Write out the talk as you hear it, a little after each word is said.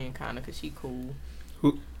friend, kind of, because she cool.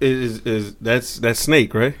 Who is that's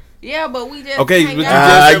Snake, right? Yeah, but we just okay. hang But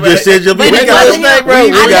out. you just said your But we got a Snake, bro.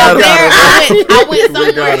 I went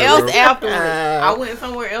somewhere else afterwards. I went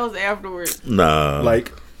somewhere else afterwards. Nah,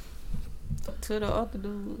 like to the other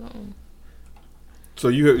dude. So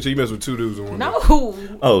you mess with two dudes in one. No. Day.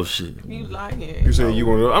 Oh shit. You lying? You saying you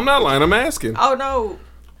want to? I'm not lying. I'm asking. Oh no.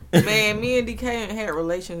 Man, me and DK ain't had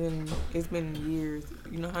relations and it's been years.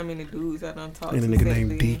 You know how many dudes I done talked to? And a nigga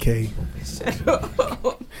named DK. Shut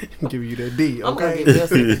up. I'm giving you that D, okay?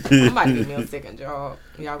 I'm about to get me a second job.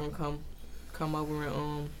 Y'all gonna come over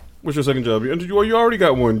and What's your second job? You already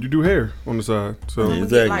got one. You do hair on the side, so I'm gonna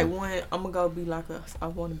exactly. get like one. I'm gonna go be like I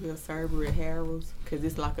want to be a server at Harold's because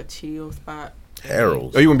it's like a chill spot.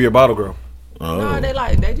 Harold's. Oh, you want to be a bottle girl? Oh. No,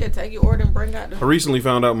 they just take your order and bring out the. I recently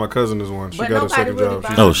found out my cousin is one. She But got a second really job.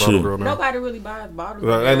 She's buys- a bottle girl now. Nobody really buys bottles.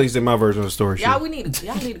 Well, at least in my version of the story. Y'all need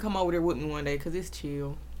to come over there with me one day because it's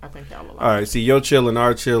chill. I think y'all will like. All right, see, your chill and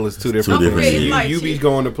our chill is two different different things. things. Like You be chill.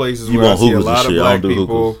 going to places You where I want see a hookahs and lot of shit. I black don't do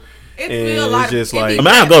people. hookahs. It And feel it's like just it be like- I mean,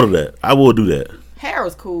 I go to that. I will do that.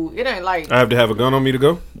 Harold's cool. It ain't like I have to have a gun on me to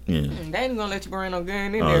go. Yeah. they ain't gonna let you bring no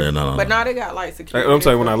gun in Oh, there. yeah, no. But now they got like security. I'm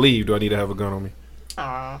saying when I leave, do I need to have a gun on me?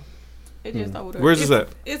 It just over there. Where's it's, this at?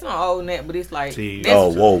 It's on Old Net, but it's like. See. that's-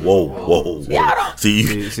 Oh, whoa. Y'all don't- See,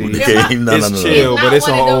 See, you it's can't. No. It's chill, It's but not it's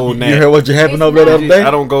one on of them- Old You Net. heard what happened It's over there the not. other day?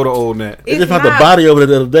 I don't go to Old Net. They just found not. the body over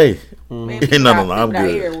there the other day. Man, No, people I'm out good.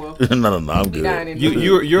 here, well, No, I'm be down good. in the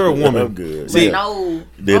hood. You're a woman. I'm good. See, Yeah. No.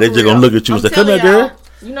 They I'm just for gonna real. look at you and I'm say, "Come here, telling y'all, girl."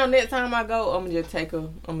 You know, next time I go, I'm gonna take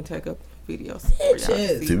a video. for y'all to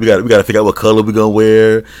Bitches. See, we got to figure out what color we gonna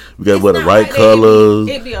wear. We got to wear the It's right not like colors.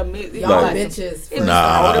 It'd be a mix. Y'all Like- bitches. It's for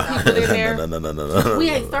Nah, older people in there. no. We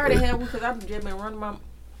ain't started here because I've just been running my.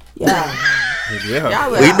 Yeah. yeah.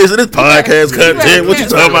 Y'all We listen to this podcast better content. What you get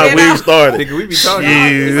talking about? it We ain't out. started. Nigga, we be talking.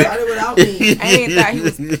 Yeah. Started without me. I ain't thought he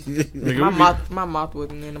was. Nigga, My mouth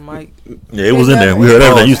wasn't in the mic. Yeah, it was in there. We heard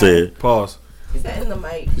everything you said. Pause. Is that in the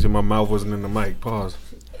mic? He said my mouth wasn't in the mic. Pause.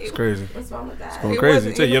 It's crazy. What's wrong with that? Going It crazy.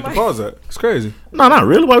 wasn't Tell you in have the to mic. pause that. It's crazy. No, not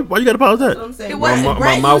really. Why you got to pause That's what that? I'm saying. It Brett- wasn't- My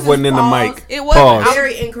Brett mouth uses wasn't in the pause mic. It wasn't. Pause.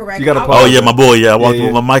 Very incorrect. You gotta I- pause. Oh yeah, my boy. Yeah, I walked Yeah,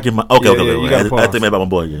 with my mic in my. Okay, Yeah, you I gotta had to pause. think about my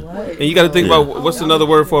boy again. What? And you got to think Yeah. about what's another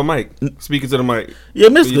word for a mic. Speaking to the mic. Yeah,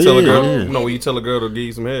 When Mister. you tell a Yeah, girl, yeah. no, when you tell a girl to give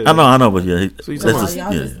you some head. I know, but yeah, So you that's talking just,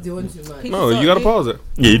 Y'all yeah. just doing too much. No, you got to pause it.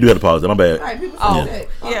 Yeah, you do got to pause that. My bad. Right, people Oh, say that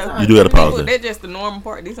all the yeah. time. You do got to pause People, that. That's just the normal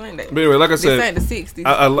part. This ain't that. But anyway, like I This said, ain't the 60s.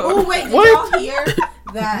 Oh wait, did What? y'all hear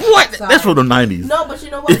that? What? Sorry. That's from the '90s. No, but you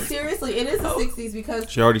know what? Seriously, it is the 60s because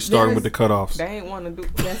she already started with the there's- cutoffs. They ain't want to do.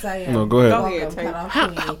 Yes, I am. No, go ahead. Go ahead, Welcome, Tate. cut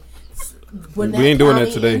off queen. Gwinnett We ain't doing that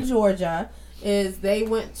County today. In Georgia, is they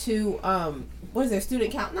went to what is their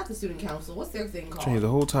student council? Not the student council. What's their thing called? Change the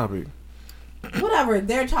whole topic. Whatever.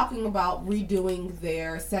 They're talking about redoing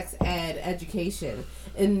their sex ed education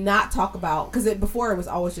and not talk about because before it was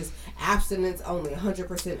always just abstinence only, 100%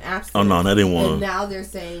 abstinence. Oh no, that didn't And want. now they're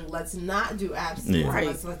saying let's not do abstinence. Yeah.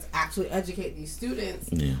 Right. Let's actually educate these students.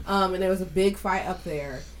 Yeah. And there was a big fight up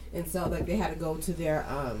there, and so like they had to go to their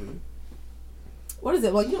what is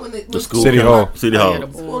it? Well, you know when they The school, City Hall. City Oh, Hall. yeah, the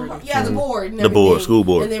board. the board, and The board, everything, school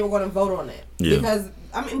board. and they were going to vote on it Yeah. because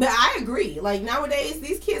I mean, but I agree. Like nowadays,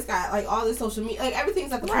 these kids got like all this social media, like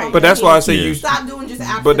everything's at the palm of But their that's why I hand. say Yeah. you. Stop doing just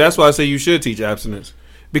abstinence. But that's why I say you should teach abstinence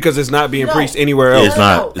because it's not being No. preached anywhere Yeah, else. it's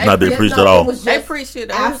not- They- not being no, preached it at all. was They just preach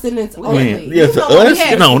it. abstinence We- only. Man, yeah, You to know what we us,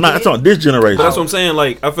 had no, as not kids? it's on this generation. But that's what I'm saying.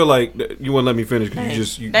 Like I feel like you wouldn't let me finish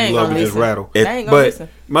because They you ain't love gonna to just listen. rattle. They ain't gonna But listen.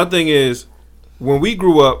 my thing is, when we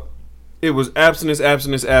grew up, it was abstinence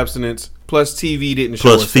plus TV didn't show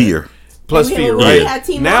Plus us that. fear. Plus We fear, had right?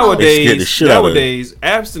 T-Mobile. It scared the shit out of Nowadays,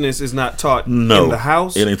 abstinence is not taught No. in the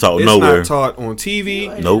house. It ain't taught it's nowhere. It's not taught on TV.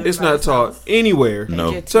 Nope. It's not taught anywhere.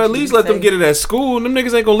 No. Just So at teach you least to let them say- get it at school, and them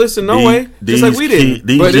niggas ain't gonna listen no These- way. Just like we did.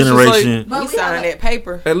 These But it's just like, generation. But We we had signed a- that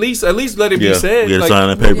paper. at least let it be Yeah, said. we had to Like, sign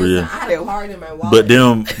that paper. Listen, Yeah. I had a card in my wallet. But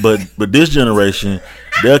them, but this generation,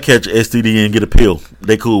 they'll catch STD and get a pill.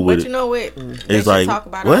 They cool with But you it. know what? They It's should like, talk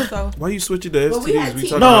about what? it also. why you switch it to But we STDs? had We T-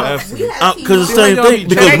 talking No, about we abstinence. had Because it's the See, why same y'all thing. be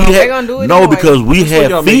Because judging? we They had gonna do it no, anyway. because we That's why had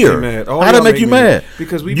y'all make me fear. mad. All How y'all to make make you me mad?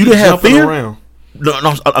 Because we You be didn't have jumping fear? around. No,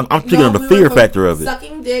 I'm thinking of the we fear went from factor of it.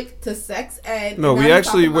 Sucking dick to sex ed. No, and we now we're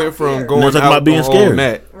actually talking went about from fear. going We're talking out about being on scared.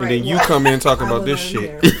 that, and then Right, you well, come in talking I about was this on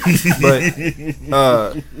shit. there.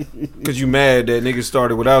 But because you mad that niggas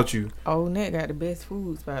started without you. Oh, Nat got the best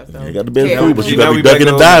food spots though. You got the best Yeah. food, but you Now got to we be ducking back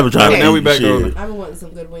and on- diving trying to now we eat back shit. on- I've been wanting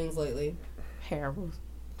some good wings lately. Harold's.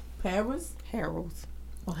 Paris? Harold's.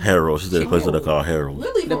 Harold. She said a place that they call Harold.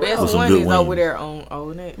 Really? The For best real? some one good is over wings. there on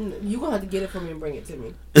Old Nat. You gonna have to get it for me and bring it to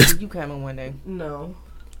me. You coming one day? No.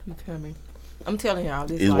 You coming? I'm telling y'all,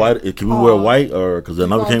 this Is like, white? Can we wear white or because I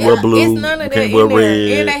know we can't wear blue? It's none we of that can't in wear there.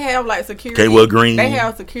 red. And they have like security. Can't wear green. They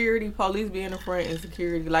have security, police be in the front and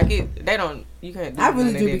security. Like it, they don't. You can't. Do I really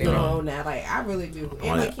none of do be that going there. on that. Like I really do. And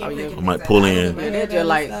might- I can't think of I might things pull like in. that. Yeah, they're just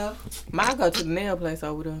like- Stuff. Mine go to the nail place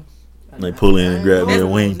over there. They pull in and grab me a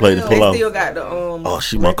wing plate and They pull off. still got the Oh,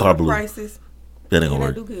 shit, my car regular blew. prices. That ain't Yeah, gonna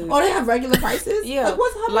they work. do good. Oh, they have regular prices. Yeah, Like,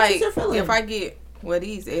 how much like is your filling? if I get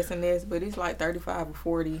these SNS, but it's like 35 or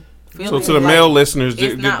 40. So to the male listeners,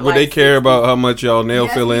 it's not would they like care 60. about how much y'all nail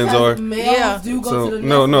Yes, fill-ins because are? Males Yeah. do go So to the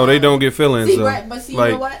no, nail they salon. don't get fill-ins. See, though. right, but see, Like,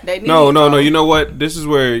 you know what? They need No. to- You know what? This is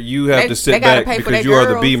where you have They- to sit they gotta back pay for because their you are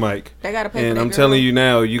the girls. B mic. They gotta pay And for I'm their telling girls. you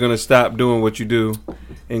now, you're gonna stop doing what you do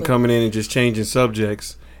and coming in and just changing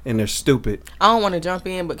subjects, and they're stupid. I don't want to jump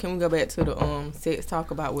in, but can we go back to the sex talk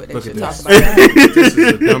about what they Look should at talk this. about? This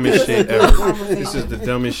is the dumbest shit ever. Conversation. This is the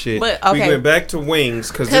dumbest shit. But, We okay. went back to wings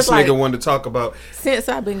because 'Cause, this like- nigga wanted to talk about. Since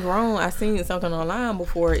I've been grown, I seen something online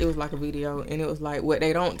before. It was like a video, and it was like what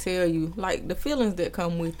they don't tell you, like the feelings that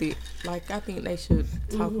come with it. Like I think they should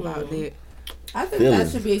talk about that. I think Feelings.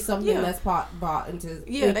 that should be something Yeah. that's brought into.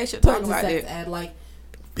 Yeah, they should put talk into about sex that. ed. Like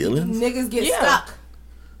Feelings? niggas get Yeah. stuck.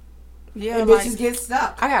 Yeah, And like, bitches get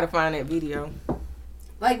stuck. I gotta find that video.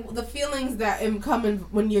 Like the feelings that am coming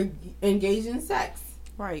when you're engaged in sex.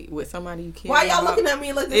 Right, with somebody you care Why y'all about. looking at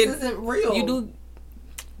me like this It- isn't real? You do.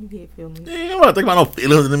 You get feelings. Yeah, I'm not thinking about no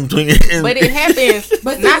feelings in between. But it happens.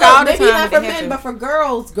 But see, not look, all the maybe time. not but for it men, happens. but for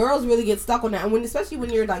girls, girls really get stuck on that. And when, especially when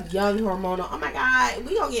you're like young, hormonal. Oh my God,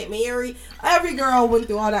 we gonna get married. Every girl went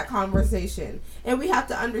through all that conversation, and we have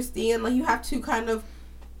to understand. Like you have to kind of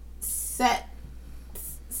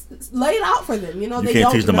lay it out for them. You know, You they can't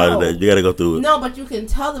don't teach somebody know. that. You gotta go through it. No, but you can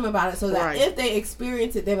tell them about it so that Right. if they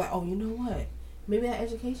experience it, they're like, oh, you know what? Maybe that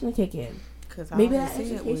education will kick in. Cause Maybe all that they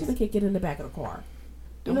said education will was, kick in the back of the car.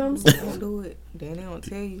 You know what I'm saying? don't do it. Then they don't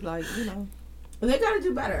tell you, like, you know. They gotta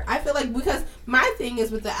do better. I feel like because my thing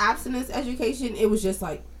is with the abstinence education, it was just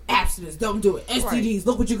like abstinence, don't do it. STDs,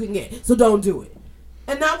 look what you can get, so don't do it.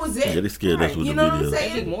 And that was it. Yeah, they scared that's what You the know what I'm video. They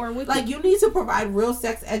be saying? more with Like it. you need to provide real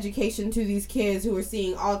sex education to these kids who are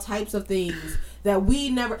seeing all types of things that we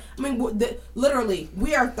never. I mean, literally,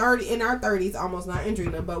 we are 30 in our 30s, almost not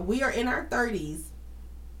Andrina, but we are in our 30s,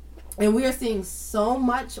 and we are seeing so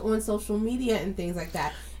much on social media and things like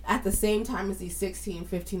that. At the same time as these 16,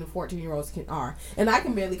 15, and 14-year-olds are. And I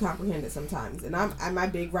can barely comprehend it sometimes. And I'm at my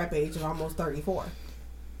big rep age of almost 34.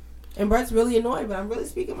 And Brett's really annoyed, but I'm really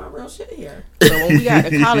speaking my real shit here. So when we got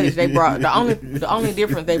to college, they brought the only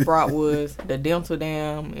difference they brought was the dental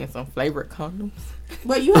dam and some flavored condoms.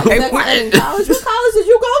 But you had They sex weren't. ed in college? What college did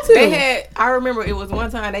you go to? They had. I remember it was one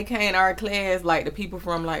time they came to our class, like the people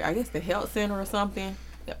from like I guess the health center or something.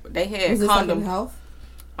 They had Was it fucking condoms. health?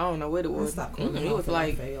 I don't know what it was. Stop calling It health was and I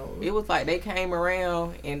like failed. it was like they came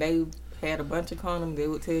around and they had a bunch of condoms. They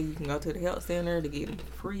would tell you can go to the health center to get them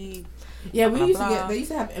free. Yeah, we blah, used to blah. get. They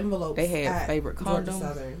used to have envelopes. They had at favorite Georgia condoms,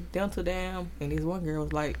 Southern. dental dam, and this one girl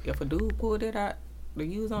was like, "If a dude pulled that out to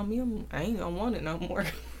use on me, I ain't gonna want it no more."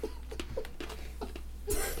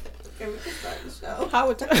 Okay, we can start the show. How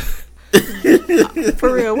would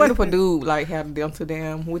for real? What if a dude like had a dental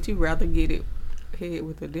dam? Would you rather get it head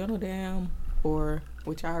with a dental dam, or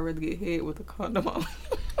would y'all rather get head with a condom on?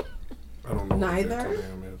 I don't know. Neither.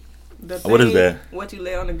 The What is thing, that? What you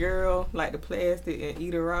lay on the girl, like the plastic, and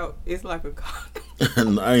eat her out? It's like a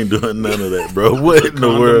condom. I ain't doing none of that, bro. What in the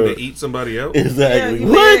Condom world? to eat somebody else. Exactly. Yeah,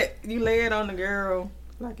 What? you lay it on the girl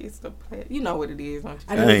like it's the plastic. You know what it is, don't you?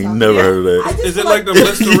 I know what ain't you're never talking heard of about. I that. just Is it feel like them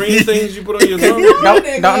Listerine things you put on your tongue?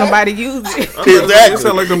 Don't nobody use it. It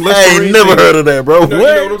sound like them I Listerine ain't never things. heard of that, bro. You know what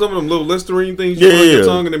I'm What? talking about? Them little Listerine things you Yeah, put on your yeah.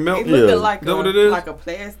 tongue and it melt. It Yeah. looked like Is that what it is? like a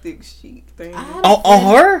plastic sheet thing.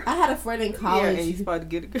 On her? I had a friend in Yeah, college. and you supposed to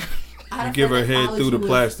get a girl. I had You a give friend her in head college through the who was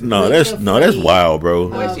plastic. No, really that's afraid wild, bro.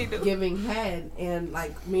 What'd of she do? giving head, and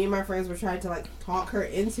like me and my friends were trying to like talk her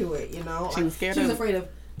into it. You know, She was scared She was of- afraid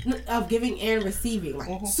of giving and receiving, like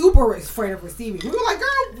Mhm. super afraid of receiving. We were like,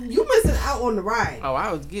 "Girl, you missing out on the ride." Oh,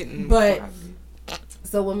 I was getting. But-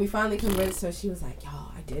 So when we finally convinced her, she was like,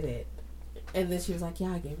 "Y'all, I did it." And then she was like, "Yeah,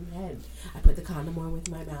 I gave him head. I put the condom on with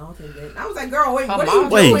my mouth, and then I was like, girl, wait, her what are you mom,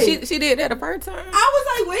 Wait. doing?" she did that the first time. I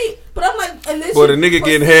was like, wait, but I'm like, and then But she a nigga getting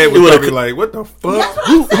proceeded. head It with would've- probably like, what the That's fuck? what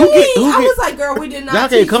I'm saying. who I get- was like, girl, we did not. Y'all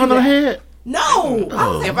teach can't you condom that. head? No. I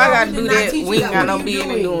was like, If I girl, gotta we do did not that, teach we you ain't that. got no What are you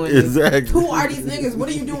business doing it. Exactly. Who are these niggas? What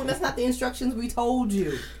are you doing? That's not the instructions we told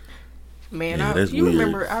you. Man, Yeah, that's you weird.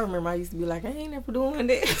 remember? I remember I used to be like, I ain't never doing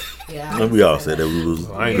that. Yeah. And we all said that we was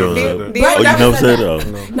I ain't doing never that. said Oh, you Never never said said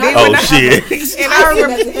that. that? Not Oh, when I- shit. And I I said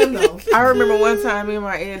remember, that to him though. I remember one time me and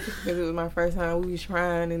my ex, because it was my first time, we was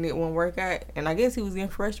trying and it wouldn't work out. And I guess he was getting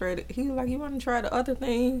frustrated. He was like, "You want to try the other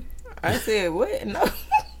thing?" I said, what? No.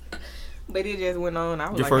 But it just went on. I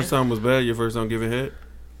was Your first time was bad? Your first time giving head?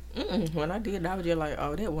 When I did, I was just like,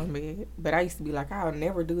 oh, that wasn't bad. But I used to be like, I'll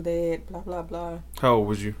never do that, blah, blah, blah. How old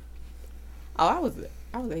was you? Oh, I was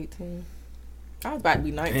 18. I was about to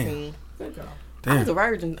be 19. Good girl. I was a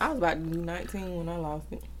virgin. I was about to be 19 when I lost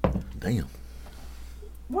it. Damn.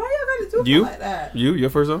 Why y'all gotta do You? it like that? Your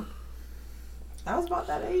first time? I was about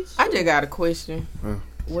that age. I just got a question. Huh.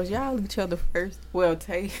 Was y'all each other first? Well,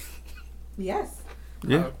 Tay. Yes.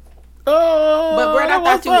 Yeah. Oh, But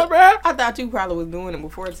Brett, I thought you probably was doing it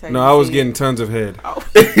before Tay. No, I was said- getting tons of head. Oh.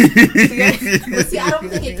 But see, I don't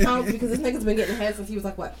think it counts because this nigga's been getting head since he was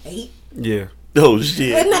like, what, 8? Yeah. Oh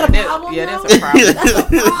shit. Isn't that a problem? Yeah, though? that's a problem. That's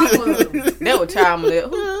a problem. That was child molest.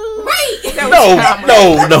 Right. That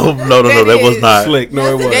was No, that was not. Slick. No,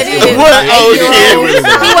 it wasn't. That is. What?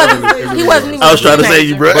 Oh, shit. He wasn't even. I was trying to a say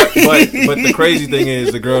you, bro. But the crazy thing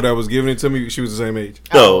is, the girl that was giving it to me, she was the same age.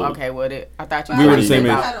 Oh, No. okay. Well, I thought you We were the already same knew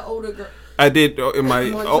age. I about- had an older girl. I did in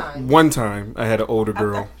my One time. one time. I had an older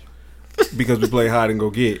girl because we played hide and go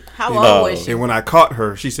get. How And- old was she? And when I caught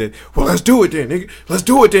her, she said, "Well, let's do it then, nigga. Let's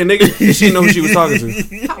do it then, nigga." She didn't know who she was talking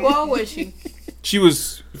to. How old was she? She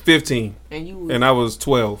was 15 And you was and I was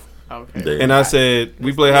 12. okay. Damn. And I said,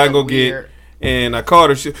 "We play hide and go Weird. get." And I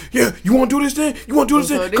called her. She, yeah, you want to do this then? You want to do this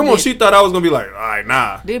So then? they Come on. did- She thought I was gonna be like, all right,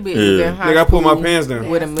 nah. This bitch Yeah. was in high Nigga, I pulled my school pants down.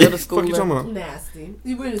 with a middle Fuck schooler. you talking about? Nasty.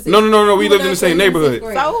 You were in the No. We you lived were in the same in neighborhood. sixth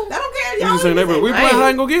grade. So? I don't care. We Y'all in the same neighborhood. We Hey. playing hide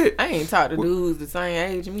and go get. I ain't talked to dudes the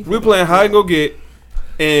same age as me. We playing hide and go get.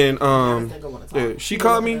 And yeah, she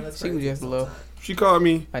called me. She was just a little She called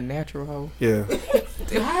me. a natural hoe. Yeah.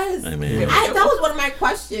 Yes. Hey, man. That was one of my A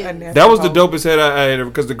questions. natural That was the hoe. dopest head I had ever,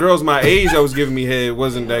 because the girls my age that was giving me head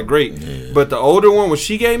wasn't that great. Yeah. But the older one, when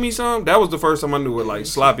she gave me some, that was the first time I knew what like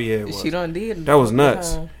sloppy head was. She done did. That was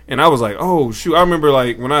nuts. And I was like, oh shoot. I remember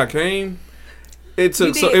like when I came, it took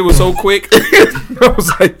You so did. it was so quick. I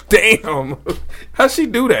was like, damn. How'd she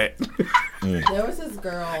do that? There was this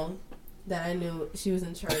girl that I knew. She was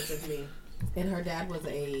in church with me, and her dad was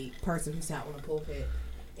a person who sat on the pulpit,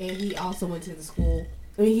 and he also went to the school.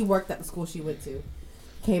 I mean, he worked at the school she went to.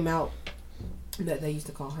 Came out that they used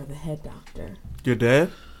to call her the head doctor. Your dad?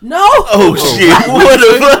 No. Oh shit! What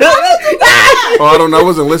the fuck? Oh, I don't know. I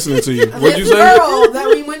wasn't listening to you. What'd you This say? girl that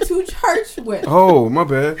we went to church with. Oh, my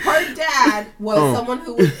bad. Her dad was Oh. someone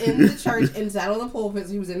who was in the church and sat on the pulpit.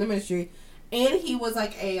 So he was in the ministry, and he was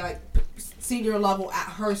like a senior level at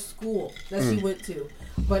her school that she went to.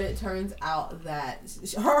 But it turns out that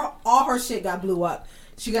all her shit got blew up.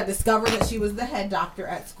 She got discovered that she was the head doctor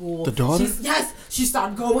at school. The daughter? Yes. She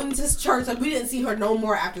started going to church. Like, we didn't see her no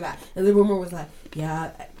more after that. And the rumor was like,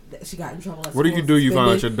 yeah, she got in trouble at What do school, you do? You find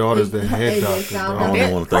out suspended, your daughter's the and- head and they doctor, found bro. out I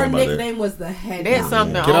don't wanna that think her about that. nickname was the head That's doctor.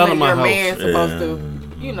 something Get out of only my your house. man's supposed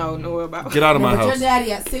Yeah. to, know about. Get out of No, my but your house.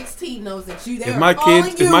 daddy at 16 knows that you. They If are my calling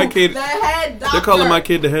kids- if you my kid- the head doctor. They're calling my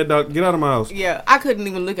kid the head doctor. Get out of my house. Yeah, I couldn't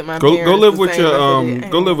even look at my Go parents. live the with same your way I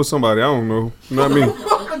did. go live with somebody. I don't know. Not me.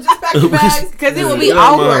 Just pack your bags. Because it would be Get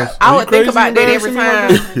out of my awkward. house. I Are would you think crazy about that every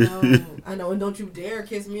embarrassing me like time. I know, and don't you dare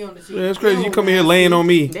kiss me on the cheek. Yeah, it's crazy. You Ew, come here nasty. laying on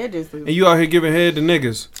me, That just and you out here giving head to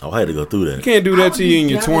niggas. Oh, I had to go through You that. can't do I that would to you in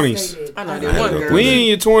be your 20s. devastated. I know I that had one to go girl. through When you in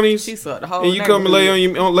your 20s, She sucked the whole and you come and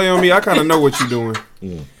lay on me, I kind of know what you're doing.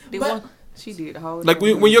 The But- one, she did the whole Like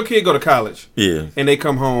thing. when your kid go to college Yeah. and they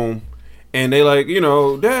come home, and they like,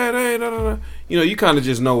 dad, hey, da, da, da. You kind of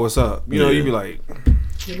just know what's up. You Yeah. be like,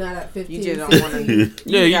 You're not at 15. You just don't want to.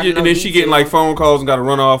 yeah, and then she getting like phone calls and got to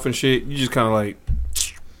run off and shit. You just kind of like,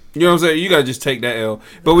 you know what I'm saying? You gotta just take that L.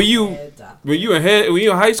 But when you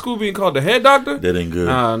in high school being called the head doctor, That ain't good.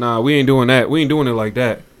 nah, we ain't doing that. We ain't doing it like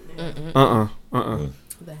that.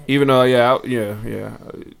 Even though, yeah.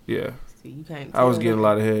 See, you can't I was tell getting a them.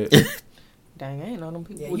 lot of head. Dang, I ain't know them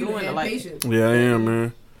people Yeah, were you doing it had like. patient. Yeah, I am,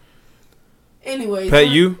 man. Anyways. Pat,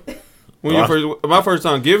 you? When my first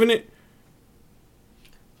time giving it?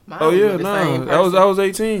 Mine Oh yeah, was the nah. same I was person.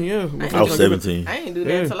 18. Yeah, my I first I was time giving it. 17. I ain't do that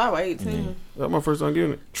Yeah. until I was 18. That was my first time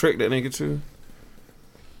giving it. Tricked that nigga too.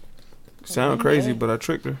 Sound crazy, Yeah. but I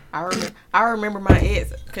tricked her. I remember my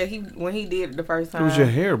ex because when he did it the first It time. was your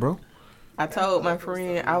hair, bro. I told my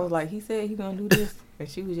friend, I was like, he said he gonna do this, and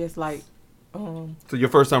she was just like, So your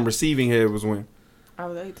first time receiving head was when? I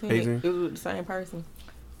was 18. 18? It was with the same person.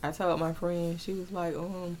 I told my friend, she was like, I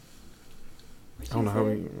don't know how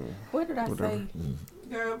we. What did I Whatever. say?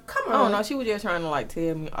 Girl, come I on. don't know. She was just trying to like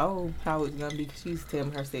tell me, how it's gonna be. 'Cause she used to tell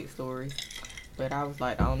me her sex stories. But I was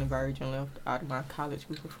like the only virgin left out of my college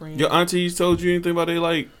group of friends. Your aunties told you anything about they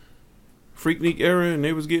like Freaknik era and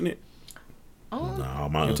they was getting it? Nah,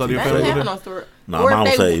 my You talk to your They family? don't have do no story. Nah, Or mine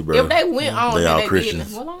if don't they, say, bro. if they went on, They and all they Christians.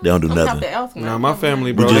 Didn't, well, They don't do I'm gonna have nothing. to ask them. Nah, my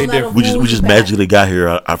family, We bro, they just different. we just magically got here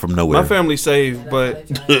out from nowhere. My family saved, but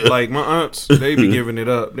that's how they try. like my aunts, they be giving it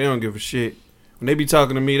up. They don't give a shit. When they be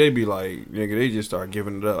talking to me, they be like, nigga, they just start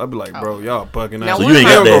giving it up. I be like, bro, y'all bugging Now, out. So you ain't They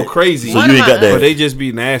got don't that. go crazy, So One you of ain't my got that. but they just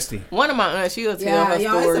be nasty. One of my aunts, she'll tell Yeah, her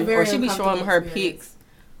y'all, it's a story, very or she be showing her uncomfortable pics.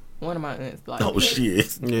 One of my aunts, like, Oh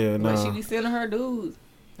shit! Yeah, but she nah. be sending her dudes.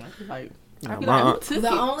 I be like, Nah, who my aunt- took The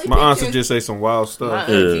it? only My aunts would pictures, just say some wild My stuff.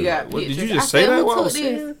 auntie Yeah. got What, did pictures. you just I say said, that who while I took was this?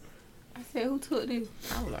 saying? I said, who took this?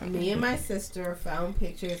 I was like, me and my sister found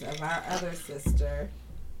pictures of our other sister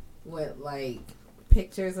with like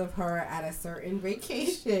pictures of her at a certain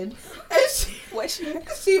vacation, and what she?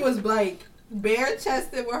 she was like bare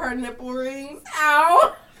chested with her nipple rings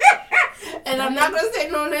out. And I'm not gonna say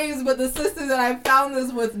no names, but the sister that I found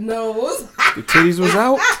this with knows. The titties was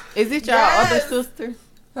out. Is it y'all Yes. other sister?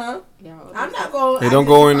 Huh? Y'all other I'm not going. Hey, don't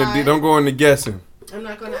go into guessing. I'm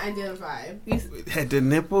not going to identify. Had the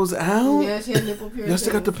nipples out. Yeah, she had nipple piercings. Y'all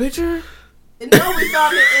still got the picture? No, we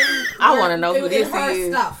found it in. I wanna know who in this her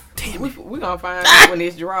is. stuff. We gonna find out when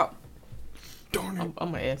this drop. Darn it!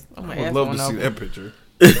 I'm gonna ask. I'm I gonna would ask love one to of see them. that picture.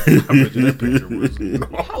 I bet you that picture was.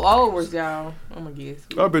 No. How old was y'all? I'm gonna guess.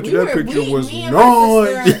 I bet you that picture was me and my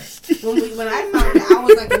not. sister, when I found it, I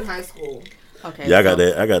was like in high school. Okay. Yeah, I got so-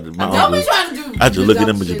 that. I got my Don't be uncles. trying to do. I just look at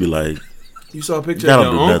them and dumb just be shit. like, You saw a picture y'all of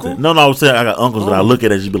don't your do uncle? nothing. No, I was saying I got uncles that I Oh. look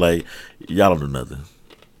at and just be like, y'all don't do nothing.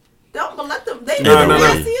 Don't but let them. They No, no, no, no.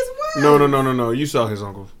 nasty as well. No. You saw his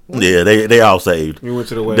uncle. Yeah, they all saved. You went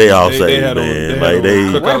to the wedding. They all saved, had man. had Like,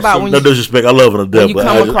 they- What about when No you, disrespect, I love them to when death, you but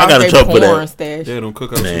come I across got to their jump for porn that. stash? They had them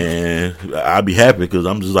cook out. Man, I'd be happy because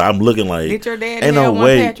I'm just like, I'm looking like, Did your daddy ain't have no one,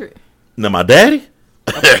 way. Patrick? Now my daddy,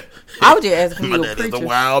 I was just asking my you a daddy's a preacher.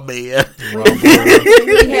 wild man.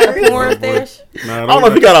 He had a porn stash. Nah, I don't know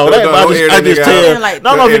if he got all that, but I just tell. Like, No,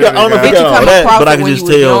 I don't know if he got Did you all come that, across but I it can when just you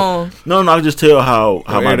was tell. young? No, I can just tell how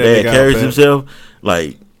Don't my air that dad nigga out, carries Pat. himself.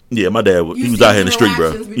 Like, yeah, my dad You he was see out here in the street, bro.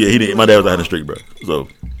 interactions Yeah, he didn't. between My dad was out you in the and street, bro. So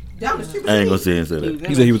Down the street. I ain't gonna say and say He was that.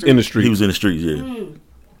 He said he was in the street. He was in the streets, yeah.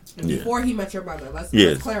 Yeah. Before he met your brother. Let's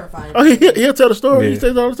Yes. clarify. Oh, he'll tell the story. Yeah. He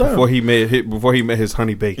says it all the time. Before he met his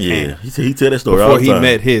honey baked Yeah, ham. he tell that story all Before the he time.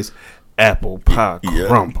 met his apple pie Yeah.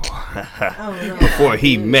 crumble. Oh, no. Before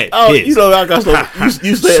he met Oh, his. you know, I got so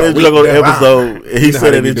you said So that we joke on the divine. episode. And he You know how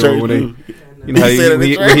said they it be in doing church. when they- too. You know how He said it in when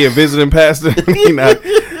he a church. visiting pastor? You know,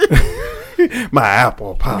 my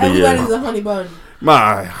apple pie. Everybody's a honey bun.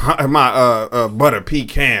 My butter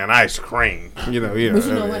pecan ice cream. You know. But you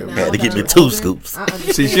know what now? Had to get me that 2 I'm older, scoops. I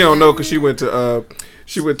understand See, she don't know that. because she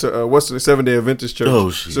went to what's the 7-Day Adventist church. Oh,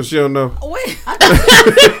 shit. So she don't know. Wait.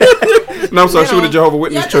 No, I'm sorry. She went to Jehovah's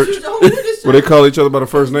Witness Yeah, church that's Jehovah's Witness where they church. call each other by the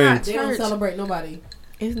first name. They don't Church. celebrate nobody.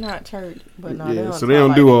 It's not church, but no, Yeah, they don't so they don't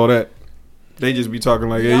talk do like all that. They just be talking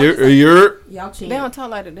like, Y'all "Hey, just like- you're." Y'all that. cheat. They don't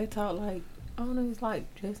talk like that. They talk like, I don't know, it's like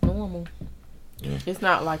just normal. Yeah. It's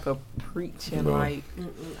not like a preaching Bro. like.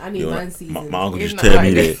 I need You know, mine season. my uncle It's just not tell me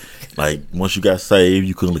like that, like, once you got saved,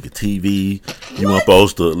 you couldn't look at TV. You weren't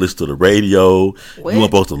supposed to listen to the radio. What? You weren't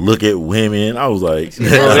supposed to look at women. I was like, Bro,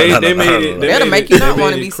 they made it. That'll make you not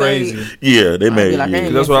wanna be crazy. saved. yeah, they I'd made be it. like, I Yeah.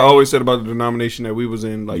 ain't That's what I always said about the denomination that we was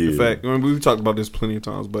in. Like the Yeah. fact, I mean, we've talked about this plenty of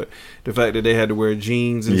times, but the fact that they had to wear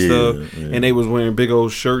jeans and Yeah, stuff, yeah. and they was wearing big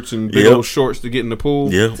old shirts and big Yep. old shorts to get in the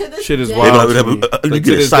pool. Yeah. To this Shit is day- wild. They to be me. like, you Like, get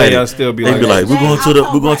to this excited. day, I still be They like, be like, we're going to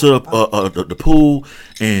the pool,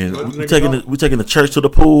 and What we're nigga taking go? we're taking the church to the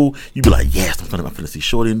pool. You be like, yes, I'm finna see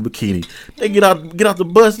Shorty in the bikini. They get out the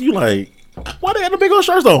bus. You like, why they got the big old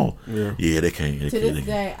shirts on? Yeah. They can't. To this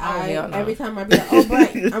day, hell no. every time I be like, oh,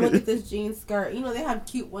 Bright, I'm gonna get this jean skirt. You know, they have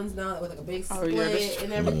cute ones now with like a big Oh, split yeah, that's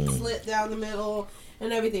and every slit down the middle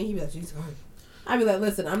and everything. He be like, jean skirt. I be like,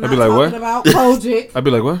 listen, I'm I'd not be like, talking what? about Kojic. I'd be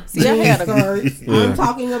like, what? See, I Jean had a skirts. Yeah. I'm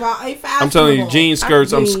talking about a fashionable. I'm telling you, jean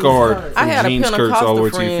skirts. I'm jean scarred. skirts. I had a jean skirts all the way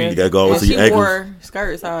to your Pentecostal friend. You gotta go all the way and to she your ankles. wore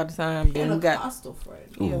skirts all the time. Then we got, Pentecostal friend.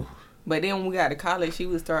 yeah. But then when we got to college, she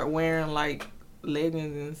would start wearing like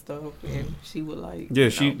leggings and stuff, and she would like. Yeah,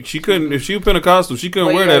 you know, she couldn't. If she was Pentecostal, she couldn't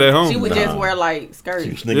but wear yeah, that at home. She would just Nah. wear like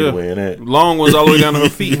skirts. Nigga Yeah. wearing that. Long ones all the way down to her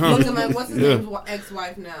feet, huh? Looking like what's his Yeah. name's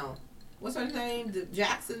ex-wife now? What's her name?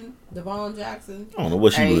 Jackson, Devon Jackson. I don't know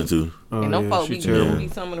what she Hey. was into. Oh, And them yeah, folks she be, terrible. be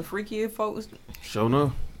some of the freakiest folks. Show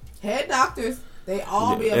enough. Head doctors. They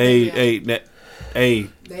all be up Hey, in there. hey, They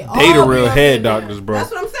they the all be real up head in there. doctors, bro.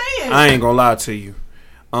 That's what I'm saying. I ain't gonna lie to you.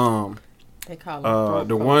 They call them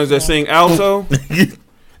The ones that sing alto,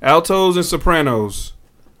 altos and sopranos.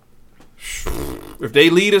 If they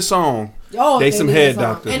lead a song, Oh, they some need head a song.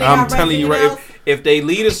 doctors. And they I'm got red telling you right. fingernails. If they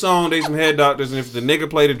lead a song, they some head doctors. And if the nigga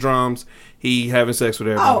play the drums, he having sex with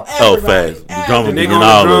everybody. Oh, fast. The drummer The be nigga getting on the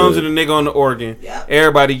all drums of and it. the nigga on the organ. Yep.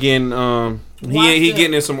 Everybody getting he it.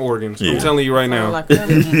 getting in some organs. Yeah. I'm telling you right now. Like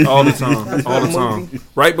that. All the time. All the a time. movie.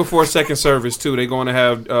 Right before second service too. They're going to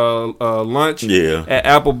have lunch Yeah. at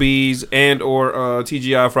Applebee's and or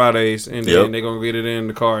TGI Fridays, and then Yep. they're gonna get it in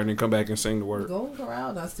the car and then come back and sing the word. Golden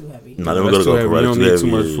Corral, that's too heavy. No, they were That's gonna too go heavy. karate. You don't need too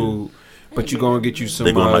much yeah. food. But you gonna get you some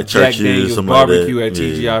They going like Jack churches, Daniels something like barbecue that. at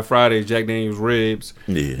TGI Fridays, Jack Daniels ribs,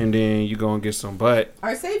 Yeah. and then you gonna get some butt.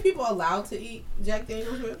 Are say people allowed to eat Jack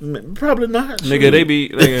Daniels ribs? Probably not. Nigga, they be.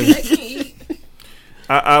 They Nigga, can eat.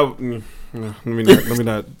 no, let me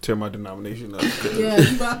not tear my denomination up. Yeah,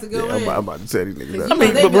 you about to go in. I'm about to tell these niggas I that. I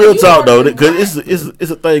mean, They but be real like, talk you though, already because know.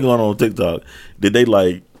 it's a thing going on TikTok. Did they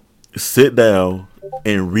like sit down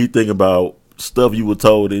and rethink about stuff you were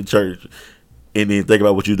told in church, and then think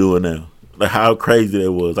about what you're doing now? Like how crazy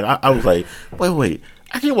that was. Like I was like, wait,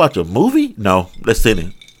 I can't watch a movie? No, that's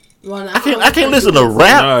sinning. Well, I can't listen to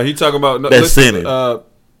rap. Nah, he talking about That's sinning.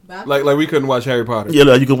 Like we couldn't watch Harry Potter. Yeah,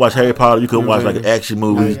 like you can watch Harry Potter. You can watch like action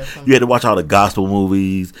movies. Oh, yeah. You had to watch all the gospel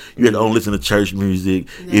movies. You had to only listen to church music.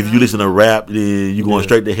 If you listen to rap, then you going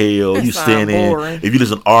straight to hell. That You sound sinning. boring. If you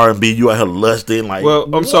listen to R&B, you out here lusting. Like,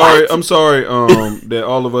 Well, I'm sorry that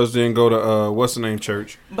all of us didn't go to what's the name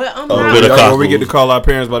church. But I'm Oh, not. Pentecostals. Where we get to call our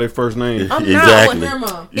parents by their first name. I'm exactly. With her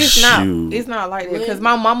mom. It's not. Shoot. It's not like that because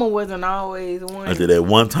my mama wasn't always one. I did that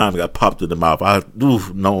one time. It got popped in the mouth.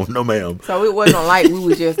 No, ma'am. So it wasn't like we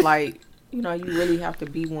was just like, you know, you really have to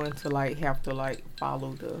be one to like have to like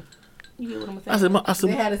follow the. You get what I'm saying? I They said,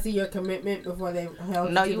 had to see your commitment before they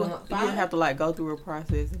held No, you you to would have to like go through a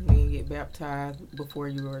process and then get baptized before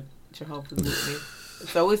you were Jehovah's Witness.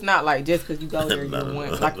 So it's not like just because you go there you're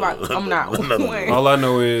one. Like I'm not one. All I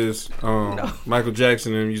know is Michael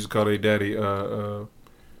Jackson and them used to call their daddy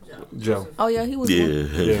Joe. Oh yeah, he was. yeah.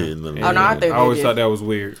 Oh, no, I think I always they thought did. that was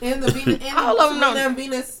weird. And the Venus, and All of them don't- Serena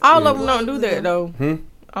Venus. All of them don't do that though. Hmm?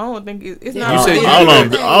 I don't think it's You not. said it's you all not-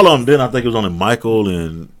 of them. All of them. Then I think it was only Michael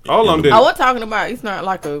and All of them did. Oh, we're talking about. It's not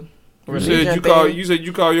like a You religion said thing.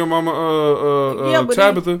 you call your mama Yeah, but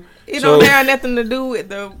Tabitha. It So- don't have nothing to do with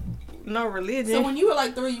the no religion. So when you were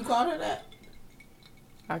like 3, you called her that?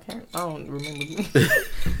 I don't remember.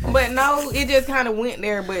 But no, it just kind of went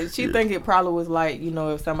there. But she think it probably was like, you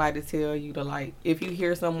know, if somebody tell you to like, if you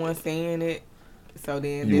hear someone saying it, so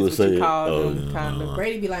then You would this what say you it. call Oh, them yeah, kind of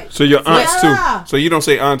Brady be like, So your aunts Yeah. too. So you don't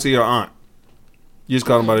say auntie or aunt. You just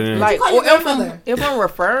call them by their name. like. call your Or if grandmother? I'm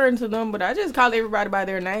referring to them, but I just call everybody by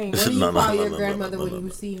their name, what do you No, call no, your no, grandmother no, when no. you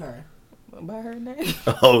see her? by her name.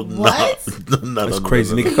 oh What? no, That's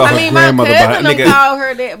crazy. Nigga call I her mean, my grandmother by cousin don't nigga. call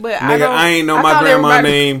her that, but Nigga, I ain't know my call grandma's everybody-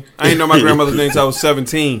 name. I ain't know my grandmother's name till I was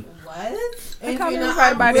 17. What? I And call you know,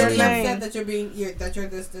 everybody I'm by their really name. upset that you're being that you're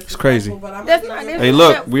this. It's crazy. But I'm That's gonna not give you- this- Hey,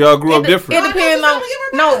 look, we all grew up It different. depends No, on I'm just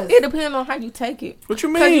trying to give her it depends on how you take it. What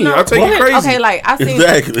you 'Cause mean? know- I'll take you crazy. Okay, like I seen.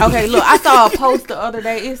 Exactly. Okay, look, I saw a post the other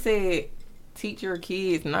day. It said, "Teach your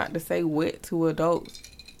kids not to say wet to adults."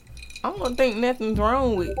 I don't think nothing's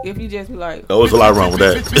wrong with if you just be like. Oh, there's a lot wrong with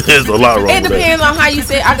that. There's a lot wrong It with that. depends on how you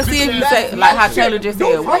say. I can see if you say like how Taylor just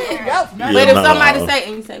said what. Yeah, But if no, somebody no. say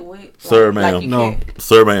and you say what, Sir, like ma'am. you No. can't.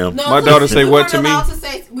 Sir, ma'am. No, My so daughter say we what weren't to me? allowed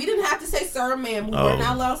say, we didn't have to say sir, ma'am. We Oh. were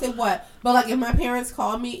not allowed to say what. But like if my parents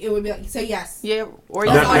called me, it would be like say yes. Yeah, or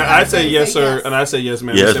Now, you That's like like I I say say yes, sir, yes. and I say yes,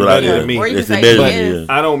 ma'am. Yeah, It's that's what I embedded did. in me. Or you It's can say embedded, yes.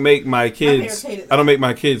 yeah. I don't make my parents kids. hated that. I don't make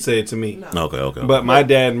my kids say it to me. No. Okay. But my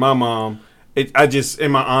dad and my mom, I just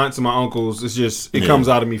and my aunts and my uncles, it's just it Yeah. comes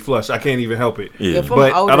out of me flush. I can't even help it. Yeah. If I'm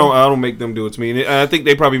But older- I don't make them do it to me. And I think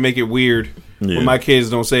they probably make it weird Yeah. when my kids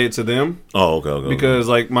don't say it to them. Oh, okay. Because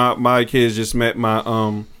like my kids just met my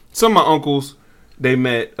some of my uncles, they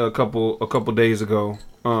met a couple days ago,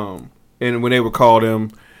 and when they would call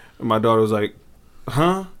them, my daughter was like,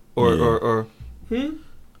 huh, or Yeah. or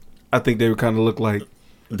I think they would kind of look like,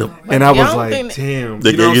 The, and I Yeah, I was don't like, think- damn,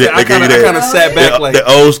 They you know what I'm give you saying? that- I they give you kind that- of sat back like, the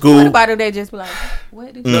old school. What about if they just be like,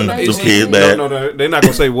 what did you Mm, say? those What kids did bad. you no, they're not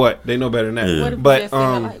gonna say what. They know better than that. Yeah. What if you But just say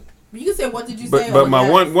like, You can say what did you say? but or my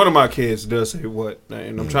yes. one of my kids does say what,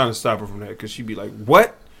 and I'm trying to stop her from that because she be like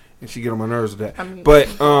what, and she get on my nerves with that. I mean- But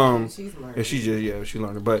She's learning. and she just she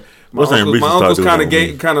learned it. But my What's that uncles, Reese my uncles start kind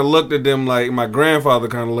doing of kind of looked at them like my grandfather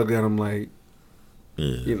kind of looked at them like,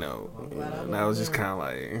 Yeah. you know, and I was just kind of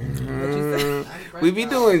like, I'm we be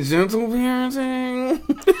doing gentle parenting.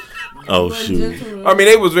 Oh But shoot. gentlemen- I mean,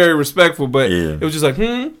 they was very respectful, but Yeah. it was just like My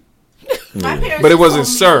Yeah. parents But it just wasn't told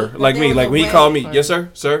me sir that like there me. was Like a when he way- called me, yes sir,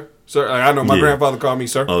 sir. Like, I know my Yeah. grandfather called me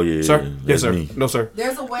sir. Oh, yeah, sir, yeah. yes That's sir, me. no sir.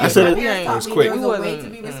 There's a way. I said My it- parents Yeah, taught it's me quick. there was It a way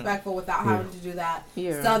wasn't- to be respectful without having to do that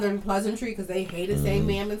Yeah. Southern pleasantry because they hated saying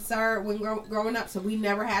ma'am and sir when growing up, so we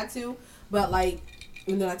never had to. But like,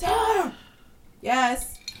 when they're like, Taylor,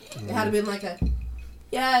 yes, It had to been like a,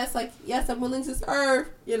 yes, I'm willing to serve,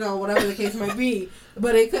 whatever the case might be.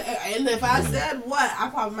 But it could, and if I said what, I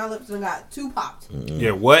probably my lips would got too popped.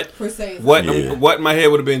 Yeah, what? For saying What? Yeah. What in my head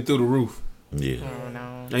would have been through the roof. Yeah. Oh,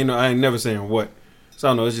 no. I ain't never saying what. So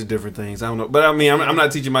I don't know. It's just different things. I don't know. But I mean, I'm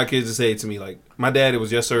not teaching my kids to say it to me. Like my dad, it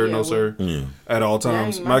was yes sir, Yeah, no sir, Yeah. at all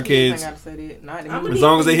times. Dang, my kids, ain't gotta say that. Not I'm me. as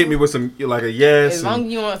long as they hit me with some like a yes, As long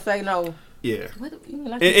as you don't say no. yeah. What,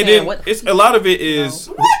 like And then it's a lot of it is.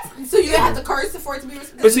 What? So you have to curse for it to be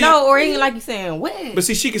respected? But see- no, or even like you saying what? But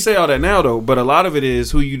see, she can say all that now though. But a lot of it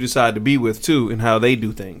is who you decide to be with too, and how they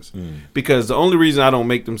do things. Because the only reason I don't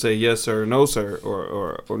make them say yes sir, no sir,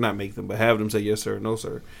 or not make them, but have them say yes sir, no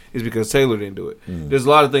sir, is because Taylor didn't do it. There's a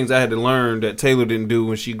lot of things I had to learn that Taylor didn't do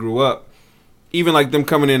when she grew up. Even like them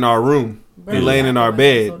coming in our room and laying in our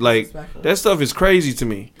bed, like that stuff is crazy to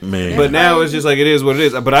me. Man. But now it's just like it is what it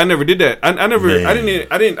is. But I never did that. I never. Man.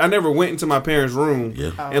 I never went into my parents' room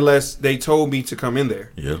Yeah. unless they told me to come in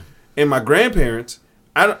there. Yeah. And my grandparents,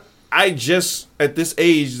 I just at this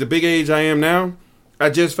age, the big age I am now, I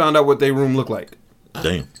just found out what their room looked like.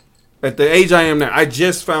 Damn. At the age I am now, I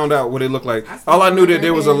just found out what it looked like. All I knew that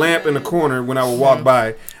there was a lamp in the corner when I would walk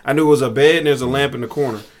by. I knew it was a bed and there's a lamp in the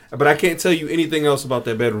corner. But I can't tell you anything else about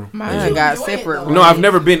that bedroom. Mine got enjoy it, separate. though. No, I've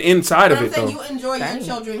never been inside But of I'm it saying though. you enjoy your Dang.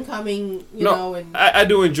 children coming, No, and I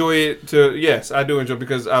do enjoy it. Yes, I do enjoy it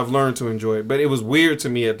because I've learned to enjoy it. But it was weird to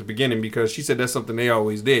me at the beginning because she said that's something they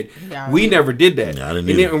always did. Yeah, We never did that. Yeah, I didn't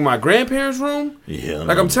and either. then in my grandparents' room, Yeah.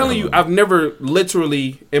 like I'm telling you, I've never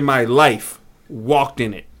literally in my life walked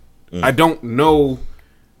in it. I don't know.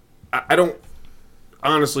 I don't.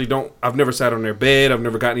 Honestly, don't. I've never sat on their bed. I've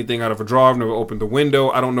never got anything out of a drawer. I've never opened the window.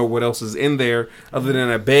 I don't know what else is in there other than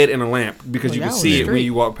a bed and a lamp because Well, you can y'all see was it when street.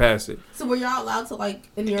 you walk past it. So were y'all allowed to, like,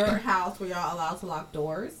 in your house, were y'all allowed to lock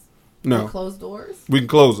doors? Or No, close doors? we can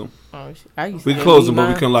close them. Oh, shit. I used We to can close leave them, but we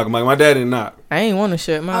mine. couldn't lock them. Like my dad didn't knock. I ain't want to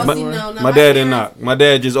shut my Oh, see, door. no, My dad didn't knock. My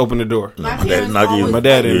dad just opened the door. No, My my dad parents did not always- give My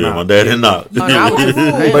dad didn't Yeah, knock. my dad did not. Oh, no, I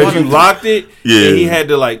was- But if you locked it, Yeah. yeah, he had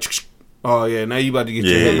to like. Oh yeah, now you about to get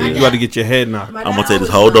your Yeah. head, My you about to get your head knocked. My I'm gonna dad take this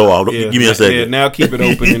always whole door knocked. off. Yeah, Give me a second. Yeah, now keep it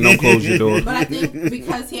open and don't close your door. But I think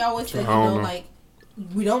because he always said, I don't know. like,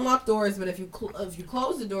 we don't lock doors, but if you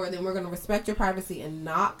close the door, then we're gonna respect your privacy and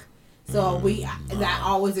knock. So that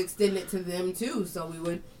always extended to them too. So we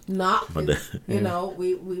would knock. My And, dad-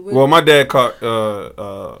 we would. Well, my dad caught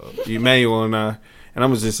Emmanuel and I, and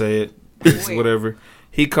I'm gonna just say it, it's Wait. whatever.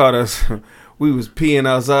 He caught us. We was peeing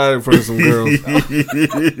outside in front of some girls,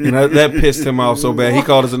 and that pissed him off so bad. He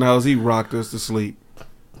called us in the house. He rocked us to sleep.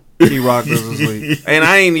 He rocked us to sleep, and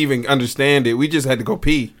I ain't even understand it. We just had to go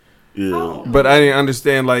pee, Yeah. but I didn't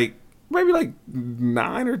understand maybe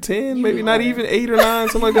 9 or 10, You maybe knew not better. even 8 or 9,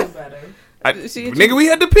 something like that. better. Shit, Nigga, we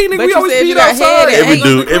had to pee. Nigga, But we you always said you peed got outside. head, Every ain't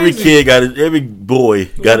gonna dude, be every crazy. kid got it. Every boy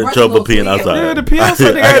got in right trouble to go peeing pee. outside. Yeah, the pee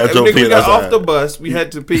outside. I got trouble Nigga, we peeing got outside. off the bus. We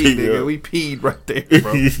had to pee, nigga. Yeah. We peed right there,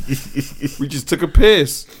 bro. We just took a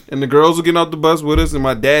piss, and the girls were getting off the bus with us, and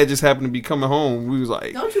my dad just happened to be coming home. We was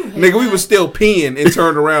like, Don't you hate nigga, we that? was still peeing and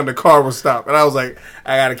turned around. The car was stopped, and I was like,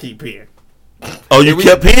 I gotta keep peeing. Oh, you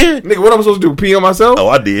kept peeing? Nigga, what am I supposed to do? Pee on myself? Oh,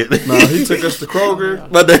 I did. No, he took us to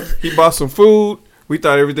Kroger. But then, He bought some food. We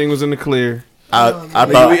thought everything was in the clear. I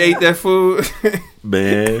Nigga, thought, we ate that food.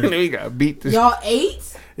 man, And we got beat. Y'all ate?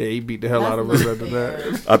 Yeah, he beat the hell out of us after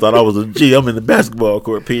that. I thought I was a G. I'm in the basketball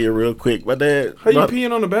court peeing real quick. My dad, How you my-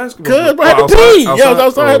 peeing on the basketball? Cause court? I had to Oh, pee. outside? Yeah, I was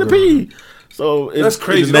outside. I had to Okay. pee. So That's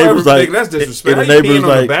crazy. The Don't ever neighbors like think that's disrespect. and How the you neighbors peeing on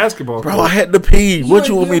the like, basketball bro, court? I had to pee. What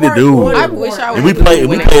you want me to weren't do? going I to wish court. I And was. we played in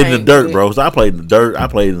the came dirt, to bro. it. So I played in the dirt. I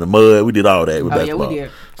played in the mud. We did all that with Oh, yeah, basketball. we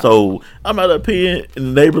did. So I'm out there peeing, and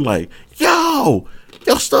the neighbor like, yo,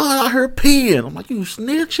 your son out here peeing. I'm like, you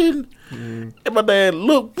snitching? And my dad,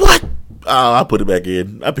 look, what? Oh, I put it back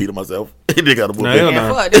in. I peed on myself. He didn't got a book. Nah, hell Yeah,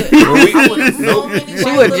 nah. fuck that. When we- I would've so many She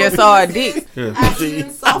white would've little just saw a penises dick. Yeah. Actually, in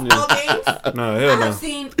softball games. Nah, I hell no. have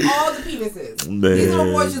seen all the penises. Man. These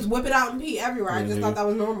little boys just whip it out and pee everywhere. I just thought that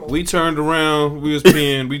was normal. We turned around. We was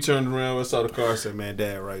peeing. We turned around. We saw the car. I said, "Man,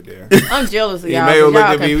 Dad, right there." I'm jealous of Yeah, y'all. Mayo 'cause looked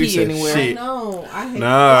y'all at me, can we pee said, anywhere. shit. No, I hate.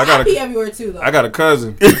 Nah, I gotta- pee everywhere too though. I got a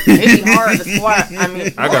cousin. It be hard to squat. I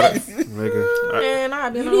mean, I got a nigga. man,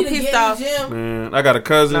 I've been You on need to pissed get off. in the gym. Man, I got a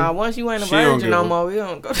cousin. Nah, once you ain't a She don't virgin give no a- more, we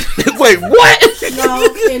don't go. Wait, what? No,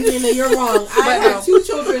 and you're wrong. I have 2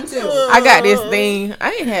 children too. I got this thing.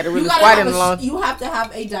 I ain't had to really You gotta squat have in a long. you have to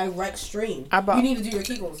have a direct stream. I bought- You need to do your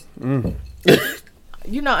Kegels.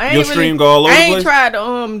 You know, I ain't Your really, stream go all over I the ain't place? tried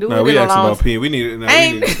to do Nah, it we in a asking long. about peeing. We need it. Nah,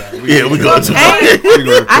 Ain't- we need it. Yeah, we going to. We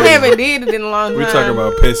going I crazy. haven't did it in a long time. We talking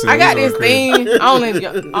about pissing. I got We this going crazy. thing.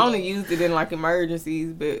 I only used it in like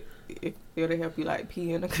emergencies, but it'll help you like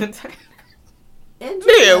pee in a container.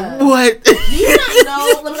 Yeah, what? Do you not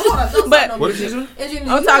know? Let me hold up. Don't But- stop, no, What did she do?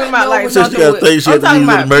 I'm talking about like So she got to think she had to use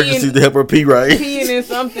an emergency to help her pee right. peeing in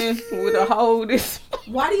something with a hole. This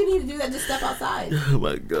Why do you need to do that? Just step outside. Oh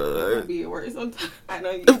my god. be at work sometimes. I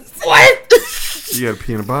know you. What? You got to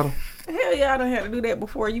pee in a bottle. Hell yeah, I don't have to do that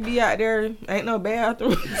before. You be out there, ain't no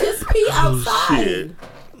bathroom. Just pee outside. Shit.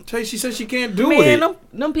 Tay, she said she can't do Man, it.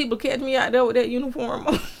 them people catch me out there with that uniform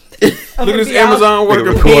on. Look at this Amazon Gotta worker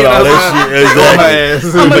record peeing all out that shit.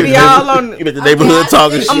 Exactly. I'm gonna be all on. You bet the neighborhood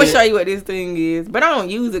talking shit. I'm gonna show you what this thing is, but I don't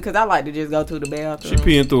use it because I like to just go to the bathroom. She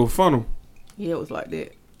peeing through a funnel. Yeah, it was like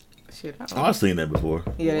that. Shit, I don't. Oh, I've seen that before.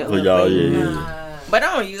 Yeah, that For little y'all, thing. yeah. But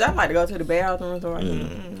I don't use. I like to go to the bathroom. So I No,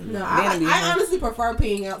 Then I it be- honestly prefer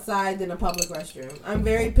peeing outside than a public restroom. I'm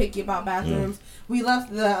very picky about bathrooms. We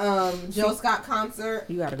left the Jill Scott concert,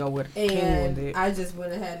 you gotta go with a clean one. and Dick. I just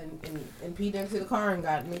went ahead and peed next to the car and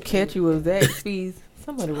got me. Catch you with that speeds.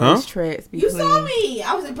 Somebody Huh? race tracks. Be You clean. saw me.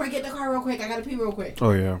 I was like, break in the car real quick. I gotta pee real quick.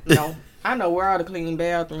 Oh yeah. No, I know where all the clean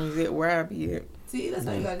bathrooms at. Where I be at. See, that's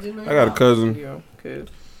how you gotta do. I got a cousin. Yeah, cause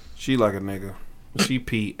She like a nigga. She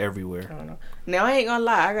pee I everywhere. don't know. Now I ain't gonna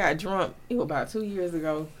lie. I got drunk. It was about 2 years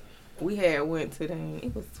ago. We had went to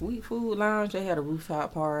it was Sweet Food Lounge. They had a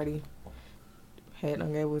rooftop party. Had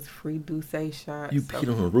them gave us free Douce shots. You peed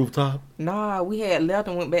on the rooftop? Nah, we had left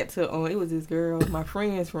and went back to it was this girl, my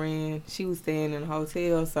friend's friend. She was staying in a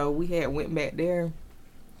hotel, so we had went back there.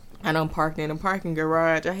 I done parked in the parking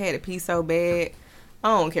garage. I had to pee so bad. I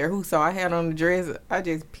don't care who saw. I had on the dress. I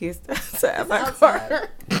just pissed outside my car.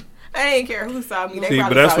 I ain't care who saw me. They See, but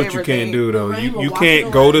probably that's saw what you everything. can't do though. The rain You will wash can't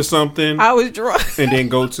it go away. to something I was drunk. and then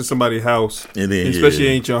go to somebody's house. And then, Especially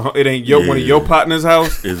yeah. ain't it ain't your one of your partner's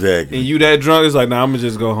house. Exactly. And you that drunk, it's like, nah, I'm gonna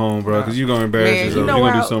just go home, bro, because you gonna embarrass Man, yourself. you know You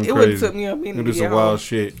gonna what? do something It would crazy. took me a minute You to gonna do get some wild home.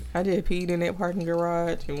 shit. I just peed in that parking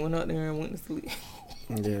garage and went up there and went to sleep.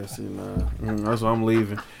 Yeah, see, nah. That's why I'm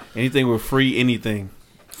leaving. Anything with free anything.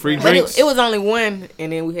 Free But drinks. it was only one,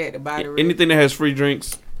 and then we had to buy the rest. Anything that has free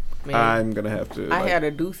drinks, Man, I'm gonna have to I like, had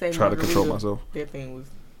a Douce try to margarita. control myself. That thing was.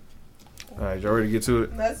 All right, y'all ready to get to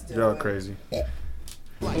it? Let's do Y'all it. crazy. All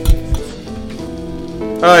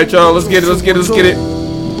right, y'all. Let's get it.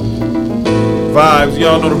 Vibes.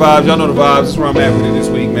 Y'all know the vibes. That's where I'm at with it this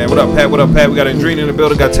week, man. What up, Pat? We got Andrina in the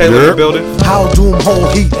building. Got Taylor in the building. How doom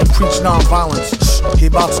hold heat and preach nonviolence. He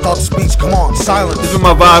about to start the speech. Come on, silence. This is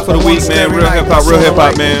my vibe for the week, man. Real hip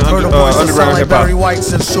hop, man. Heard a voice that Underground sound like hip hop. Barry White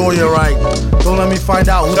said, sure you're right. Don't let me find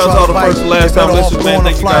out who Shout out to all the tried to first and fight. last time Better off listeners, man. going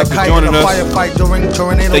Thank to you fly guys a for kite joining in a us. firefight during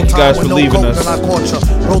tornado Thank you time guys with for no leaving coke us. and I caught ya.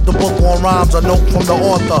 Wrote the book on rhymes, a note from the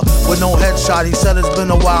author with no headshot. He said it's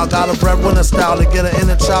been a while. Got a breadwinner style to get an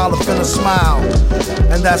inner child to finna smile.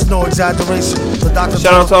 And that's no exaggeration. The doctor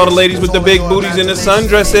Shout out to all the ladies with the big booties and the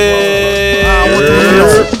sundresses.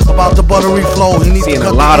 About the buttery flow, he needs Seeing to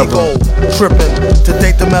a cut lot the of ego. Tripping to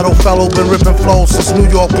date the metal fellow, been ripping flows since New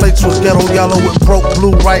York plates was ghetto yellow with broke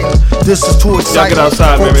blue writing. This is too exciting. get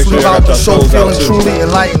outside, man. Make Folks sure leave y'all out got the show y'all toes out, feeling too. truly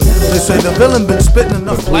enlightened. They say the villain been spitting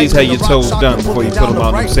enough. But please have your toes done before you put them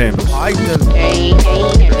on them sandals. Alright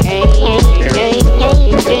then.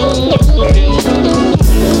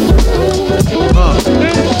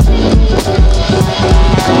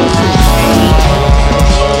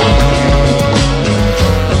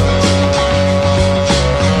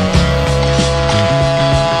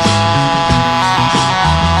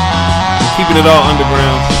 Keeping it all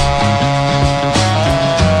underground.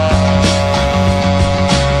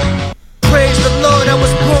 Praise the Lord, I was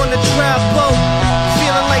born to drive boat.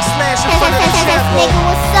 Feeling like Slash in front of the trap hole.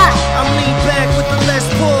 I'm lean back with the less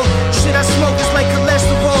pull. Shit I smoke is like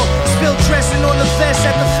cholesterol. Spill dressing on the vest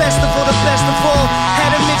at the festival, the best of all.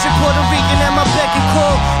 Had a midget Puerto Rican at my beck and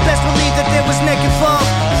call. Best believe that there was neck involved.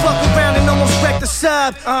 Fuck around and almost wrecked the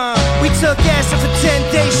sub. We took acid for 10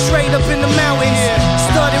 days straight up in the mountains.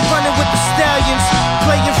 Started running with the stallions.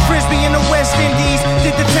 Playing frisbee in the West Indies.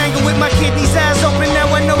 Did the tango with my kidneys, eyes open. Now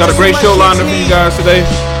I know Got a it's great what my show kids lined up for you need. guys today.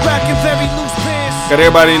 Rocking very loose pants. Got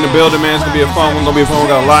everybody in the building, man. It's gonna be a fun one. We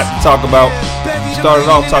got a lot to talk about. Started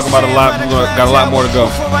off talking about a lot. We got a lot more to go.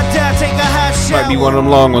 Might be one of them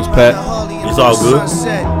long ones, Pat. It's all good.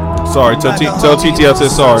 Sorry, tell TT I said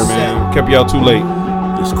sorry, man. Kept y'all too late.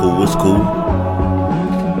 It's cool. It's cool.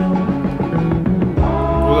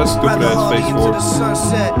 Well, that's stupid ass face for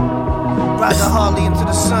it. Ride the Harley into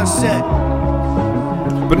the sunset.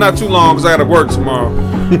 But not too long, because I gotta work tomorrow.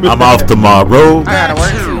 I'm off tomorrow. I gotta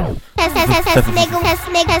work too.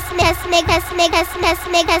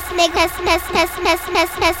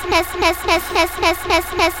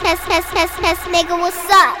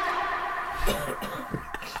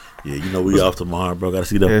 Yeah, you know we off tomorrow, bro. Gotta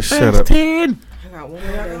see the Yeah, shut up. I got one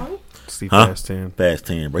more day. Steve Huh? Fast 10. Fast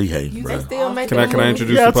 10, bro. He hates, You bro. just Still making Can I movies?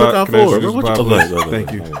 introduce Yeah, I the took pod? out Can I four. introduce the What you- podcast? okay.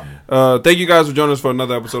 Thank you. Thank you guys for joining us for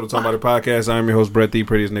another episode of Talking About It Podcast. I'm your host, Brett, the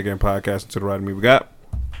prettiest nigga in podcasting. To the right of me, we got.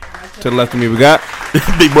 To the left of me, we got.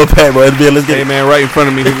 Big boy Pat, bro. Let's get Hey, it. man, right in front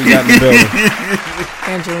of me, who we got in the building?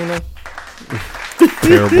 Angelina.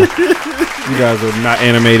 Terrible. You guys are not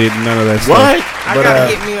animated, none of that stuff. What? I But,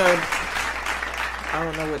 gotta get me a. I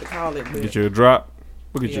don't know what to call it. But Get you a drop.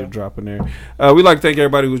 We'll get you a Yeah. drop in there. We'd like to thank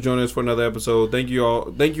everybody who's joining us for another episode. Thank you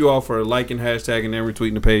all for liking, hashtagging, and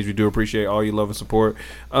retweeting the page. We do appreciate all your love and support.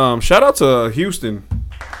 Shout out to Houston.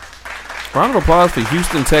 Round of applause for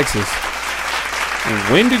Houston, Texas.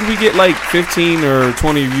 And when did we get like 15 or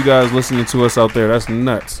 20 of you guys listening to us out there? That's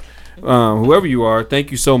nuts. Whoever you are,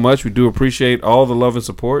 thank you so much. We do appreciate all the love and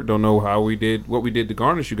support. Don't know what we did to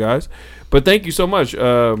garnish you guys, but thank you so much.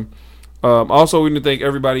 Also, we need to thank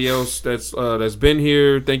everybody else that's been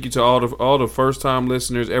here. Thank you to all the first time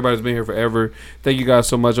listeners. Everybody's been here forever. Thank you guys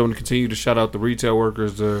so much. I want to continue to shout out the retail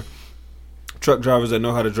workers, the truck drivers that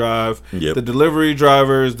know how to drive, Yep. the delivery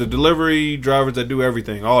drivers that do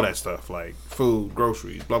everything, all that stuff like food,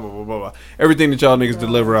 groceries, blah blah blah blah blah. Everything that y'all niggas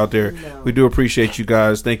deliver out there. No. We do appreciate you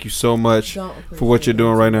guys. Thank you so much Don't for what you're appreciate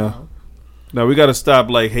doing it right too now. well. Now we got to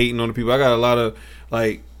stop like hating on the people. I got a lot of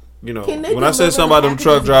like. You know, Can they when I said deliver something about them the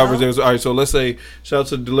truck packages drivers, well? it was all right. So let's say shout out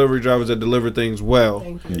to the delivery drivers that deliver things well,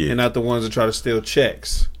 Thank you. Yeah. and not the ones that try to steal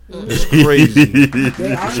checks. It's crazy.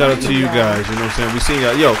 They are Shout out to you doing guys. You know what I'm saying? We seen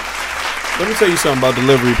y'all. Yo, let me tell you something about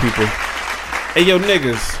delivery people. Hey, yo,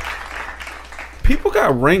 niggas. People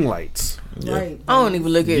got ring lights. that. Right. I don't even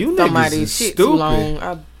look at You niggas somebody's is shit stupid. too long.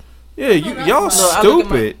 I Yeah, y'all Look, I look at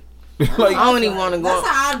stupid. Like, don't even want to go. That's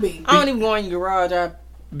how I'd be. I don't even go in your garage.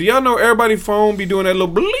 do y'all know everybody's phone be doing that little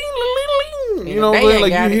bling, you know, They what I'm saying? ain't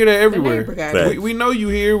Like got you it. hear that The everywhere. neighbor got Facts. it. We know you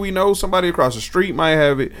here. We know somebody across the street might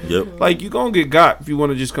have it. Yep. Like you gonna get got if you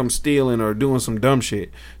want to just come stealing or doing some dumb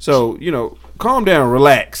shit. So calm down,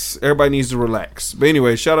 relax. Everybody needs to relax. But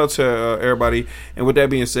anyway, shout out to everybody. And with that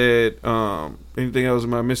being said, anything else?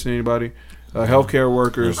 Am I missing anybody? Healthcare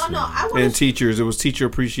workers Oh, no, I wanna and teachers. It was Teacher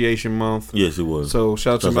Appreciation Month. Yes, it was. So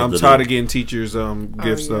shout out to Shout them. out I'm to tired them. of getting teachers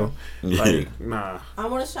gifts yeah. though. Yeah. Like nah, I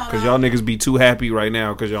want to shout because out. y'all niggas be too happy right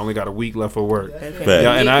now because y'all only got a week left for work. Fact.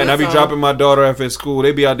 Yeah, and I be dropping my daughter off at school.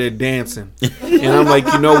 They be out there dancing, and I'm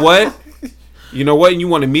like, you know what? And you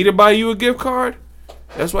wanted me to buy you a gift card?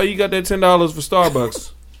 That's why you got that $10 for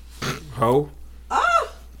Starbucks, ho.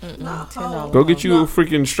 Nah, $10. Go get you a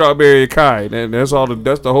freaking strawberry Kai. That's all.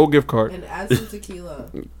 That's the whole gift card and add some tequila.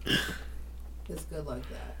 It's good like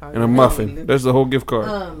that. and a muffin. That's the whole gift card.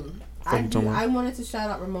 I wanted to shout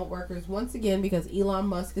out remote workers once again because Elon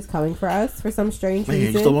Musk is coming for us for some strange Man, you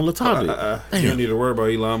reason. still on the topic. You don't need to worry about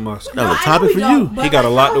Elon Musk. That was a I know topic we for don't, you. but He got a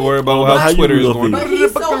lot to worry about. How How you Twitter is gonna going. be? But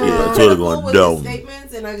he's so Twitter critical going with dumb. his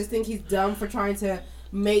statements, and I just think he's dumb for trying to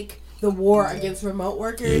make the war against remote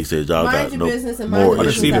workers. Yeah, he said y'all mind got your no business and more. mind the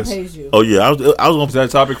I see business that this. pays you. Oh yeah, I was Is gonna. that a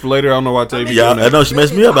topic for later? I don't know why Tay be Yeah, doing I that. know she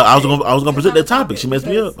messed me up. But I was gonna present that topic. She messed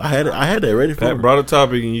me up. I had that ready for her. Pat brought a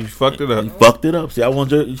topic and you fucked it up. You fucked it up. See, I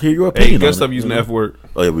wanted to hear your Hey, opinion. you gotta on stop it, using you the know? F word.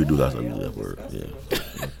 Oh yeah, we do gotta stop using the F word.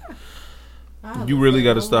 Yeah. I You love really that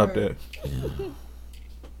got to one stop word. that.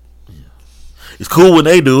 It's cool when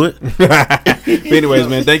they do it. But anyways,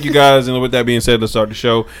 man, thank you guys. And with that being said, let's start the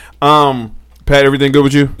show. Pat, everything good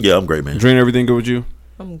with you? Yeah, I'm great, man. Drina, everything good with you?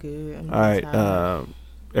 I'm good. I'm All right. tired.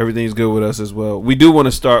 Everything's good with us as well. We do want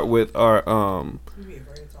to start with our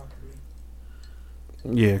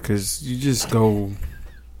yeah, because you just go.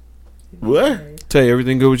 What? Tay,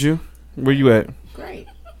 everything good with you? Where you at? Great.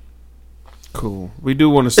 Cool. We do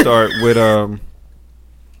want to start with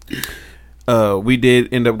we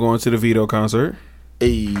did end up going to the Vito concert.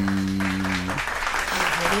 Hey.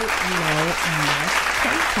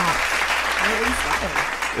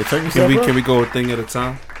 Hey, turn yourself up. Can we go a thing at a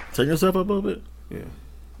time? Turn yourself up a little bit.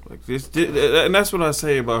 Like this, and that's what I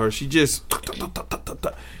say about her. She just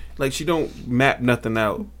like she don't map nothing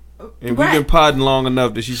out. And we've been podding long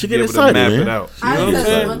enough that she should be get able excited, to map man. it out. You I know what I'm said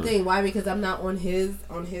saying? one thing. Why? Because I'm not on his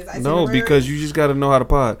No, itinerary. because you just got to know how to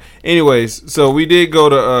pod. Anyways, so we did go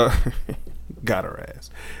to got her ass.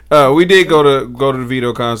 We did go to the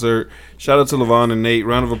Vito concert. Shout out to Levon and Nate.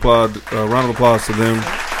 Round of applause to them.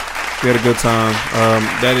 We had a good time.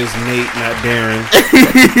 That is Nate, not Darren.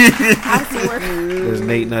 That's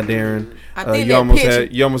Nate, not Darren. I think You that almost picture-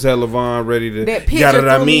 had Levon ready to That picture got it.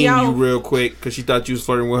 I threw me mean you off. real quick because she thought you was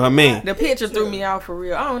flirting with her man. The picture threw me out for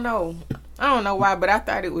real. I don't know why, but I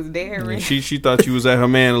thought it was Darren. She thought you was at her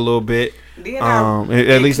man a little bit. Then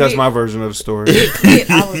At least that's my version of the story.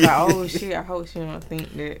 I was like, oh shit, I hope she don't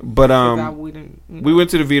think that. But I wouldn't. we went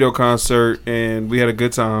to the Vito concert and we had a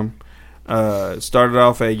good time. Started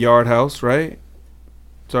off at Yard House, right?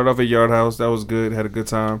 Started off at Yard House. That was good. Had a good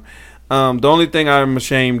time. The only thing I'm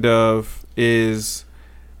ashamed of is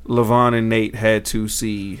LaVon and Nate had to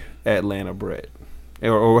see Atlanta Brett,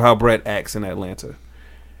 or how Brett acts in Atlanta,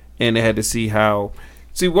 and they had to see how.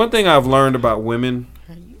 See, one thing I've learned about women,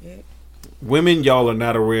 y'all are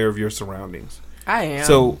not aware of your surroundings. I am.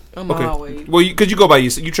 So I'm okay, always. well, because you go by you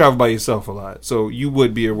travel by yourself a lot, so you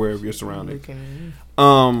would be aware of your surroundings.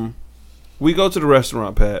 We go to the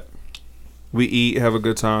restaurant, Pat. We eat, have a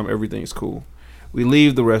good time, everything's cool. We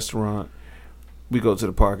leave the restaurant. We go to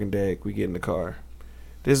the parking deck. We get in the car.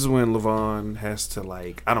 This is when LaVon has to,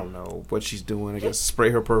 like, I don't know what she's doing. I guess spray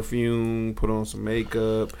her perfume, put on some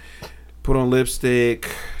makeup, put on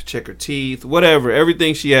lipstick, check her teeth, whatever.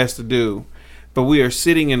 Everything she has to do. But we are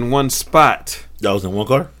sitting in one spot. Y'all was in one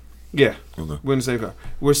car? Yeah. Okay. We're in the same car.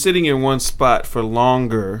 We're sitting in one spot for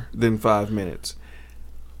longer than 5 minutes.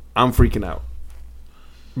 I'm freaking out.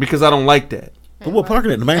 Because I don't like that. But what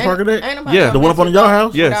parking at? The main parking deck? Yeah. The one up on y'all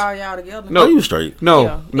house? Yes. All y'all together. No. Oh, you straight. No,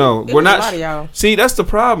 Yeah. no. It We're was a lot not. of y'all. See, that's the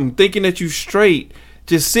problem. Thinking that you straight,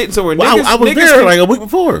 just sitting somewhere. Well, I was there like a week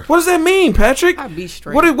before. What does that mean, Patrick? I'd be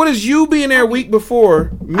straight. What is you being there a week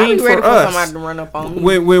before I mean be ready for for us? somebody to run up on me.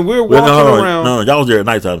 When we're Well, walking around no, y'all was there at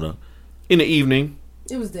nighttime though. in the evening,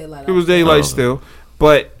 It was daylight. it was daylight Oh. still,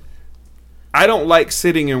 but I don't like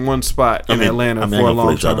sitting in one spot in Atlanta for a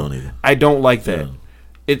long time. I don't either. I don't like that. Yeah.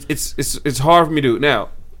 It's hard for me to do. Now,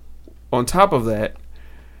 on top of that,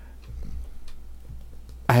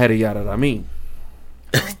 I had a yada I mean.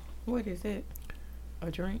 What is it? A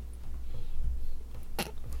drink?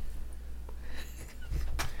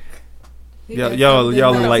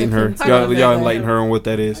 Y'all enlighten her. Y'all enlighten her on what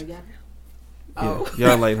that is. Oh. Yeah,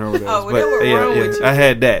 y'all enlighten her on what that is. Oh, well, But what's wrong with you? I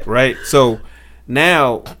had that, right? So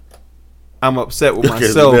now I'm upset with Okay,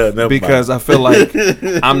 myself never because mind. I feel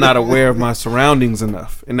like I'm not aware of my surroundings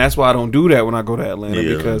enough. And that's why I don't do that when I go to Atlanta,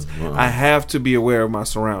 Yeah, because wow. I have to be aware of my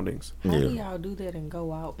surroundings. How do Yeah. y'all do that and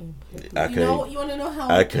go out and I You know, can't. you want to know how?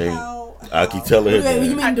 I can't. How, I keep telling her You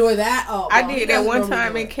that. been doing that? Oh, I well, did he that doesn't one normally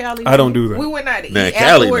time do in it. Cali. I don't do that. We went out to Now, eat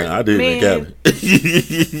Cali, afterward. now I did it Man,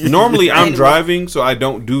 in Cali. Normally I'm Anyway. driving, so I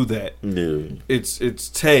don't do that. Yeah. It's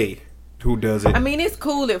Tay who does it. I mean, it's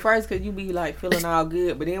cool at first because you be like feeling all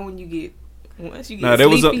good, but then once you get Now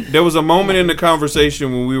there was a moment in the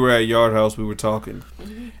conversation when we were at Yard House. We were talking,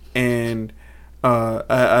 and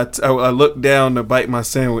I looked down to bite my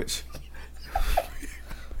sandwich,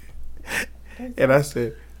 and I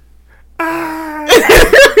said, "Ah!"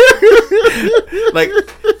 Like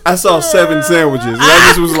I saw 7 sandwiches, and I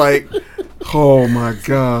just was like, "Oh my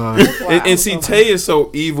god!" And see, Tay is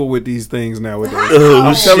so evil with these things nowadays. Oh,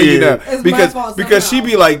 I'm telling you shit. now It's my because fault because she somehow.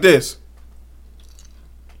 be like this.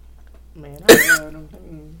 Man, I love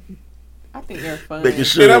them. I think they're fun. Making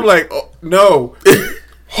sure. And I'm like, oh, no,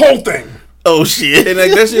 whole thing. oh shit. And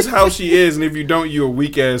like that's just how she is. And if you don't, you a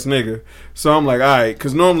weak ass nigga. So I'm like, all right,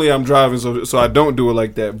 because normally I'm driving, so I don't do it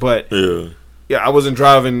like that. But Yeah. yeah, I wasn't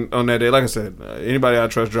driving on that day. Like I said, anybody I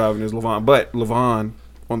trust driving is LaVon. But LaVon,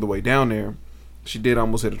 on the way down there, she did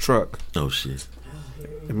almost hit a truck. Oh shit.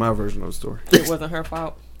 In my version of the story, It wasn't her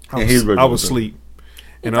fault. And his version I of was the- asleep.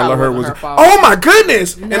 And probably all I heard wasn't was, her fault. "Oh my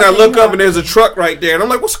goodness!" And I Nothing look up happened. and there's a truck right there, and I'm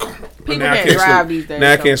like, "What's going on?" People Now I can't drive sleep. these days,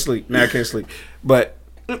 Now I so- can't sleep. Now I can't sleep. But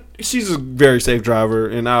she's a very safe driver,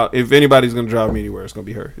 and if anybody's gonna drive me anywhere, it's gonna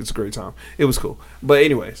be her. It's a great time. It was cool. But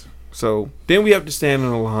anyways, so then we have to stand in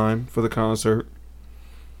a line for the concert.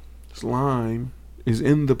 This line is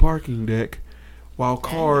in the parking deck while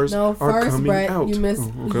cars No, are first, coming Brett, out. you missed.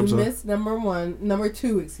 Oh, okay, I'm you sorry. missed number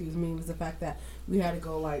 2. Excuse me, was the fact that we had to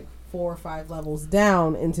go like 4 or 5 levels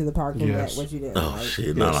down into the parking Yes. deck. What you did? Oh like,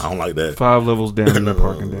 shit. No, I don't like that. 5 levels down in the No,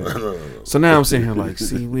 parking no, deck. no, no. So now I'm sitting here like,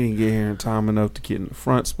 see, we didn't get here in time enough to get in the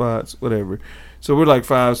front spots, whatever. So we're like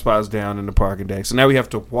 5 spots down in the parking deck. So now we have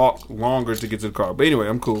to walk longer to get to the car. But anyway,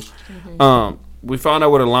 I'm cool. We found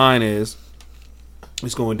out what a line is.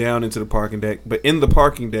 It's going down into the parking deck. But in the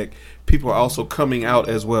parking deck, people are also coming out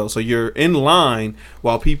as well. So you're in line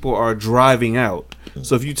while people are driving out.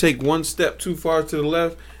 So if you take one step too far to the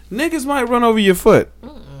left, niggas might run over your foot.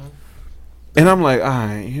 And I'm like, all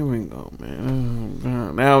right, here we go,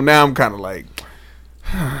 man. Now I'm kind of like,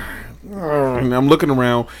 and I'm looking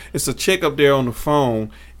around. It's a chick up there on the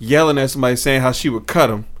phone yelling at somebody saying how she would cut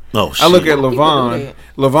him. Oh shit. I look at People do LaVon. that.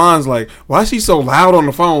 LaVon's like, why is she so loud on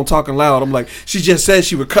the phone talking loud? I'm like, she just said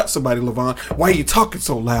she would cut somebody, LaVon. Why are you talking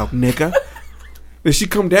so loud, nigga? If she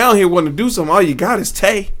come down here wanting to do something, all you got is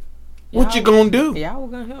Tay. What you gonna do? Yeah, I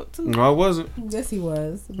was gonna help too. No, I wasn't. Yes, he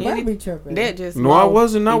was. But be tripping. That just No, I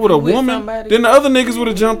wasn't. Not If with a you with woman. somebody- Then the other niggas would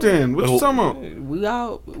have jumped in. What you talking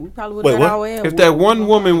about? We probably would Wait, have what? our ass. If that one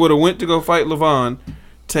woman would have went to go fight LaVon,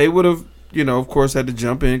 Tay would have, of course, had to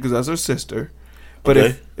jump in because that's her sister. But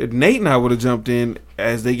Okay. if Nate and I would have jumped in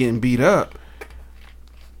as they getting beat up,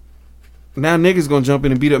 now niggas gonna jump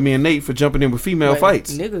in and beat up me and Nate for jumping in with female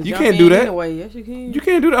fights. Niggas You jump can't in do that. Anyway. Yes, you can. You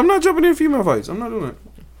can't do that. I'm not jumping in female fights. I'm not doing that.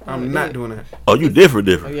 I'm not doing that. Oh, you different.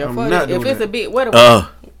 Yeah, I'm fuck not it. If doing it's that. a big, what if?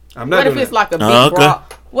 I'm not What if doing it's that. like a big Okay.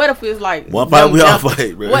 rock? What if it's like One fight them we all jumping-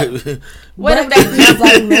 fight, bro. What if But they it's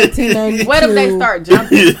like 1992 What if they start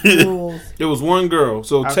jumping? rules. It was one girl,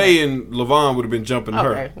 so Okay. Tay and LaVon would have been jumping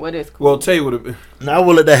her. Okay, well that's cool. Well, Tay would have been. Now I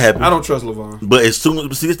will let that happen. I don't trust LaVon. But as soon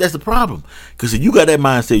as that's the problem, because if you got that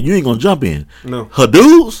mindset, you ain't gonna jump in. No. Her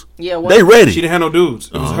dudes, Yeah, what- they ready. She didn't have no dudes.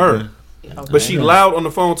 It was Oh, her. okay. Okay. But she loud on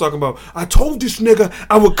the phone talking about, I told this nigga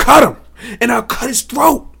I would cut him and I'll cut his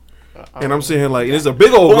throat. And I'm sitting here like, it's a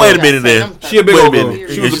big old But girl. wait a minute there. She a big Wait a old girl. minute.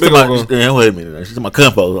 She was a She's big talking old about- girl. yeah, wait a minute. She's my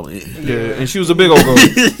compo. Yeah, and she was a big old girl.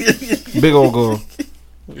 Big old girl.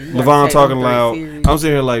 LaVon take talking them loud. serious. I'm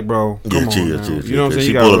sitting here like, bro, come Yeah, on chill, now. chill, You know what I'm saying?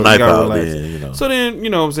 She You pulled a gotta knife out relax. then, So then, you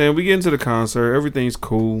know what I'm saying? We get into the concert. Everything's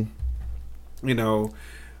cool.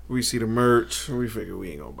 We see the merch. We figure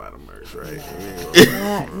we ain't gonna buy the merch,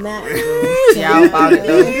 right? Not. Y'all bought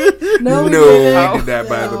it though. No, we No, didn't. we did not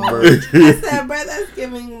buy the No. merch. I said, bro, that's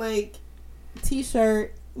giving like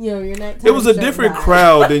t-shirt. Your neck. It was a different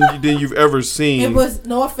crowd than you've ever seen. It was,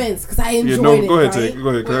 no offense, because I enjoyed Yeah, no, it. go ahead, right? Tay. Go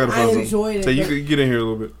ahead, 'cause I gotta I find something. enjoyed it. Tay, you but can get in here a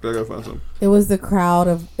little bit. I gotta find something. it was the crowd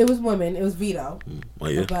of. It was women. It was Vito. Oh,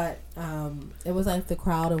 yeah. But it was like the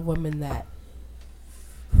crowd of women that.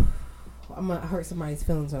 I'm gonna hurt somebody's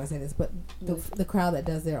feelings when I say this, but the crowd that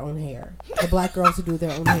does their own hair, the black girls who do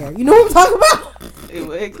their own hair. You know what I'm talking about? It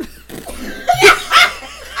was.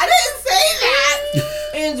 I didn't say that,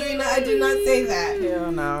 Andrina. I did not say that.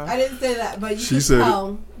 Hell no. I didn't say that, but She said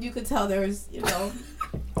it. You could tell there was,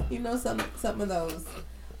 some of those.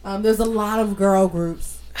 There's a lot of girl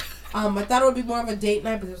groups. I thought it would be more of a date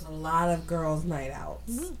night, but there's a lot of girls' night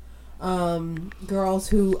outs. Girls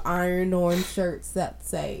who ironed on shirts that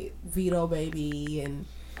say Vito Baby, and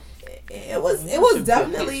it was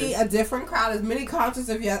definitely a different crowd. As many concerts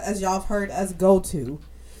as y'all have heard us go to.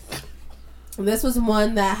 This was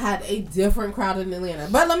one that had a different crowd in Atlanta.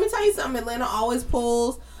 But let me tell you something. Atlanta always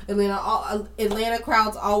pulls. Atlanta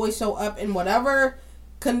crowds always show up in whatever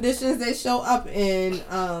conditions they show up in.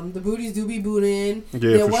 The booties do be booting. Yeah,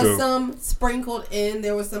 there for was sure. some sprinkled in.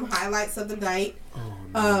 There was some highlights of the night.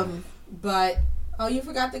 But you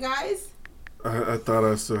forgot the guys? I thought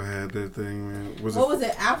I still had that thing, man. What was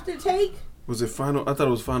it? After Take? Was it final? I thought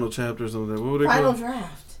it was final chapter or something. What would they Final call it?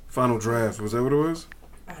 Draft. Final draft. Was that what it was?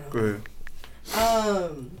 I don't Go know.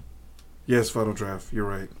 ahead. Yes, final draft. You're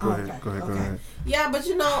right. Go ahead. Go ahead. Yeah, but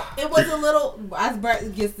it was a little. As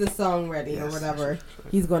Brett gets this song ready or whatever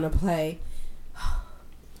he's gonna play,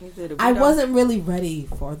 I wasn't really ready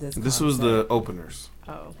for this. This was the openers.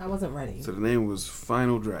 Oh. I wasn't ready. So the name was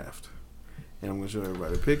Final Draft, and I'm gonna show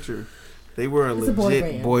everybody a picture. They were a It's a boy legit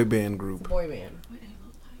band. boy band It's a group. boy band.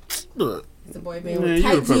 Look, It's a boy band Yeah, with you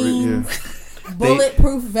tight were probably- jeans,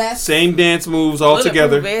 bulletproof vests, Same dance moves all Bulletproof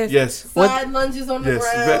together. vest. Yes. side lunges on the Yes.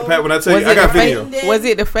 ground. Pat, when I tell you, Was I it got the video. fake- Was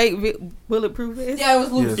it the fake bulletproof vest? Yeah, it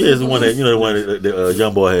was loose. Yes. yeah, it's the one that the one that the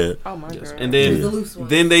young boy had. Oh my god. And It was the then loose one.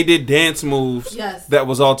 then they did dance moves Yes. that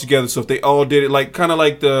was all together. So if they all did it like kind of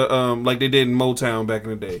like the like they did in Motown back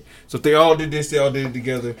in the day. So if they all did this, they all did it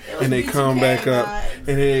together, and they come back up,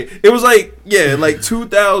 and it was like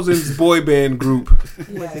 2000s boy band group.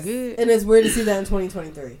 Was it good? And it's weird to see that in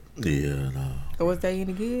 2023. Yeah, no. Or was they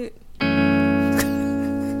any good?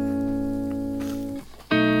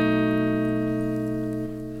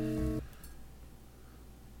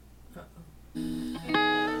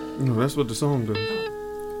 No, that's what the song does.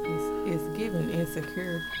 It's giving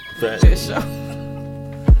insecure. Fact. This show.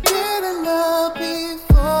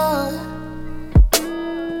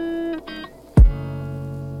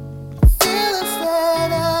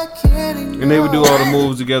 And they would do all the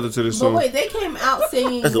moves together to this But song. wait, they came out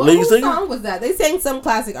singing. That's the what lead whose singer? song was that? They sang some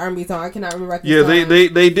classic R&B song. I cannot remember. Yeah, they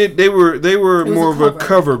did. They were was more a of a cover.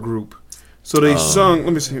 cover group. So they sung.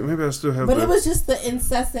 Let me see. Maybe I still have. But that. it was just the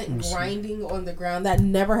incessant grinding on the ground that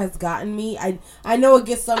never has gotten me. I know it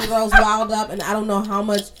gets some girls riled up, and I don't know how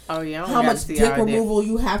much Oh yeah. I don't how gotta much see dick all that. removal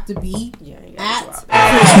you have to be Yeah, you at gotta to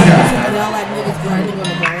yell at niggas grinding on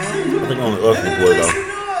the ground. I think only us can play though.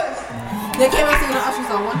 They came out singing the Usher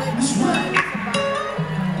song, wasn't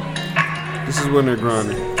it? This is when they're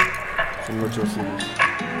grinding. So let y'all see this.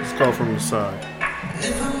 It's called From the Side.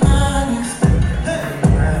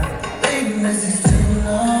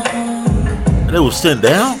 And it was sitting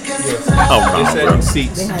down? Oh, They no, sat bro. in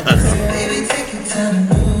seats. They had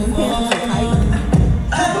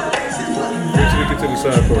Let's get to the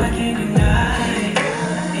side for it.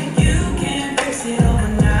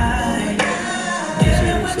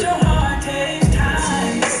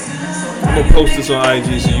 I'm gonna post this on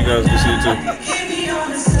IG so you guys can see it too.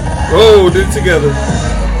 Oh, did it together.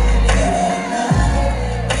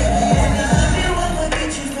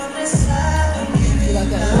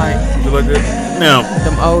 Like You like that? Now,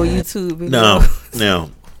 them old YouTube videos. now,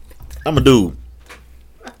 I'm a dude.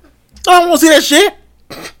 I don't want to see that shit.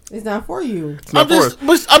 It's not for you. I'm just.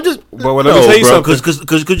 But let me tell you something.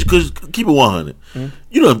 Because keep it 100.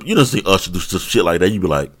 You don't see Usher do some shit like that. You be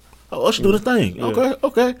like, oh, Usher do this thing. Yeah.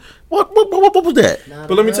 Okay. What was that?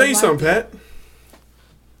 But let me tell you something, Pat.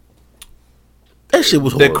 That shit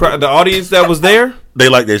was horrible. The audience that was there. They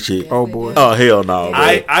like that shit. Oh boy. Oh hell no.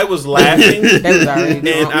 I was laughing, They was already and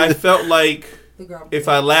drunk. I felt like The girl. if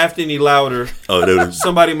I laughed any louder, Oh, they was,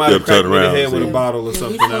 somebody might have They'll cracked turn me in the around, head with see. a bottle or Yeah,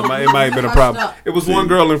 something. we It might have been a hushed problem. up. It was one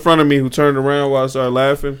girl in front of me who turned around while I started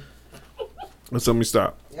laughing. Let's let me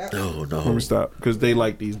stop. oh Let no. me stop because they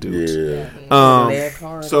like these dudes. Yeah. Bad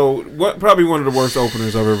card. So what? Probably one of the worst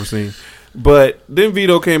openers I've ever seen. But then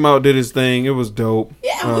Vito came out, did his thing. It was dope.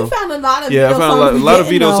 Yeah, we found a lot of Yeah, I Vito found songs a we lot of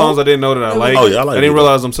didn't Vito know. songs I didn't know that I liked. Oh, yeah, I like I didn't Vito.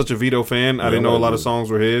 realize I'm such a Vito fan. I didn't I know a like lot of Vito. songs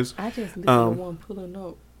were his. I just listened Um, to one pulling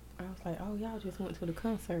up. I was like, oh, y'all just went to the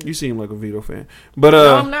concert. You seem like a Vito fan, but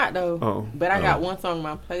No, I'm not though. oh. But I got one song on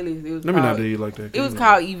my playlist. It was let me not called, do you like that. It was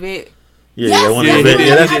called Yvette. Yeah, Yes, that one. yeah,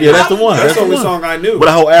 Yeah, yeah, that's the one. That's That's the only one. song I knew. But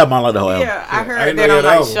the whole album, I like the whole album. Yeah, I I heard didn't that know on that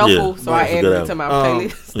like album. shuffle, Yeah, so I that's a added good it to my album.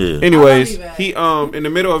 playlist. Yeah. Anyways, I love he in the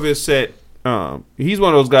middle of his set, he's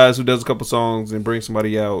one of those guys who does a couple songs and brings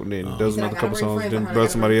somebody out, and then does He said, I another gotta couple bring songs, friends, then I gotta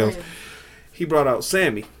does somebody bring else. friends. He brought out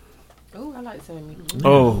Sammy. Oh, I like Sammy.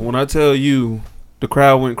 Oh, when I tell you, the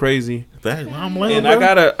crowd went crazy, I'm laying, and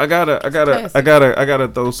bro. I gotta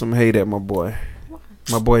throw some hate at my boy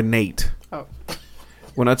Nate. Oh.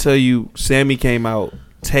 When I tell you Sammy came out,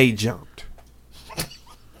 Tay jumped.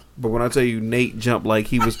 But when I tell you Nate jumped like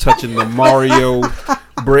he was touching the Mario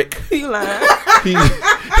brick, You lying? he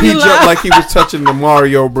jumped like he was touching the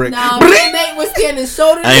Mario brick. Nah, me and Nate was standing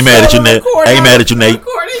shoulder to I ain't mad at you, shoulder Nate. recording. I ain't mad at you, Nate.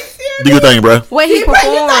 Recording. Do your thing, bro. What He he thought he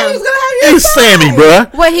was performed? gonna have your It's Sammy, bro.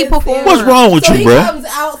 What he performed? What's wrong with So you, he bro? comes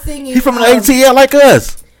out singing. He from the ATL like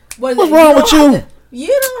us. What's wrong with you? You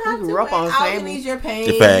don't have We to. grew up on I'll Sammy. ease your pain.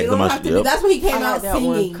 In fact, You don't my have to shit, be. yep. That's when he came I like out that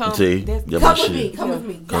one. singing. Come, See, that's- yeah, my Come with shit. me. Come with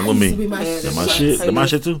me. Come That with used me. to be my Yeah, shit. That my shit. That my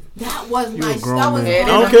shit too. That was You my. a grown That was man. on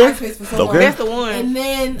I don't my care. MySpace for so Don't long. care. That's the one. And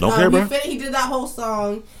then Don't care, bro. he did that whole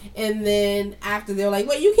song, and then after they were like,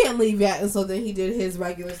 "Wait, you can't leave yet," and so then he did his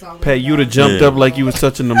regular song. Pat, you'd have jumped Yeah. up like you was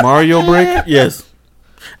touching the Mario brick. Yes.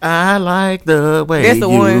 I like the way That's the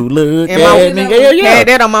you one. look And at me. Yeah. Had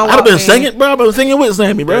that on my I'd have been Walkman. singing, bro. I've been singing with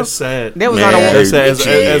Sammy, bro. That's sad. That was Man. on a That's one.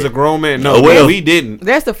 sad. As a grown man, no, Oh, well. we didn't.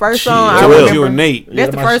 That's the first Shit. song Oh, I That well. was you remember. and Nate.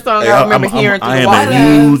 That's the first song Hey, I remember hearing through I the am a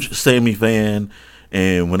podcast. huge Sammy fan,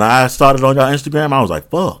 and when I started on y'all Instagram, I was like,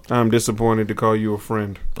 "Fuck, I'm disappointed to call you a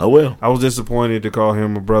friend. oh well, I was disappointed to call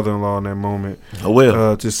him a brother-in-law in that moment. oh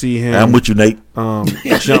well." To see him, I'm with you, Nate.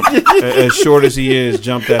 jump as short as he is,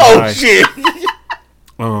 jump that Oh high. shit!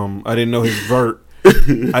 I didn't know his vert. I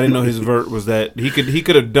didn't know his vert was that he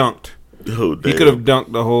could have dunked. Oh, He damn. could have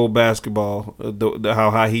dunked the whole basketball.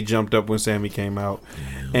 How high he jumped up when Sammy came out,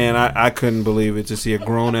 and I couldn't believe it to see a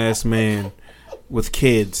grown ass man with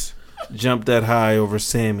kids jump that high over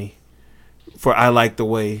Sammy. For I like the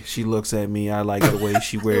way she looks at me. I like the way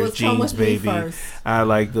she wears was Come jeans, With Me baby. first. I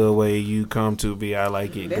like the way you come to me. I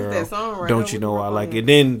like it, That's girl. that song right Don't there you with know the I rock like on it? it.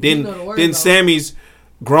 Then You know the words, then though. Sammy's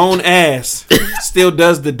grown ass still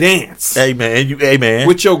does the dance. Hey man,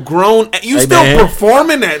 With your grown, you Hey, still man.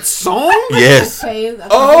 performing that song? yes. Pays a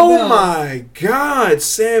couple Oh bills. my God,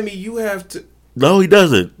 Sammy, you have to. No, he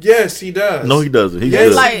doesn't. Yes, he does. No, he doesn't. He's Yes,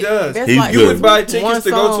 good. Like, he does. that's He's like You good. would buy one tickets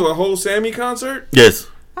to go song. to a whole Sammy concert? yes.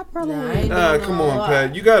 I probably Nah, I would. ain't doing Come no on, lot.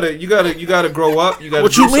 Pat. You gotta grow up. You gotta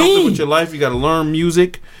What do you something mean? with your life. You gotta learn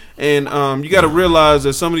music, and you gotta realize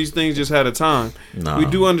that some of these things just had a time. Nah. We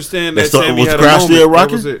do understand that That's so- Sammy was had the a crowd moment. still That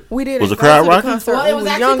rocking? was it. We did Was it the crowd first to rocking? concert Well, when it was we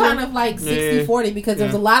actually younger. kind of like 60-40 because there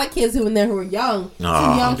was a lot of kids who in there who were young, too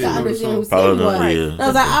Nah. young to Didn't know the understand who song. Probably Sammy was. not, yeah. And I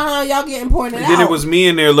was like, y'all getting pointed And out. then it was me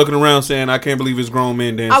in there looking around saying, "I can't believe it's grown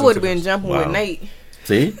men dancing." I would have to been this." jumping Wow. with Nate.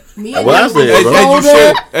 See? Me That's and what I him said, was bro. As you shoulder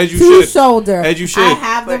should. As you to should. shoulder. As you should. I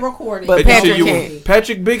have the recording. But As you Patrick should. can't.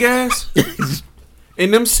 Patrick, big ass, in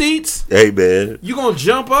them seats, Hey man, you gonna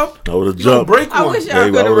jump up? I would have You gonna jumped. break I one? wish Yeah, y'all I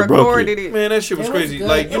could have would've broke recorded it. Man, that shit was It was crazy. good.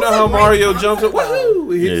 Like, It you was know a how great Mario concert, jumps up? though.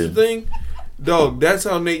 Woohoo! It hits Yeah. the thing. Dog, that's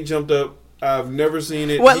how Nate jumped up I've never seen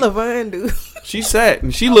it. What LaVon do? She sat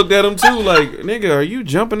and she looked at him too, like, nigga, are you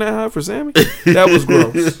jumping that high for Sammy? That was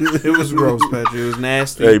gross. It was gross, Patrick. It was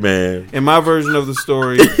nasty. Hey man, In my version of the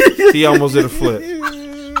story, he almost did a flip.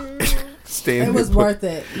 It was worth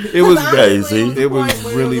it. It was crazy. It was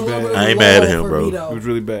really bad. I ain't mad at him, bro. It was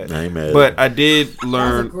really bad. I ain't mad. But I did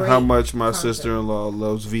learn great how much my concept. sister-in-law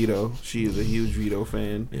loves Vito. She is a huge Vito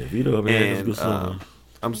fan. yeah, Vito, man, that's a And good song.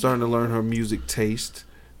 I'm starting to learn her music taste.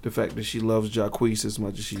 The fact that she loves Jacquees as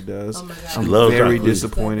much as she does. Oh my God. I I'm love very Jacquees.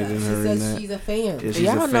 disappointed in She her in says that. she's a fan. Yeah, she's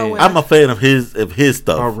Y'all a know fan. when I'm a fan of his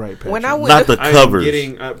stuff. All right, Patrick. When I went Not to, the I am covers.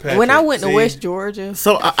 getting, Patrick, when I went to see? West Georgia,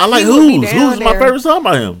 So I like He would be Who's. down Who's my there. favorite song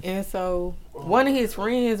by him? and so one of his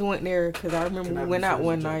friends went there because I remember we went out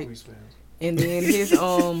one night, and then his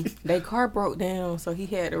their car broke down, so he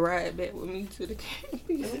had to ride back with me to the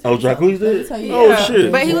campus. Oh, Jacquees Let me did? tell you. Oh Yeah.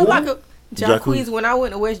 shit! But he was like a Jacquees. Jacquees. When I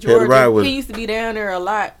went to West Had to ride Georgia, with he him. used to be down there a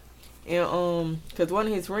lot. And because one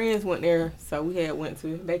of his friends went there, so we had went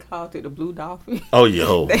to. They called it the Blue Dolphin. Oh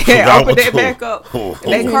yo, They had opened that back up. Oh,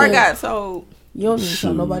 And their car got sold. You don't need to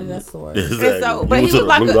tell nobody that story. Exactly. And so- but You he to was the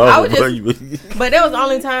like Blue a- I Dolphin, was bro. But that was the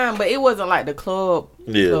only time. But it wasn't like the club.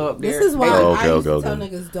 Yeah. Club This there. is why Oh, I used to okay, tell okay.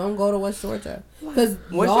 niggas don't go to West Georgia because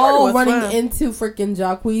Georgia y'all was running fun. into freaking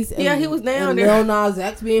Jacquees. And, Yeah, he was down and there. Lil Nas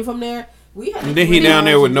X being from there. We had And then he down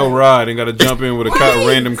there with no ride and got to jump in with a Right.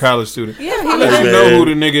 random college student. Yeah, he Let was Hey, you man. know who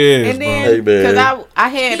the nigga is, And bro. then, Hey, man. because I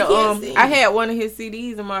had He can't sing. I had one of his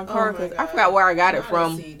CDs in my car my because I God. forgot where I got it Not a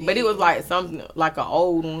from, CD. but it was like something like an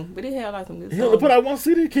old one, but it had like some good He only songs. put out one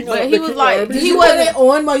CD, King. But of- he the was King like- of R&B. Did he you wasn't- put it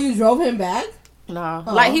on while you drove him back? Nah,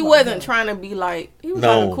 Oh, like he okay. wasn't trying to be like he was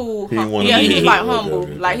No, like a cool. he wanted Yeah, to he be- was like okay, humble.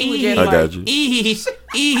 okay. Like he was just I like. got you.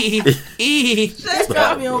 Just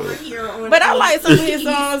drop me over here. On But I like some of his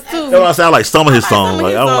songs That's why too. I say I like some of his I like some songs. of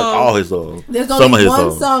Like his I don't like songs. all his songs. There's Some of only his one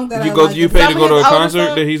songs. song that You I go. like. You pay to Some go of to a his older concert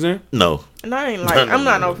songs? that he's in. No. And I ain't like I'm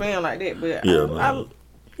not no fan like that, but Yeah,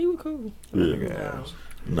 he was cool. Yeah.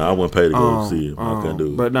 No, I wouldn't pay to go see him. I couldn't do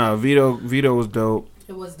it. But nah, Vito was dope.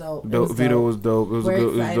 It was dope. It Dope. was Vito dope. was dope. It was We're a good, it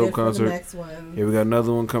was a excited dope for the concert. next one. Yeah, we got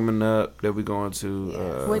another one coming up that we going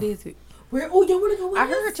to. What is it? Y'all want to go with I us?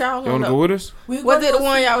 heard y'all. You want to go with us? We're Was gonna it the go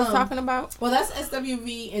one see, y'all was talking about? Well, that's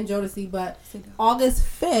SWV and Jodeci, but August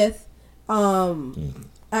 5th,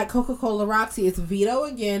 at Coca-Cola Roxy, it's Vito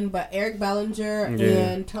again, but Eric Bellinger Yeah.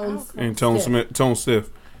 and Tone And Tone Smith, Tone Stiff.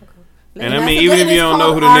 And I that's mean, a even good- if you it's don't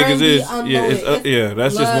know who the called niggas R&B is, yeah, it's Unloaded. yeah,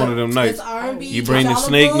 that's just one of them nights. It's R&B. You bring the Y'all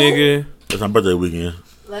snake go? nigga. It's my birthday weekend.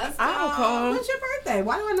 Let's go. I'll come. When's your birthday?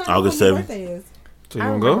 Why do I not know August when your 7th. birthday is? So you I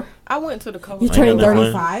wanna go? remember. I went to the Coca. You I turning ain't got no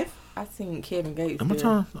 35? I seen Kevin Gates. How much there.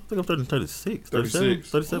 time? I think I'm 36, 37, 36.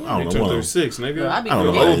 37. You I don't turn know. 36, nigga. Bro, I be I don't know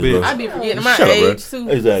Old my age, bitch. bro. I be forgetting my Shut up, age bro. too.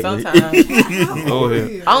 Exactly. Sometimes Go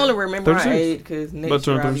ahead. I only remember my 36. age because About next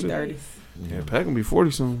to year turn I'll be 36. 30. Yeah, Pat gonna be 40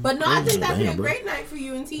 soon. But no, I think that'd be Damn, a bro. great night for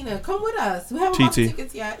you and Tina. Come with us. We haven't bought TT.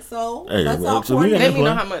 tickets yet, so Hey, let's well, all so we coordinate. got- Let me know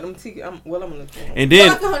plan. how much them tickets. I'm gonna look. And then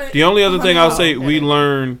Like 100 the only other thing I'll say, $100. we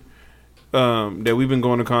learned that we've been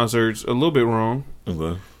going to concerts a little bit wrong.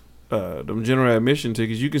 Okay. Them general admission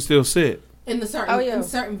tickets, you can still sit. in the certain Oh, yeah. in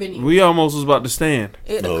certain venues. We almost was about to stand.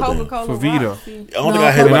 At the Oh, damn. Coca-Cola For Vito. Roxy. I don't think No,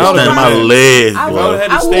 I had but to I would've stand my been- legs, I If I would boy. have had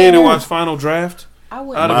to I stand and would- watch Final Draft, I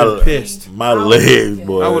went. I'd My- have been pissed. My legs,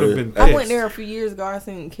 boy. I would have been I went pissed. there a few years ago. I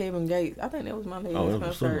seen Kevin Gates. I think that was my latest Oh, that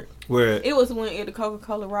was concert. Where It was when at the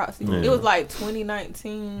Coca-Cola Roxy. Yeah. It was like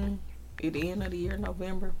 2019 at the end of the year,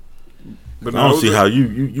 November. but I don't see how you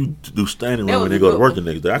do standing That around was when they a go to good work one.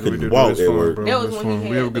 the next day. I We couldn't did even walk this at fun, work. bro. That was That's when fun. he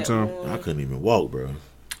We had have a good that time. I one. couldn't even walk, bro.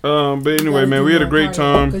 But anyway, man, we had a great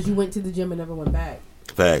time. because you went to the gym and never went back.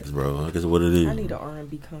 Facts, bro. I guess what it is. I need an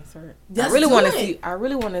R&B concert. Just I really do want it. to see. I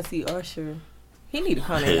really want to see Usher. He need to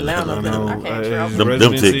come to Hey, Atlanta. I because know. I can't Them travel. Them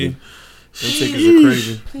residency, tickets. them tickets are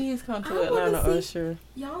crazy. Please come to I wanna Atlanta, see- Usher.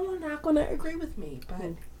 Y'all are not going to agree with me, but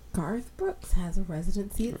Garth Brooks has a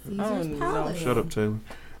residency at Caesar's no. Palace. Shut up, Taylor.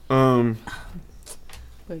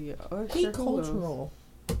 But yeah, Usher. Be who else? cultural.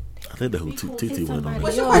 I think that's who TT went on.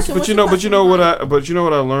 What's your Yeah. question? But you know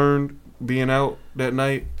what I learned being out that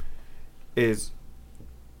night is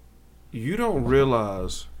you don't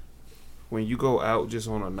realize when you go out just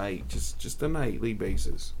on a night, just a nightly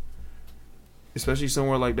basis, especially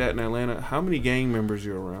somewhere like that in Atlanta, how many gang members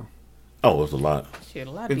you're around. Oh, it's a lot. Shit,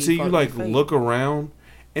 a lot of Until these you folk like fake. look around,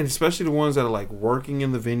 and especially the ones that are like working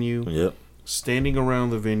in the venue, Yep. standing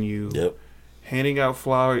around the venue, Yep. handing out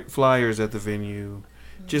flyers at the venue,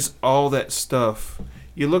 just all that stuff.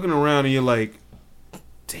 You're looking around and you're like,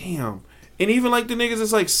 damn. And even like the niggas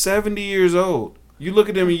that's like 70 years old, you look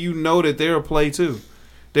at them and you know that they're a play too.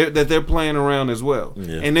 that they're playing around as well,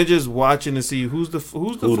 and they're just watching to see who's the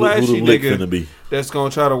flashy nigga that's gonna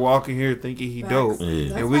try to walk in here thinking he dope,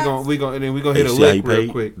 and we gonna hit a lick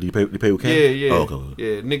real quick. Do you pay with cash? Yeah. Oh, okay.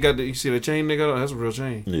 Yeah, nigga got you see the chain nigga? That's a real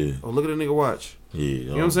chain. Yeah. Oh, look at the nigga watch. Yeah. You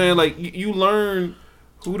know what I'm saying? Like you learn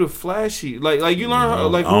who the flashy, like you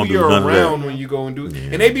learn I who you're around when you go and do it.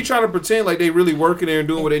 And they be trying to pretend like they really working there and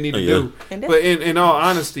doing what they need to do. But in all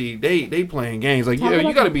honesty, they playing games. Like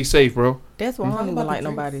you got to be safe, bro. That's why I don't even like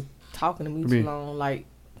nobody talking to me too long. Like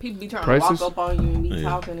people be trying Prices? to walk up on you and be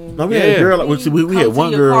talking. And no, we had a girl. Like, we had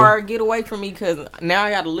one girl. Car, get away from me because now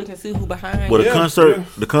I got to look and see who behind. Well,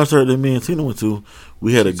 the concert that me and Tina went to,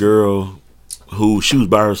 we had a girl who she was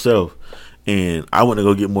by herself, and I went to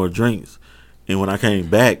go get more drinks. And when I came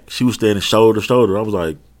back, she was standing shoulder to shoulder. I was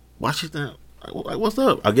like, "Why she stand? Like, what's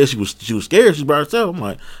up?" I guess she was scared. She was by herself. I'm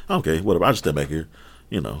like, "Okay, whatever. I just stand back here,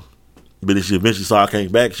 you know." But then she eventually saw I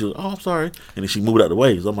came back. She was, "Oh, I'm sorry," and then she moved out the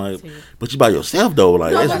way. So I'm like, "But you by yourself though?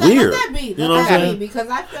 Like that's weird." You know what I'm saying? Because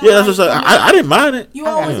I feel that's what I'm saying. I didn't mind it. You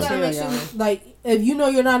always gotta make sure, like, if you know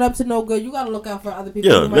you're not up to no good, you gotta look out for other people.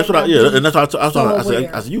 Yeah, that's what and that's what I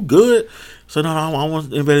said, "You good?" So no, I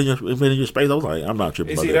want invading your space. I was like, I'm not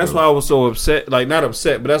tripping. See, that's why I was so upset. Like, not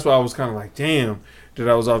upset, but that's why I was kind of like, damn, that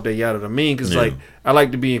I was off there yada to mean. Because like, I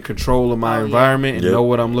like to be in control of my environment and know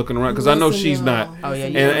what I'm looking around. Because I know she's not.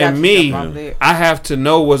 And me, I have to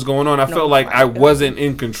know what's going on. I felt like I wasn't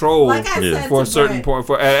in control for a certain point.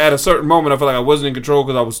 At a certain moment, I felt like I wasn't in control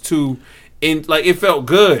because I was too in. Like, it felt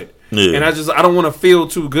good. Yeah. And I don't want to feel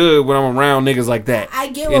too good when I'm around niggas like that. I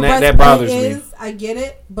get what that bothers me. I get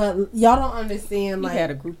it, but y'all don't understand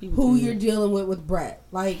like who you're dealing with Brett.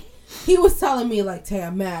 Like he was telling me like, "Tay,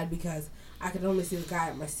 I'm mad because I could only see the guy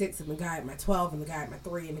at my 6 and the guy at my 12 and the guy at my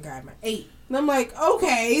 3 and the guy at my 8." And I'm like,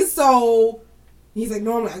 "Okay, so." He's like,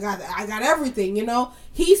 "Normally I got everything, you know."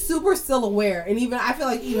 He's super still aware, and I feel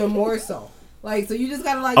like even more so. Like, so you just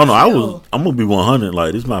gotta like. Oh no, I'm gonna be 100.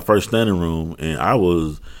 Like this is my first standing room, and I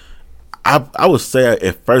would say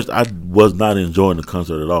at first I was not enjoying the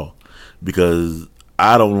concert at all because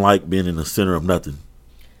I don't like being in the center of nothing.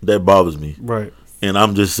 That bothers me. Right. And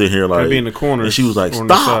I'm just sitting here like be in the corner. And she was like,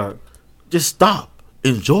 "Stop! Just stop.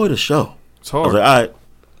 Enjoy the show." It's hard. I was like, "All right."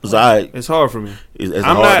 It's all right. It's hard for me.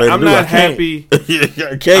 I'm not happy.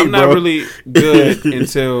 I'm not really good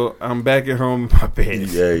until I'm back at home in my bed.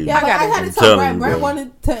 Yeah, like I had to tell Brett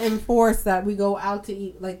wanted to enforce that we go out to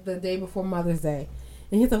eat like the day before Mother's Day.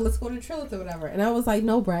 And he's like, "Let's go to Trilith or whatever." And I was like,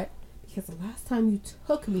 "No, Brett, because the last time you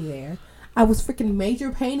took me there, I was freaking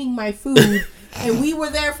major painting my food, and we were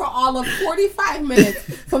there for all of 45 minutes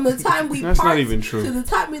from the time we That's parked not even true. to the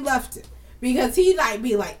time we left it." Because he like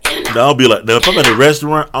be like, I'll be like, now if I'm at a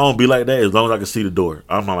restaurant, I don't be like that as long as I can see the door.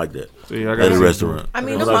 I'm not like that. See, I got at a restaurant. I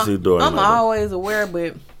mean, I'm always aware,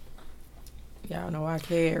 but y'all know I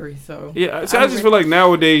carry, so yeah. So I just feel like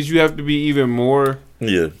nowadays you have to be even more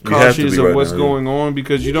cautious of what's going on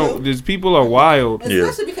because you don't. These people are wild,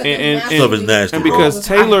 especially because stuff is nasty, and because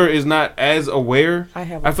Taylor is not as aware.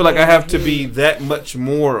 I feel like I have to be that much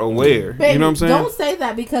more aware. Baby, you know what I'm saying? Don't say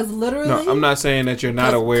that because literally, no, I'm not saying that you're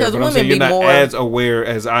not aware, but I'm saying you're not as aware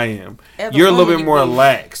as I am. You're a little bit more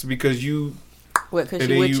lax because you. What? Because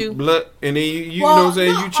you with you? Blood, and then you know what I'm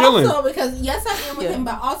saying? You chilling. Also because yes, I am with him,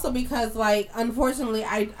 but also because like unfortunately,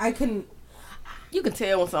 I couldn't. You can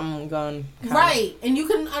tell when someone's gone. Right. And you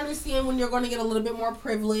can understand when you're going to get a little bit more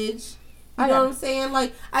privilege. You know what I'm saying?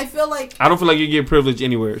 Like, I feel like... I don't feel like you get privilege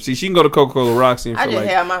anywhere. See, she can go to Coca-Cola Roxy and feel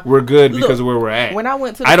like we're good because of where we're at. When I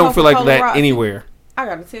went to the I don't feel like that Roxy, anywhere. I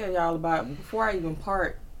got to tell y'all about... Before I even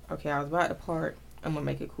parked... Okay, I was about to park. I'm going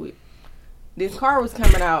to make it quick. This car was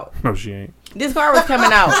coming out. No, she ain't. This car was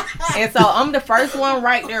coming out. And so I'm the first one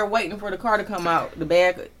right there waiting for the car to come out. The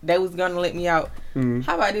bag, they was going to let me out. Mm-hmm.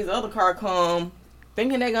 How about this other car come...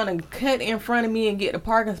 Thinking they're going to cut in front of me and get the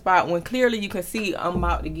parking spot when clearly you can see I'm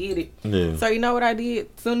about to get it. Yeah. So you know what I did?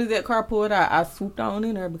 As soon as that car pulled out, I swooped on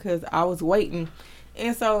in there because I was waiting.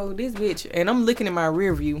 And so this bitch, and I'm looking in my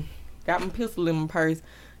rear view, got my pistol in my purse.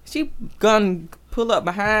 She gonna pull up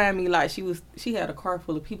behind me like she had a car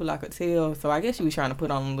full of people I could tell. So I guess she was trying to put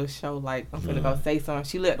on a little show like I'm finna go say something.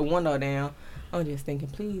 She let the window down. I'm just thinking,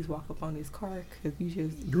 please walk up on this car because you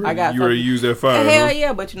already used that fire. Hell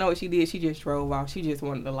yeah, but you know what she did? She just drove off. She just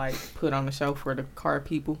wanted to like put on a show for the car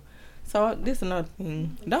people. So this is another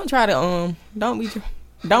thing. Don't try to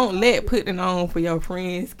don't let putting on for your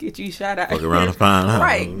friends get you shot out. Fuck around and find out.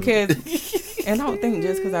 Right, because and don't think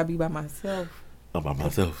just because I be by myself. I'm by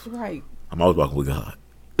myself. Right. I'm always walking with God.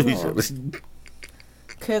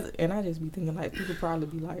 Cause and I just be thinking like people probably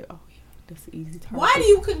be like, oh. That's an easy target. Why do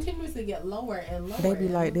you continuously get lower and lower? They be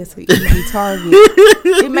like, that's an easy target.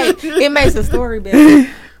 It makes the story better.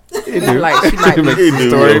 Like she might It makes be the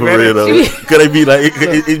story for better. real though. Cause they be like,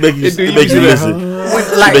 it make you, do it make you listen.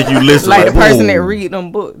 like, make you listen. like the person that boom. read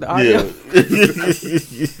them book, the audio.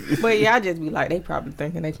 Yeah. But yeah, I just be like, they probably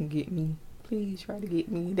thinking they can get me. Please try to get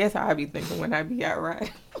me. That's how I be thinking when I be out riding.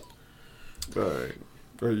 All right.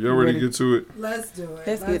 Y'all ready to get to it? Let's do it.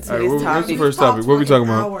 Let's get to All right, this what's the topic. first topic? What we talking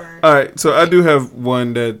about? All right, so I do have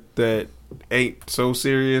one that ain't so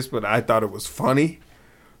serious, but I thought it was funny.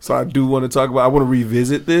 So I do want to talk about. I want to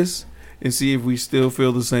revisit this and see if we still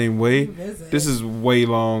feel the same way. This is way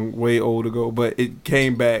old ago, but it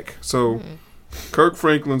came back. So Kirk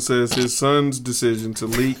Franklin says his son's decision to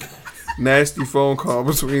leak nasty phone call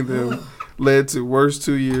between them led to worst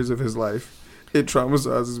 2 years of his life. It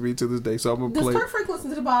traumatizes me to this day. So I'm gonna Does play. Kirk Franklin listen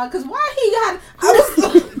to the pod? Because why he got? I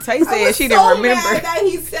was. Tay said she so didn't remember. mad that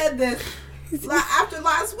he said this after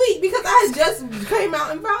last week because I had just came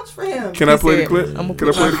out and vouched for him. Can I play the clip? I'm gonna Can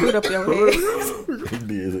I put play my the foot clip? up your head.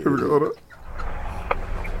 Here we go. Hold up.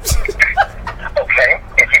 Okay,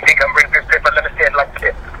 if you think I'm bringing this paper, let me say it like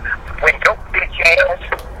this. When your bitch ass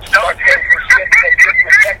starts getting some shit that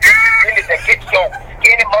disrespected, you need to get your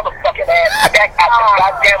skinny motherfucking ass back out the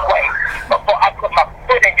goddamn way before I put my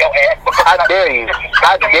foot in your ass. I dare you.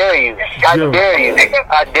 I dare you. I dare you.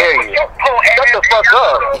 I dare you. Shut the fuck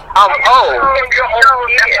up. I'm old.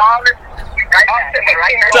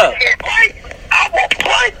 I will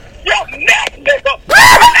punch your neck, nigga.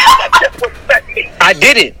 Disrespect me. I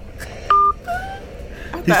did it.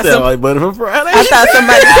 He sound like Butter from Friday. I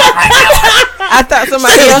thought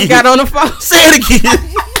somebody else got on the phone. Say it again.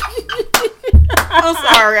 I'm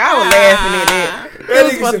sorry, I was laughing at that. It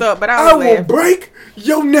was fucked up, but I I was will laughing. break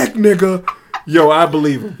your neck, nigga. Yo, I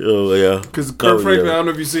believe him. Oh yeah. Because Kirk Oh, Franklin, yeah. I don't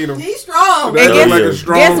know if you've seen him. He's strong. That And look guess- like a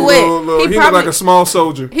strong guess what? little He he look probably- like a small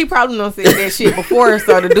soldier. He probably done said that shit before,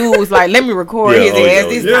 so the dude was like, "Let me record Yeah, his oh, ass yeah,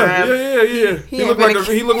 this Yeah, time." yeah. He He ain't looked like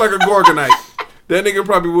really- he looked like a Gorgonite. That nigga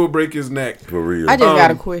probably will break his neck. For real. I just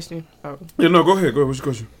got a question. Oh. Yeah, no, go ahead. What's your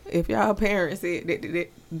question? If y'all parents said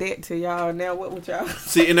that to y'all now, what would y'all?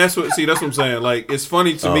 See, and that's what I'm saying. Like, it's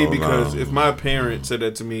funny to me Oh, because no. if my parents said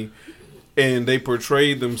that to me, and they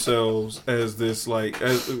portrayed themselves as this, like,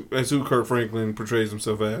 as who Kirk Franklin portrays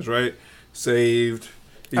himself as, right? Saved.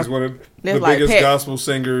 He's one of the That's like biggest Pat- gospel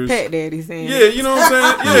singers. Pat Daddy saying, Yeah, you know what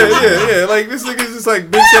I'm saying? Yeah. Like, this nigga's just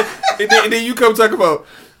like, bitch. And then you come talk about,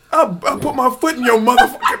 I put my foot in your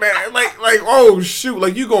motherfucking ass. Like, oh, shoot.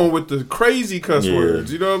 Like, you going with the crazy cuss Yeah.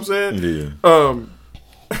 words. You know what I'm saying? Yeah.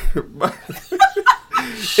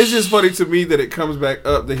 It's just funny to me that it comes back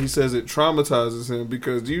up that he says it traumatizes him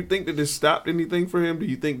because do you think that this stopped anything for him? Do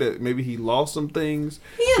you think that maybe he lost some things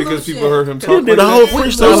a because little people shit. heard him He talk did like a whole that?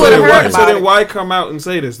 freestyle. So would've then, heard why, about so then it. why come out and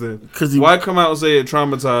say this then? 'Cause he- Why come out and say it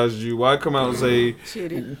traumatized you? Why come out and say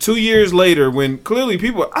Shit. 2 years later when clearly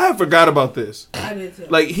people I forgot about this. I did too.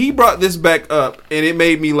 Like he brought this back up and it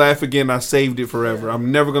made me laugh again. I saved it forever.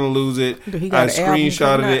 I'm never gonna lose it. He I got an album screenshotted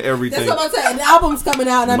coming out. it, everything. That's what I'm saying. The album's coming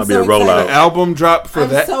out, and I'm Might be so a rollout. excited. Album drop for I'm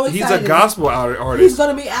that. so He's a excited. gospel artist. He's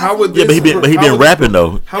gonna be How would Yeah, this but he been how rapping would this-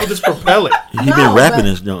 though. How would this propel it? He been rapping but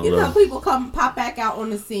this junk You know, though. people pop back out on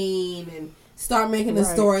the scene and start making the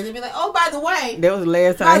Right. stories and be like, "Oh, by the way, That was the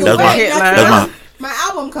last by time he the was That's a way, my- headline. that's my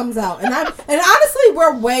album comes out." And honestly,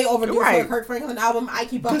 we're way overdue for Right. a Kirk Franklin album. I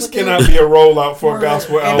keep up This with cannot it. be a rollout for a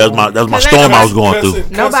gospel album. That's my Cause storm I was ain't going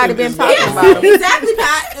through. Nobody been talking Yes, about him. exactly,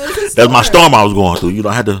 Pat. It was his That's my story. storm I was going through. You know,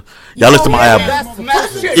 I had to. Y'all listen to my album.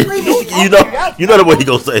 You know the way he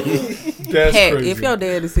gonna say. That's Pat, crazy. if your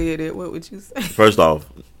daddy said it, what would you say? First off,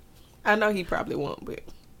 I know he probably won't, but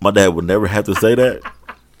my dad would never have to say that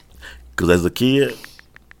because as a kid,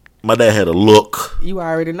 my dad had a look, you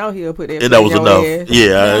already know he'll put that. and that in was your enough. ass.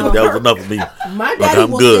 Yeah, that was enough for me. My daddy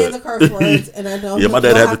I'm will good. say the curse words, and I know. Yeah, my he'll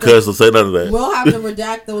dad had to have cuss and say none of that. We'll have to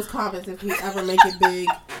redact those comments if we ever make it big.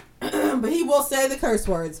 But he will say the curse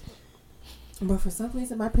words. But for some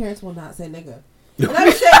reason, my parents will not say nigga. And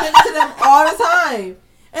I'm saying nigga to them all the time.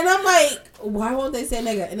 And I'm like, why won't they say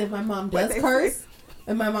nigga? And if my mom does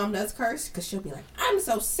curse, because she'll be like, I'm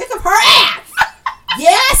so sick of her ass. Yeah,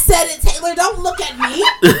 I said it, Taylor. Don't look at me.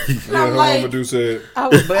 And Yeah, I'm her like, mama do said. I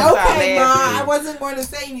was bust out okay, Ma, laughing. I wasn't going to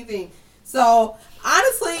say anything. So,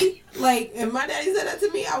 honestly, like, if my daddy said that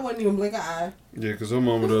to me, I wouldn't even blink an eye. Yeah, because her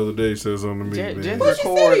mama the other day said something to me, Just man. What she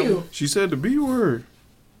record say to him. you? She said the B word.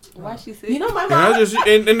 Why she said? You know my And I mom? just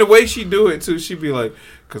and the way she do it too, she be like,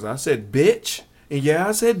 "Cause I said bitch, and yeah,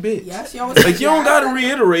 I said bitch." Yeah, she always Like you don't gotta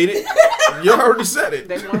reiterate it. You already said it.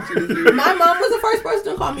 They want you to do. My mom was the first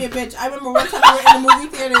person to call me a bitch. I remember one time we were in the movie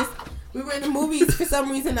theaters. We were in the movies for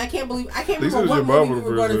some reason. I can't This remember was what your movie mama we were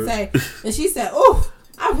the going to first say. And she said, "Ooh,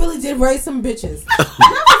 I really did raise some bitches." And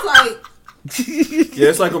I was like, Yeah,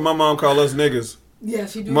 it's like when my mom call us niggas. Yeah,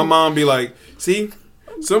 she do. My mom be like, see,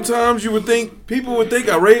 sometimes people would think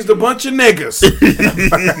I raised a bunch of niggas.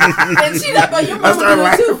 And she does, but your mom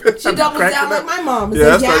do it too. She doubles down like my mom.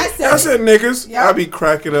 Yeah, I said niggas. Yep. I be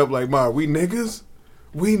cracking up like, Ma, we niggas?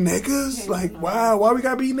 We niggas? Like, wow, why we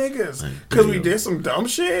gotta be niggas? Because we did some dumb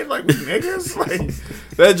shit? Like, we niggas? Like,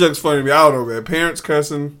 that joke's funny to me. I don't know, man. Parents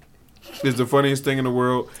cussing is the funniest thing in the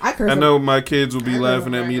world. I know my kids will be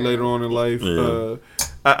laughing at me later on in life. Yeah.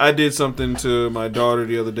 I did something to my daughter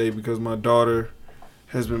the other day because my daughter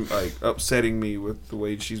has been, like, upsetting me with the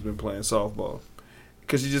way she's been playing softball.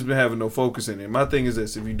 Because she's just been having no focus in it. My thing is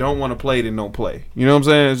this. If you don't want to play, then don't play. You know what I'm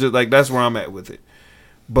saying? It's just, like, that's where I'm at with it.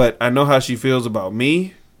 But I know how she feels about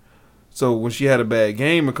me. So when she had a bad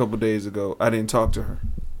game a couple days ago, I didn't talk to her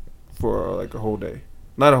for like a whole day.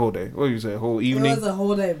 Not a whole day. What do you say? A whole evening? It was a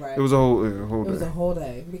whole day, right? It was a whole day. It was a whole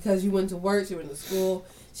day. Because you went to work, you went to school,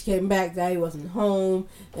 she came back, Daddy wasn't home,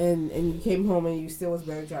 and you came home and you still was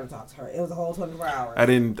barely trying to talk to her. It was a whole 24 hours. I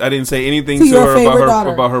didn't say anything to her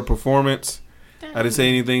about her performance. I didn't say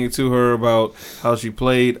anything to her about how she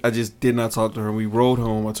played. I just did not talk to her. We rode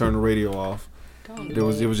home. I turned the radio off.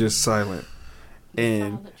 It was just silent,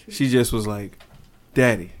 and she just was like,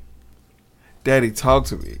 "Daddy, talk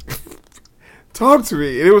to me, talk to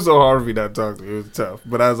me." And it was so hard for me not to talk to me. It was tough,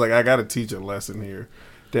 but I was like, I got to teach a lesson here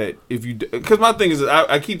that if you, because my thing is,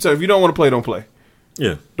 I keep telling, if you don't want to play, don't play.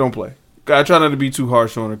 Yeah, don't play. I try not to be too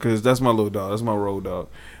harsh on her because that's my little dog. That's my road dog.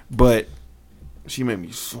 But she made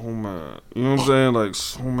me so mad. You know what I'm saying? Like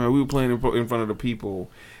so mad. We were playing in front of the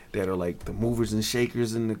people that are like the movers and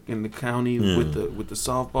shakers in the county with the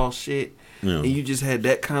softball shit, and you just had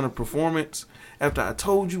that kind of performance after I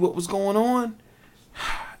told you what was going on.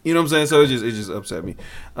 You know what I'm saying? So it just upset me.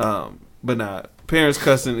 But nah, parents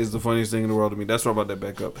cussing is the funniest thing in the world to me. That's why I brought that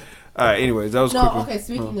back up. All right. Anyways, that was quick. Okay.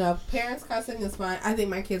 Speaking of parents cussing is fine. I think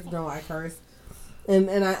my kids know I curse, and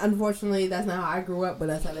I unfortunately that's not how I grew up, but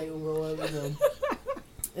that's how they grew up. You know.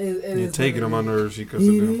 You're taking on my nerves. She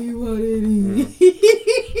cussing down.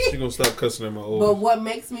 She gonna stop cussing at my old. But what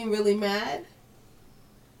makes me really mad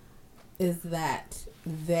is that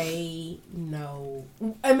they know,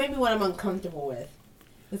 and maybe what I'm uncomfortable with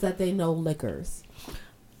is that they know liquors.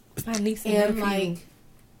 My niece and like,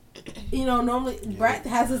 you know, normally Brett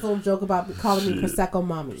has this little joke about calling me Prosecco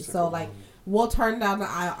mommy. So like, we'll turn down the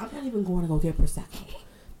aisle. I'm not even going to go get Prosecco,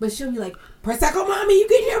 but she'll be like, "Prosecco mommy, you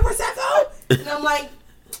getting your Prosecco?" And I'm like,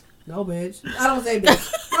 "No, bitch." I don't say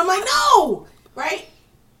bitch. I'm like, "No," right?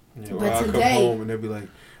 Yeah, but I'll come home and they'll be like,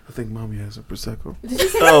 "I think mommy has a Prosecco." Did she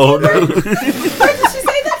say that to you? Did she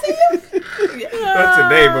say that to you? Not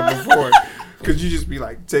today, but before. Cause you just be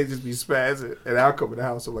like, just be spazzing, and I'll come in the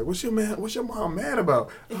house. I'm like, "What's your mom mad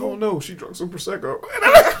about?" "I don't know. She drunk some Prosecco."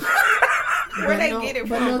 Where they get it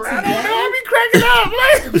from, bro? I be cracking up.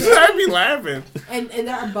 Like, I be laughing. And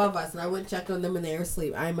they're above us, and I went check on them and they were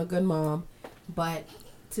asleep. I'm a good mom, but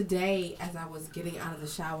today, as I was getting out of the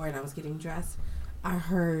shower and I was getting dressed, I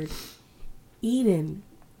heard Eden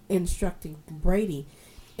instructing Brady,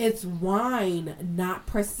 "It's wine, not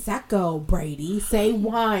Prosecco, Brady. Say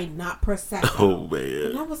wine, not Prosecco." Oh,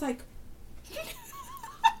 man. And I was like,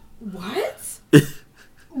 what?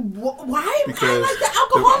 Why am I like the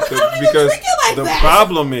alcoholic? I don't even drink it like the that. The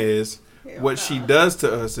problem is, what she does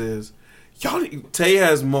to us is, Tay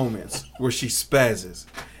has moments where she spazzes.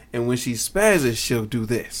 And when she spazzes, she'll do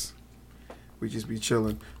this. We just be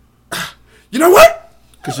chilling. You know what?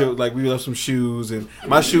 Because we left some shoes, and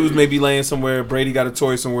my shoes may be laying somewhere. Brady got a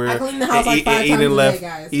toy somewhere. I clean the house like 5 times a day,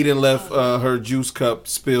 guys. Eden left her juice cup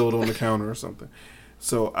spilled on the counter or something.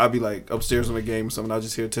 So I'll be like upstairs on the game or something. I'll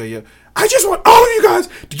just hear tell you, "I just want all of you guys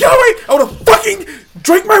to get away. I want to fucking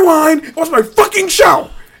drink my wine. It was my fucking show."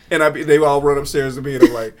 And they all run upstairs to me, and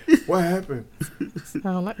I'm like, "What happened?"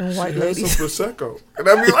 Sound like them white She ladies. had some Prosecco. And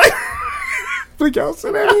I'd be like, "Look, y'all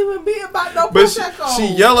sit down." It wouldn't even be about no But Prosecco. she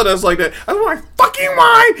yell at us like that. "I want my fucking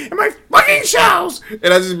wine and my fucking shells."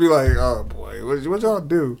 And I just be like, "Oh boy, what y'all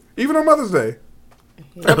do?" Even on Mother's Day.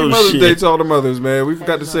 Happy Mother's Day to all the mothers, man. We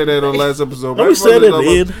forgot to say that on the last episode. We said it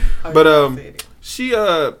in. But she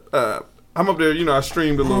I'm up there, I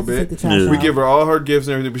streamed a little bit. We give her all her gifts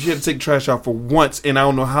and everything, but she had to take the trash out for once, and I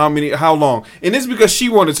don't know how long. And it's because she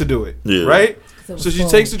wanted to do it, right? So she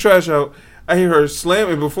takes the trash out. I hear her slam,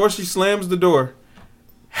 and before she slams the door,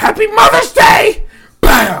 "Happy Mother's Day!"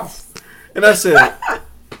 Pow! And I said,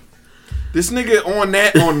 "This nigga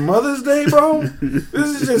on Mother's Day, bro?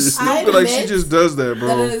 This is just stupid." Like, she just does that, bro.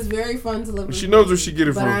 That it is very fun to live with. She knows where she get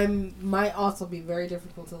it but from. But might also be very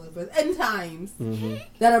difficult to live with. And times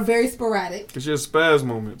that are very sporadic. Because she has spaz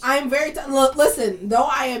moments. I'm very... Look, listen, though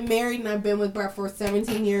I am married and I've been with Brett for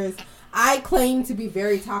 17 years, I claim to be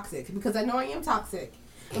very toxic because I know I am toxic.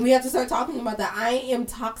 And we have to start talking about that. I am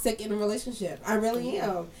toxic in a relationship. I really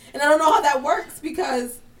am. And I don't know how that works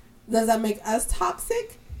because does that make us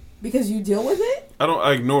toxic? Because you deal with it?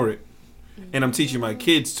 I ignore it. And I'm teaching my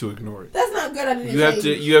kids to ignore it. That's not good at any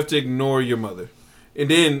You have to ignore your mother. And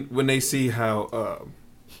then when they see how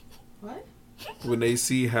what? When they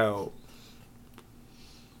see how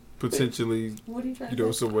potentially What are you trying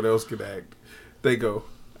to say? someone else can act, they go,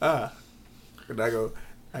 and I go,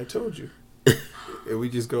 I told you. And we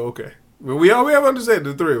just go, okay. Well, we have understanding,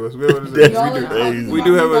 the three of us. We have understanding. We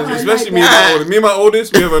do have, especially me and my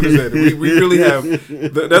oldest, we have understanding. We really have.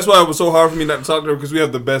 That's why it was so hard for me not to talk to her, because we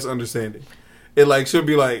have the best understanding. It like she'll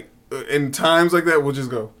be like, in times like that, we'll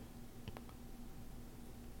just go.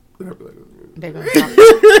 They're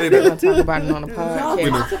gonna talk about it on the podcast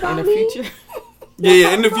in the future.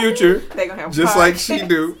 Yeah, in the future, they gonna have just like she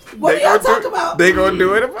do. What do y'all talk about? They gonna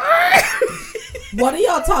do it. What do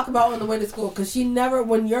y'all talk about on the way to school? Because she never,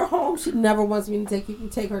 when you're home, she never wants me to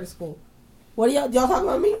take her to school. What do y'all talk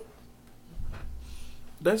about me?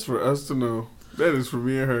 That's for us to know. That is for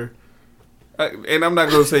me and her. And I'm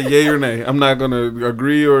not gonna say yay or nay. I'm not gonna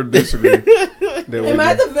agree or disagree. Am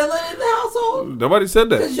I the villain in the household? Nobody said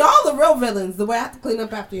that. Because y'all the real villains. The way I have to clean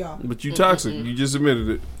up after y'all. But you toxic. You just admitted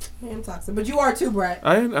it. I am toxic, but you are too, Brett.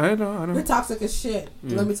 I know. You're toxic as shit.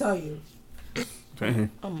 Let me tell you.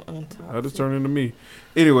 Dang. I'm untoxic. How this turned into me.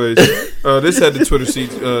 Anyways, this had the Twitter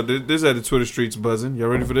streets. This had the Twitter streets buzzing. Y'all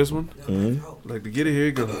ready for this one? Like to get it, here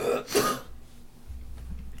you go.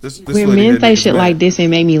 This when men say shit like this, it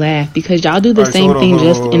made me laugh because y'all do the same thing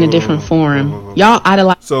just in a different forum. Y'all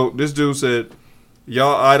idolize. So this dude said,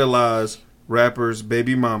 "Y'all idolize rappers'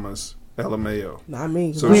 baby mamas." LMAO. Not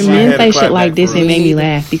me. So when men say shit like this, it made me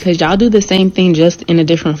laugh because y'all do the same thing just in a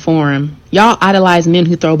different forum. Y'all idolize men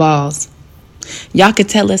who throw balls. Y'all could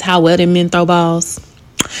tell us how well them men throw balls.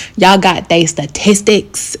 Y'all got they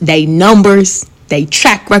statistics, they numbers, they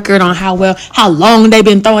track record on how long they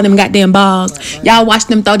been throwing them goddamn balls. Y'all watch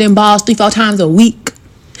them throw them balls 3-4 times a week.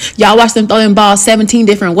 Y'all watch them throw them balls 17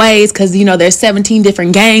 different ways because, there's 17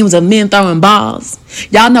 different games of men throwing balls.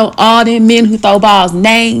 Y'all know all them men who throw balls,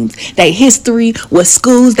 names, their history, what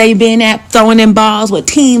schools they been at throwing them balls, what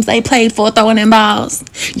teams they played for throwing them balls.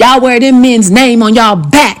 Y'all wear them men's name on y'all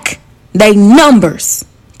back, they numbers,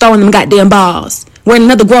 throwing them goddamn balls. Wearing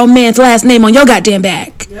another grown man's last name on your goddamn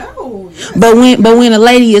back. But when a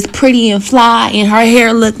lady is pretty and fly and her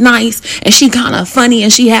hair look nice and she kind of funny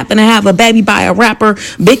and she happen to have a baby by a rapper,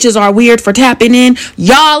 bitches are weird for tapping in.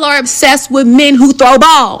 Y'all are obsessed with men who throw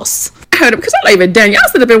balls. I heard it because I'm not even done. Y'all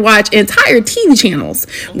sit up and watch entire TV channels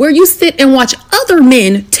where you sit and watch other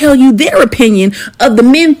men tell you their opinion of the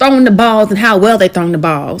men throwing the balls and how well they throwing the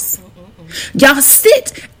balls. Y'all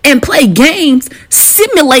sit and play games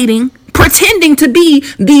simulating, pretending to be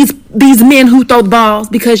these men who throw the balls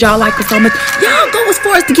because y'all like it so much. Y'all go as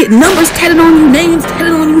far as to get numbers tatted on you, names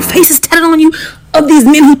tatted on you, faces tatted on you of these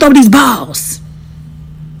men who throw these balls.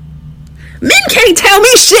 Men can't tell me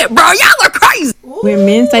shit, bro. Y'all are crazy. When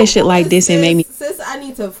men say shit like this, it made me. Sis, I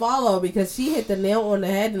need to follow because she hit the nail on the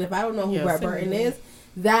head, and if I don't know who Brett Burton is,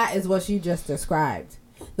 that is what she just described.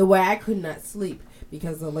 The way I could not sleep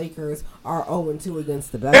because the Lakers are 0-2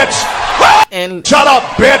 against the Blacks. And shut up,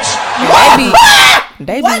 bitch.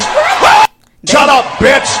 They be shut up,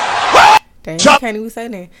 bitch. Damn, you can't even say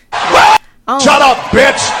that. Shut up,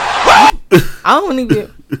 bitch.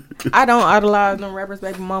 I don't idolize them rappers'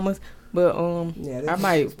 baby mamas, but I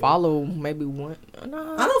might follow maybe one.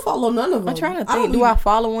 No, I don't follow none of them. I'm trying to think. Do I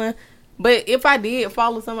follow one? But if I did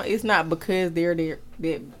follow someone, it's not because they're their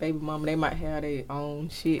baby mama. They might have their own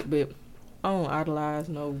shit, but I don't idolize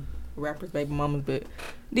no rappers' baby mamas. But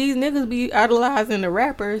these niggas be idolizing the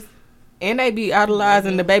rappers, and they be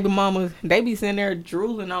idolizing the baby mamas. They be sitting there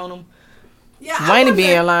drooling on them. Yeah, Wayne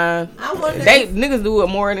be in line. They niggas do it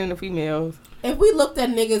more than the females. If we looked at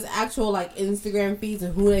niggas' actual Instagram feeds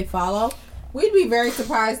and who they follow, we'd be very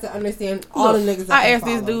surprised to understand all the niggas that I asked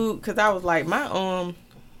follow. this dude because I was like, my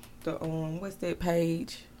what's that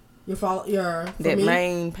page? That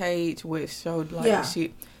main page which showed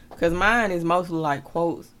shit. Because mine is mostly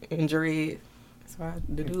quotes and dreads. So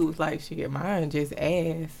the dude was like, shit, mine just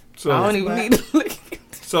ass. So I don't even need to look.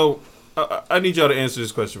 So I need y'all to answer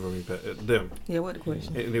this question for me, them. Yeah, what the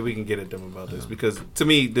question? And then we can get at them about this because to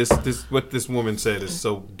me, this what this woman said is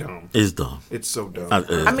so dumb. It's dumb. It's so dumb.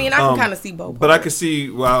 I mean, I can kind of see both. But I can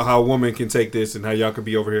see how a woman can take this and how y'all could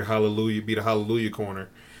be over here be the hallelujah corner.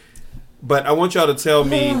 But I want y'all to tell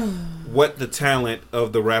me what the talent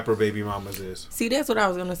of the rapper baby mamas is. See, that's what I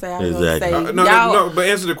was gonna say. I was exactly. gonna say no, but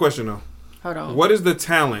answer the question though. Hold on. What is the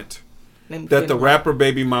talent that the rapper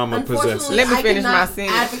baby mama possesses. Let me finish my I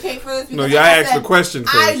sentence. advocate for this. No, because yeah, I like asked the said, question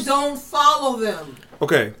I first. don't follow them.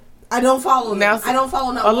 Okay. I don't follow them. Now, I don't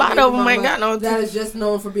follow no a lot baby of them mama ain't got no. that is just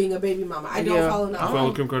known for being a baby mama. I don't follow no.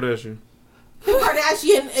 Follow Kim Kardashian. Kim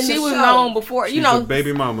Kardashian in She the was show. known before. You She's know, a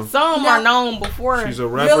baby mama. some are known before. She's a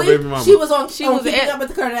rapper Really? baby mama. She was on. She on was Keeping ex- Up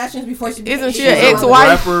with the Kardashians before she. Isn't she She's an a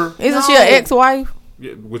ex-wife? rapper. Isn't she an ex-wife?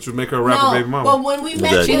 Yeah, which would make her a rapper No, baby mama. but when we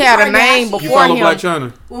met, She Kim had a name Kardashian- before You follow him. Black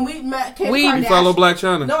China. When we met Kim We- Kardashian, You follow Black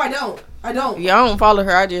China. No, I don't. I don't. Yeah, I don't follow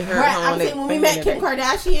her. I just heard Right, her I'm on saying that when we thing met that Kim day.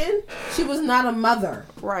 Kardashian, she was not a mother.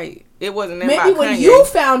 Right. It wasn't that Maybe about when Kanye. you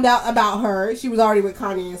found out about her, she was already with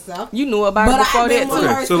Kanye and stuff. You knew about But it before I've been that with too.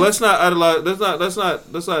 her Okay, so let's not idolize.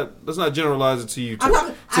 Let's not generalize it to you. I'm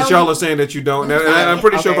talking- Since I y'all don't- are saying that you don't, and Okay. I'm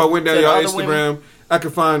pretty sure if I Okay. went down To the y'all other Instagram, women. I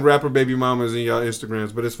could find rapper baby mamas in y'all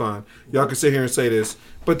Instagrams, but it's fine. Y'all can sit here and say this,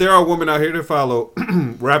 but there are women out here that follow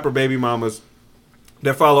rapper baby mamas.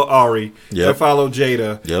 That follow Ari, Yep. that follow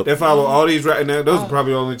Jada, Yep. that follow all these. And those are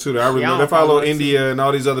probably the only two that I really Yeah, I know. don't That follow follow that India and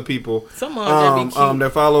all these other people. Some of them just be cute.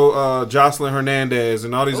 That follow Jocelyn Hernandez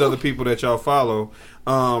and all these other people that y'all follow,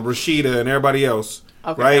 Rashida and everybody else.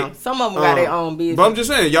 Okay, right? now, some of them got their own business. But I'm just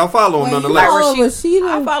saying, y'all follow them Well, you nonetheless. follow Rashida.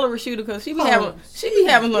 Rashida? I follow Rashida because she be Oh, having some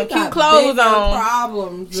You cute got clothes bigger on.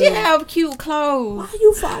 Problems. She have cute clothes. Why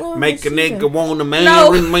you following Make a Rashida? nigga wanna marry No.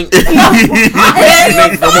 me. Make a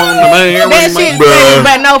nigga wanna marry That me. shit, Bruh.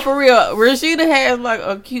 but no, for real, Rashida has like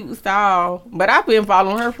a cute style. But I've been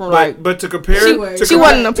following her from like But to compare, She- to she compare-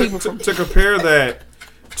 wasn't a to- people to, from- to compare that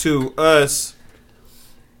to us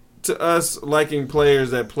liking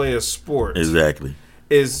players that play a sport Exactly.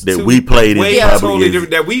 is That two we played in way probably totally is-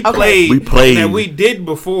 different. That we Okay. played, that we did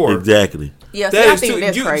before. Exactly. yeah. See, That I is think too,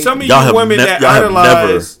 that's crazy. some of Y'all you have women ne- that y'all have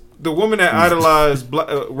idolize the women that idolize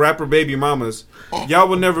rapper baby mamas. Y'all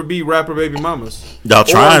will never be rapper baby mamas. Y'all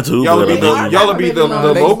trying to. Y'all will but be the Rapper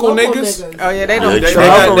the baby local mamas. niggas. Oh yeah, they Yeah, don't. they They try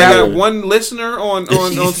got, for they got real. one listener on But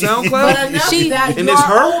SoundCloud. enough She- that and your it's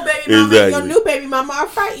her? old baby mama and your Exactly. new baby mama are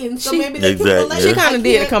fighting, so She- maybe they Exactly. can relate. She Yeah. kind I of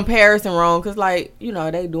did the can't- comparison wrong because, like, you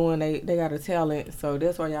know, they got a talent, so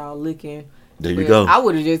that's why y'all looking. There you But go. I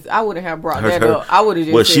wouldn't have brought that Her- up. I would have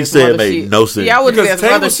just what she said some said other made shit. no sense. Yeah, I would have Because said some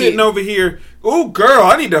Tay other was sitting shit. over here. Ooh, girl,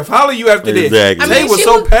 I need to follow you after this. Exactly. Tay I mean, was she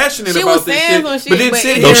so was- passionate she about was this saying shit, some shit, but then but sit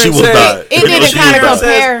it- here No, she and was say, not. It didn't No, she kind was of not.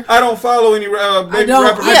 compare. I don't follow any baby don't.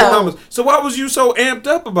 rapper baby Yeah. mamas. So why was you so amped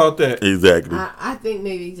up about that? Exactly. I think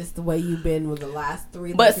maybe just the way you've been with the last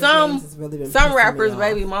 3. But Lakers some games has really been some pissing rappers, me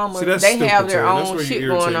baby off. mamas, See, that's they stupid, have their Tay. That's own where you shit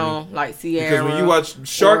irritate going me. on, like Sierra. Because when you watch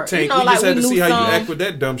Shark or, Tank, you know, we like just had we to see knew how you some- act with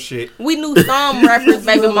that dumb shit. We knew some rappers,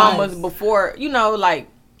 baby Real mamas life. before, you know, like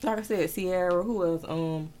I said, Sierra. Who else?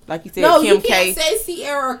 Like you said, No, Kim you K. can't say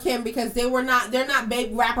Sierra or Kim because they're not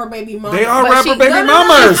big rapper baby mamas. They are But rapper she- baby no,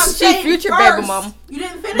 mamas. I'm saying future first. baby mama. You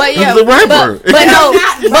didn't finish. But yeah, He's a rapper. But no,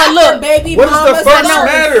 Not but rapper look, baby What does the mamas fuck first.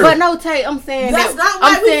 matter? but no, Tay, I'm saying That's that, not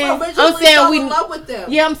why I'm we saying, originally fell in love with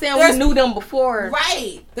them. Yeah, I'm saying There's- we knew them before.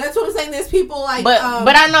 Right. That's what I'm saying. There's people like. But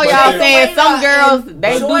I know But y'all yeah. saying some Elena girls and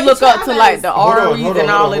they do Joy look up to like the Hold on, Aries hold on, and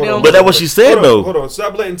hold all on, of hold them. on. But that's what she said, Hold on, though. Hold on,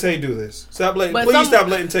 stop letting Tay do this. Stop letting. But Please some- stop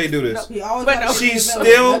letting Tay do this. He always But gotta no. be She's available.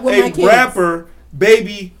 still Like with my a kids. rapper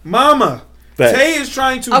baby mama. Facts. Tay is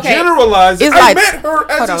trying to Okay. generalize it. It's I like- met her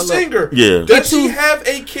as hold a on, look. singer. Yeah. Does It's she two- have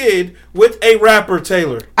a kid with a rapper,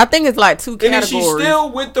 Taylor? I think it's like two And is she categories. still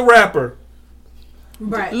with the rapper?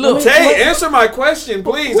 Right. Look. Tay, answer my question,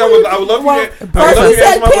 please. I would love you to, I would love First you he to answer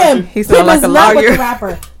said my Kim. question. He sounded Kim like is a in love with lawyer. the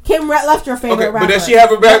rapper. Kim left your favorite Okay, rapper. but does she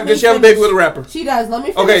have a Let me does she have a finish. baby with a rapper? She does. Let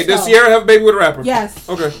me finish. Okay, does though. Sierra have a baby with a rapper? Yes.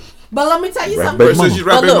 Okay. But let me tell you Rap something. baby So mama. she's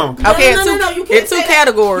rapper But baby look, mama. okay, No, no, no, you can't it's two say that.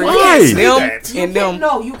 categories. Why? Them You and them.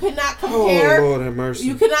 No, you cannot Oh compare. Lord have mercy.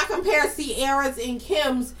 You cannot compare Sierra's and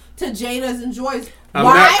Kim's to Jada's and Joy's. I'm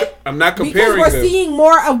Why? I'm not Because comparing we're them. seeing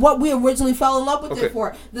more of what we originally fell in love with Okay. it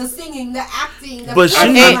for. The singing, the acting. The But she,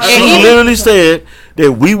 And she he- literally said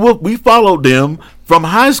that we followed them from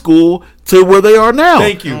high school to where they are now.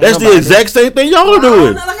 Thank you. That's the exact same thing y'all are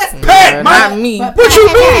doing. Pat, Not me. But you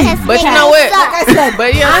mean? But you know what? Like I said,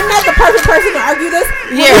 But yeah. I'm not the perfect person to argue this.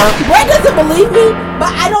 Yeah. Brett doesn't believe me,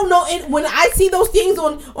 but I don't know. When I see those things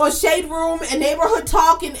on Shade Room and Neighborhood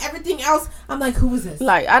Talk and everything else, I'm like, who is this?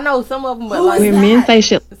 Like I know some of them, but Who like is When men say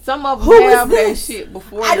shit, some of them Who is have that this? shit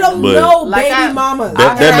before. I don't But- know Like baby I- mamas.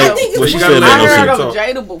 That I makes think what it's she weird. said I made no heard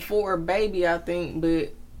sense. of Jada before Baby, I think,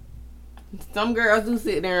 but some girls do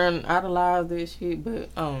sit there and idolize that shit. But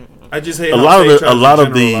I just hate A how lot of Tay the- tries a lot to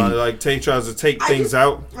of the- generalize. Like Tay tries to take I things just-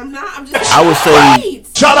 out. I'm not. I'm just. I would say- Right.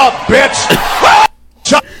 Shut up,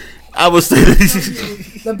 bitch! I would say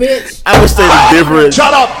The bitch. I would say the difference.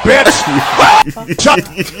 Shut up, bitch!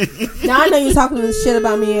 Shut, Now I know you're talking this shit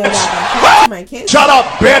about me and about my kids. shut up,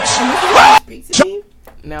 bitch! Speak to me.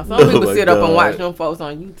 Now some people my sit up and God. watch them folks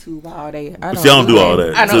on YouTube all day. I don't do all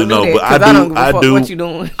that. I don't So, do no, that but 'cause I don't give a I fuck do. what you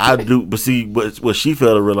doing. I do. But see, what she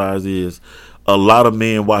failed to realize is a lot of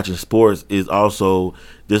men watching sports is also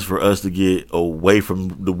just for us to get away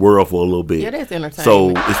from the world for a little bit. Yeah, that's entertainment.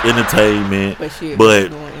 So it's entertainment. But shit,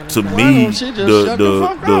 But that's to doing me, Why don't she just shut the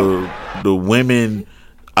fuck the women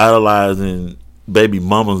idolizing baby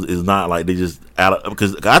mamas is not like they just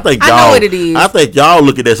because I think I y'all know what it is. I think y'all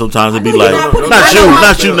look at that sometimes and be I know like, you're not putting not it you, out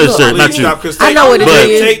not there. you necessarily, not you. I know what it But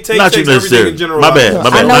is. not you necessarily. My bad,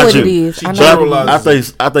 I know not what you. it is. She I know generalizes. what it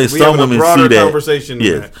is. I think We some having a women broader see that. conversation than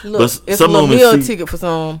Yes, that. Look, but it's some a little women meal see. ticket for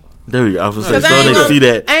some. There you go. I was gonna say Cause some I ain't niggas gonna- see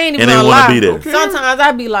that I ain't even and they gonna want to lie. be there. Sometimes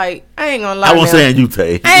I be like, I ain't gonna lie. I wasn't now. saying you,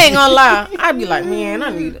 Tay. I ain't gonna lie. I be like, man,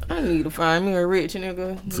 I need to find me a rich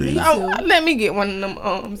nigga. See? Let me get one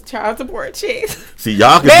of them child support checks. See,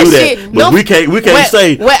 y'all can That do that, shit, but no- we can't what-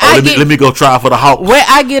 say. what Oh, I let me, get- let me go try for the Hawks. What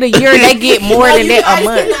I get a year, they get more No, than you that guys a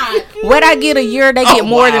month. cannot. What I get a year, they get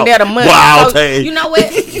more than wow. that a month. Wow, So, Tay. you know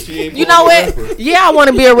what? She ain't You know fucking what? rapper. Yeah, I want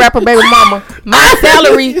to be a rapper, baby mama. My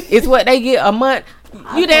salary is what they get a month.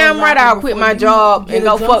 You damn right, I'll quit my job and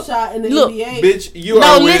go fuck. Look, Bitch, you No,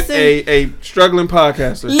 are with listen. a struggling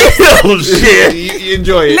podcaster. Oh shit! You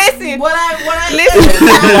enjoy it. listen, What I listen.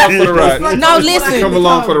 Come along for the ride. No, listen. Come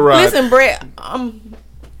along for the ride. Listen, Brett.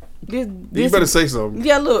 This You better say something.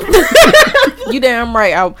 Yeah, look. You damn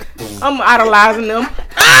right. I'm idolizing them.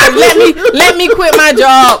 Let me quit my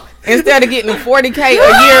job instead of getting $40K a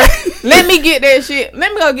year. Let me get that shit.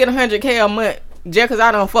 Let me go get $100K a month just because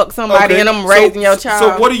I don't fuck somebody and I'm raising your child.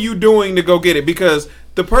 So what are you doing to go get it? Because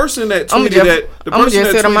the person that I'ma tweeted just- that, the I'ma person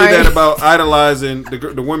just that sit on tweeted my- that about idolizing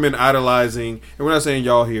the women idolizing, and we're not saying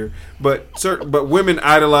y'all here, but women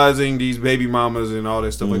idolizing these baby mamas and all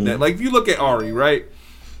that stuff like that. Like if you look at Ari, right?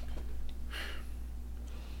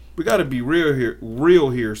 We got to be real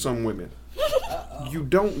here. Some women, you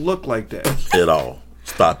don't look like that. At all.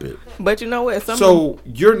 Stop it. But you know what? So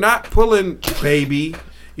you're not pulling baby.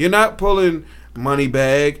 You're not pulling money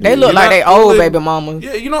bag. They look You're like not they old pulling- baby mamas.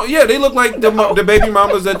 Yeah, yeah, they look like the baby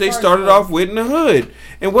mamas that they started off with in the hood.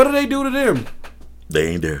 And what do they do to them? They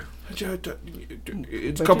ain't there.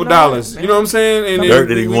 It's a But couple you know dollars. what, You know what I'm saying? And Dirt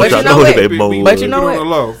didn't want But y'all you to know know what? that, baby mama. But you know Put it on the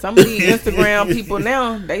low. what? Some of these Instagram people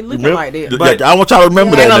now, they looking Remember- like that. But- I want y'all to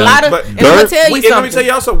remember that. And a now. lot of, But and I'm gonna Dirt- tell you and let me something. tell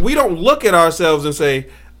y'all something. We don't look at ourselves and say,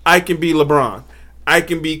 I can be LeBron. I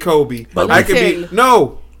can be Kobe. But let I me can tell be... you.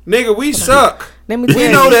 No. Nigga, we suck. Let me We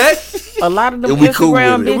tell know you. that. A lot of them And we cool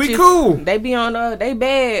Instagram with it. bitches, We cool. they be on they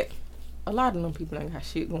bad. A lot of them people ain't got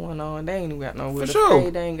shit going on. They ain't even got nowhere to sure. stay.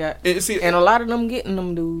 They ain't got. And see, And a lot of them getting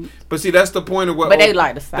them dudes. But see, that's the point of what. But they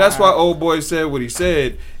like the side. That's why old boy said what he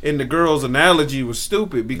said, and the girl's analogy was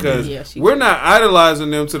stupid because Yeah, she we're did. not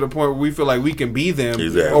idolizing them to the point where we feel like we can be them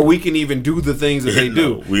Exactly. or we can even do the things that they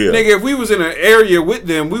do. No, yeah. Nigga, if we was in an area with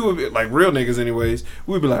them, we would be like real niggas, anyways.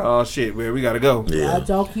 We'd be like, oh shit, man, we gotta go. Yeah.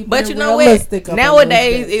 But you know what?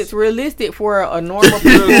 Nowadays, it's realistic for a normal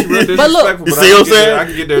Real, person. real But look, disrespectful, You but see what I'm I can get there- saying? I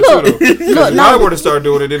can get there Look, too, though. 'Cause look, if no. I were to start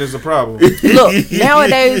doing it, then it's a problem. Look,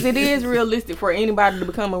 nowadays it is realistic for anybody to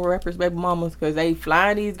become a rapper's baby mamas because they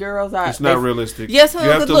flying these girls out. It's not They- realistic. Yes, you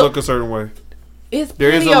honey, have to look. look a certain way. It's There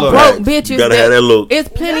is plenty a of look. broke You bitches. gotta have that look. It's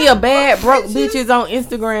plenty of bad broke bitches on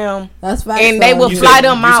Instagram. That's facts. And they will You fly said,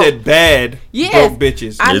 them you out. said bad Yes. broke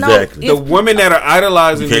bitches. I know. Exactly. The It's- women that are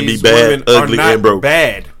idolizing You can't these be bad, women ugly, are not and broke.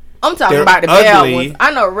 bad. I'm talking They're about the bad ugly, ones.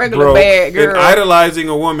 I know a regular Broke, bad and girl. idolizing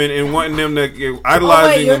a woman and wanting them to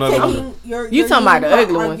idolizing another woman. You talking about the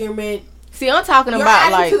ugly one. argument. See, I'm talking You're about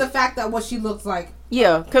adding like to the fact that what she looks like.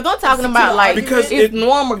 yeah, because I'm talking To about the like Because it's it-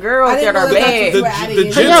 normal girls I didn't that are know that bad. that's The, what you were the,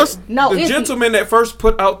 adding gen- in. No, the it's- gentleman that first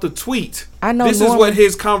put out the tweet. I know This is normal- what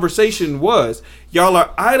his conversation was. Y'all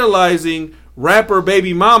are idolizing rapper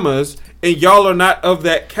baby mamas, and y'all are not of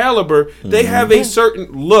that caliber. They have a certain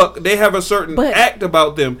look. They have a certain But- act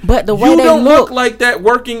about them. but the way you they don't look- like that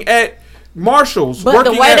working at Marshalls, But the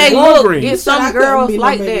working way at they look, Walgreens. it's Said I some couldn't girls be no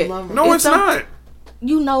like baby that. mama. No, it's some- not.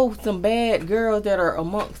 You know some bad girls that are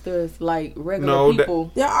amongst us, like regular No, that-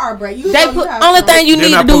 people. There are, Brett. You They know put you have only some. thing you They're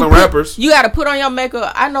need not to do. pulling rappers. You got to put on your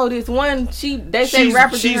makeup. I know this one. They say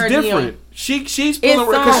rappers in She's her different. DM. She's It's pulling some-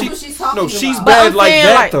 because That's what she's talking no, she's about. But bad I'm like saying,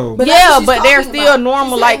 that like- though. But that's Yeah, what she's but they're talking still about.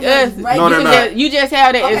 normal She's like saying us. they're No, they're You not. just- You just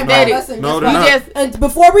have that Okay, aesthetic. listen, No, guess they're what? not. You just And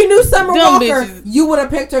before we knew Summer Them Walker, bitches. you would have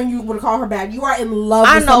picked her and you would have called her bad. You are in love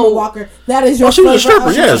I with know. Summer Walker. That is your. Oh, she was a favorite stripper,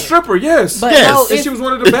 Usher. yes. Stripper, yes. But Yes. no, And it's, she was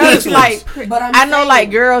one of the baddest it's like ones. But I'm I know saying-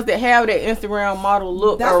 like girls that have that Instagram model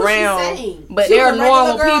look That's what she's around, saying. but She they're was a regular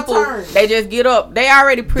normal girl people. turn. They just get up. They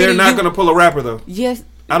already pretty. They're not You- going to pull a rapper though. Yes,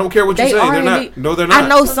 I don't care what you they say. They're already. not. No, they're not. I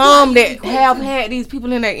know some Sometimes that you have can- had these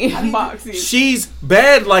people in their inboxes. She's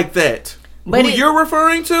bad like that. But who you're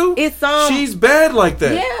referring to, it's she's bad like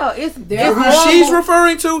that. Yeah, it's who she's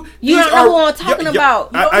referring to. You don't know who I'm talking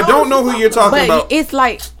about. I don't know who you're talking about. It's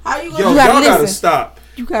like y'all gotta stop.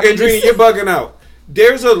 You gotta Adriana, you're bugging out.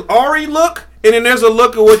 There's a Ari look, and then there's a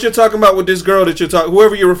look of what you're talking about with this girl that you're talking,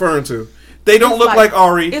 whoever you're referring to. They don't look like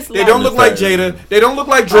Ari. They don't look like Jada. They don't look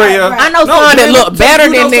like Drea. I know someone that look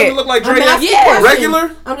better than that. Look like Drea.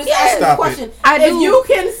 Regular. I'm just asking a question. If you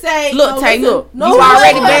can say, look, Tay, look, you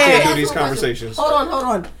already bad. Do these conversations. Hold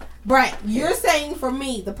on. Brett, you're saying for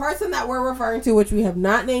me, the person that we're referring to, which we have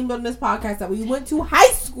not named on this podcast, that we went to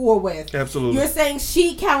high school with. Absolutely. You're saying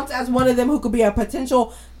she counts as one of them who could be a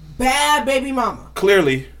potential bad baby mama.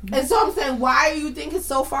 Clearly. And so I'm saying, why do you think it's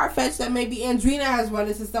so far-fetched that maybe Andrina has run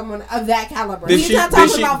into someone of that caliber? Then He's not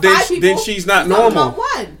talking about 5 people. Then she's not normal.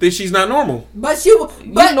 Then she's not normal. But she was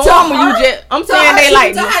normal. I'm saying they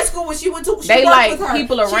like to high school when she went to. They like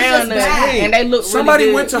people around her, and they look.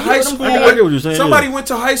 Somebody went to high school. I get what you're saying. Somebody went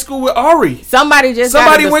to high school with Ari. Somebody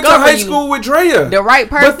went to high school with Drea. The right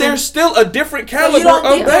person. But there's still a different caliber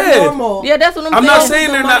of bad. Yeah, that's what I'm saying. I'm not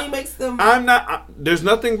saying they're not. I'm not. There's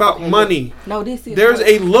nothing about money. No, this is. There's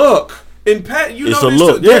a look. And Pat, you it's know a this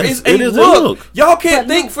look. Too. There Yes, is a look. Y'all can't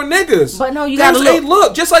think for niggas. But no, you gotta look. There's a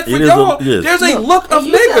look. Just like for y'all, there's a look of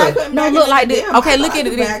nigga. No, look like this. Okay, look at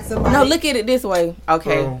it this. No, look at it this way.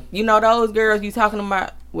 Okay, you know those girls you talking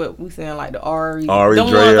about? What we saying like the Ari, Drea,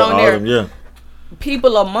 all them, yeah.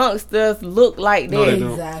 People amongst us look like that.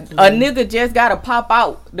 Exactly. A nigga just gotta pop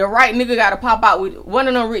out. The right nigga gotta pop out with one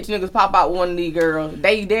of them rich niggas. Pop out with one of these girls.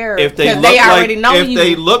 They there if they look already know if you.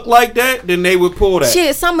 They look like that, then they would pull that.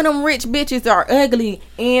 Shit, some of them rich bitches are ugly,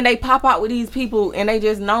 and they pop out with these people, and they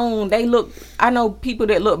just known they look. I know people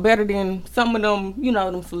that look better than some of them. You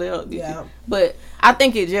know them celebs. Yeah. But I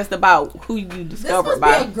think it's just about who you discover by.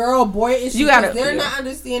 This must be a girl boy issue. You gotta. They're not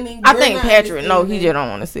understanding. I think Patrick. No, he just don't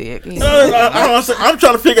want to see it. I'm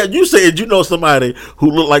trying to figure out. You said you know somebody who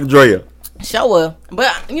look like Drea. Show her,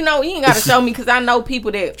 but you know you ain't gotta show me because I know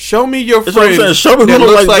people that. Show me your That's friend. Show me who that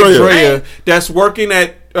looks like Drea. Drea that's working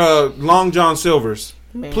at Long John Silver's.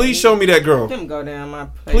 Man, please show me that girl. Them go down my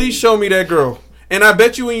page. Please show me that girl, and I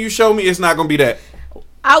bet you when you show me, it's not gonna be that.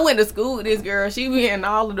 I went to school with this girl. She be in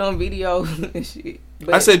all of them videos and shit.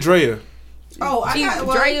 But I said Drea. Oh, I got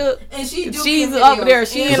one. Drea, and she's up there.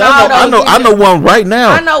 She in all I know one right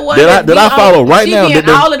now. I know one that I follow right now. She in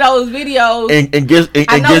all of those videos.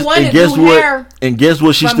 And guess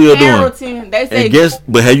what she's still doing. They say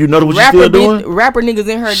but have you noticed what she's still doing? Rapper niggas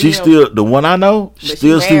in her. She's still the one I know.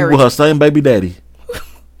 Still sleeping with her same baby daddy.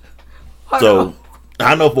 So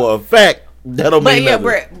I know for a fact that don't mean nothing.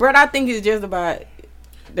 But yeah, Brett, I think it's just about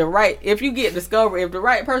the right. If you get discovered, if the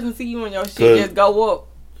right person see you in your shit, just go up.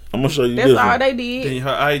 I'm gonna show you. That's all they did. Then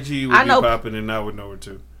her IG would be popping, and I would know her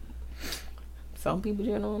too. Some people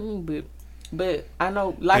just don't know, but I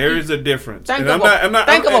know like there is a difference. Think of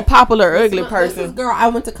a popular ugly person. This girl I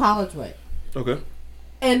went to college with. Okay.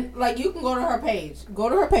 And like you can go to her page. Go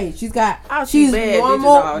to her page. She's got. She's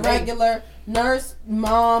normal, regular nurse,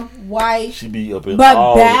 mom, wife. She be up in but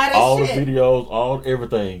all the shit. videos, all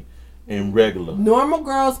everything. In regular, normal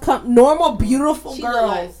girls come. Normal, beautiful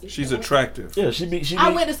girls. She's attractive. Yeah, she be. I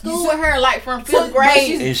went to school with her like from 5th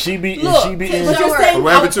grade, and she be.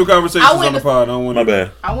 We're having two conversations on the pod. I don't want. My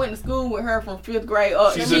bad. I went to school with her from 5th grade.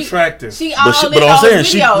 She's attractive. She all but I'm saying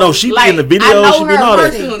she be in the video. She be in all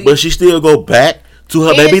that, but she still go back to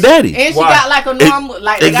her baby daddy. And she got like a normal,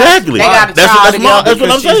 exactly. That's what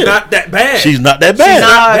I'm saying. She's not that bad. She's not that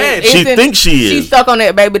bad. She thinks she is. She's stuck on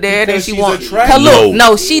that baby daddy and she wants.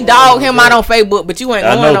 No, she dogged him out on Facebook, but you ain't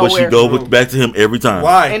going nowhere. I know, but she go back to him every time.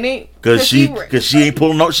 Why? And then Because she ain't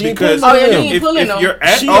pulling no. She ain't pulling no. If you're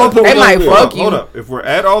at all the they might fuck you. Hold up. If we're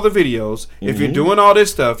at all the videos, if you're doing all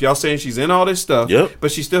this stuff, y'all saying she's in all this stuff,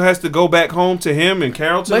 but she still has to go back home to him and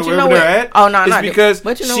Carrollton or wherever they're at. Oh no, it's because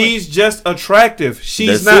she's just attractive.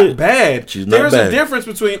 She's not bad. There's a difference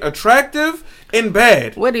between attractive and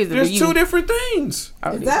bad. What is it? There's two different things.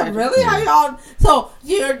 Is that really how y'all? So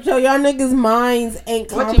y'all niggas' minds ain't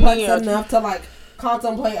complex enough to like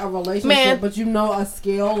contemplate a relationship, but you know a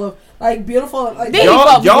scale of like beautiful. Like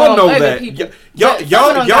y'all know that.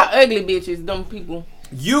 Y'all got ugly bitches. Them people.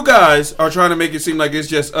 You guys are trying to make it seem like it's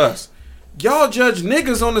just us. Y'all judge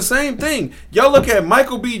niggas on the same thing. Y'all look at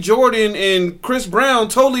Michael B. Jordan and Chris Brown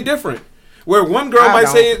totally different. Where one girl I might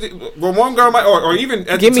don't. say it, well, one girl might, or even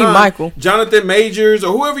at Give the me time, Michael. Jonathan Majors,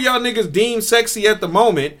 or whoever y'all niggas deem sexy at the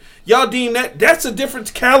moment, y'all deem that's a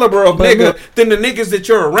different caliber of But nigga look- than the niggas that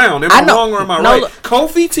you're around. Am I I know- wrong or am I no, right? look-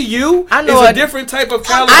 Kofi to you I know is a a- different type of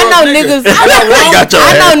caliber I know of niggas. nigga. got your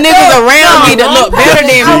I know ass. niggas around me that look better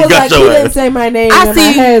than I me. was got like, your he ass. didn't say my name I in my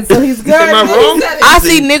see- head, so he's good. Am I wrong? I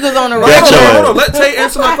see niggas on the Got road. your ass. Hold on. Let Tay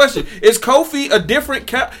answer my question. Is Kofi a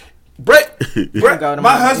different Brett, Go to my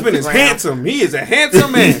my husband is Instagram. handsome. He is a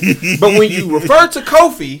handsome man. But when you refer to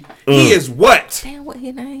Kofi, he is what? Damn, what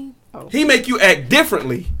his name? Oh. He make you act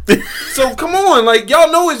differently. So come on, like y'all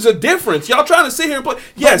know it's a difference. Y'all trying to sit here and play.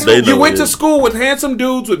 Yes, They you know went it to is. school with handsome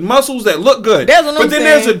dudes with muscles that look good. That's what but I'm then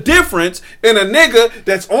saying. there's a difference in a nigga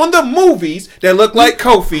that's on the movies that look like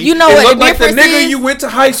Kofi. You know and what look the like the difference nigga is? you went to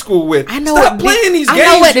high school with. I know Stop what playing these I games.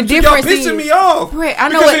 know what the y'all difference pissing is. me off. Brett, I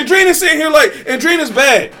know because what- Andrina's sitting here like Andrina's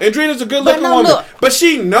bad. Andrina's a good looking no, woman, look. but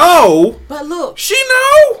she know. But look, She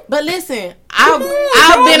know. but listen, Come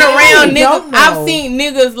I've on, been don't around know. Don't niggas. know. I've seen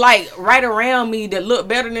niggas like right around me that look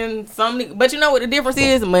better than some niggas. But you know what the difference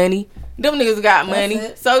is? Money. Them niggas got money.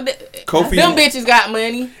 it. So Kofi- them bitches got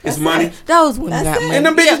money. It's money. Those women That's got it. money. And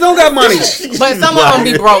them bitches Yeah. don't got money. But some of them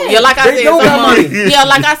be broke. Yeah, like I They said, don't some got of them, money. yeah,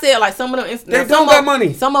 like I said, like some of them, They some don't of, got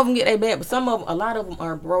money. Some of them get they bad, but some of them, a lot of them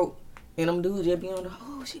are broke, and them dudes just be on the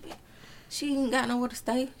she ain't got nowhere to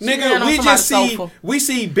stay. She laying Nigga, on we somebody's just see sofa. we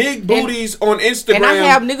see big booties on Instagram and I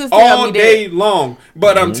have niggas tell all me day that. long.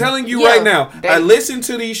 But I'm telling you Yeah, right now, they- I listen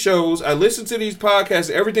to these shows, I listen to these podcasts,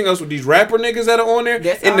 everything else with these rapper niggas that are on there,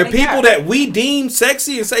 That's and all the they people got. that we deem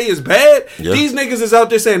sexy and say is bad. Yeah. These niggas is out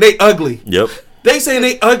there saying they ugly. Yep. They saying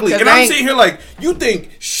they ugly, 'Cause and they I'm ain't- sitting here like, you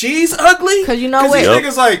think she's ugly? 'Cause you know what? these Yep.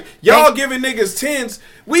 niggas like y'all They- giving niggas tens.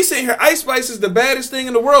 We sitting here, Ice Spice is the baddest thing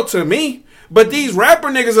in the world to me, but these rapper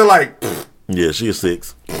niggas are like, "Pfft, Yeah, she is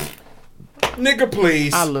 6. nigga,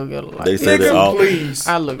 please, I look at it like They that. say that nigga, all. please."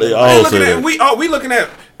 I look They at it all like We say looking that. at we looking at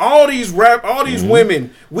all these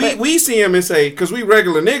women. We see them and say, because we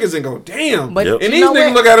regular niggas and go, damn. But Yep. And you these know niggas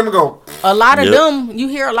what? look at them and go, A lot of Yep. them, you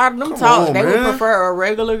hear a lot of them talk. on, They would man. prefer a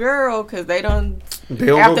regular girl because they don't. they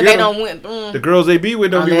don't After go they get 'em. don't went through. The girls they be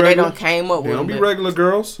with don't be They regular. don't came up They with don't be them. regular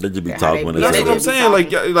girls. They just be Yeah, talking they when be- they That's say what I'm just that. be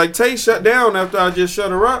saying. Like Tay shut down after I just shut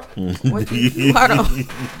her up. What you- Hold on.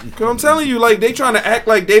 Cause I'm telling you, like they trying to act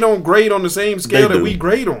like they don't grade on the same scale They that do. we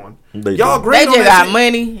grade on. They Y'all do. grade They on just that got shit.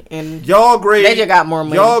 money and Y'all grade. They just got more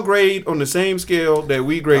money. Y'all grade on the same scale that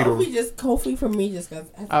we grade on. Kofi for me just because.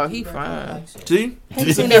 Oh, he fine. See, Have you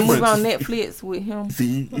It's a seen that movie difference. on Netflix with him?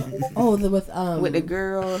 See? Oh, with With the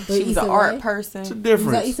girl, With she's Issa an art Rae? person. It's a Is that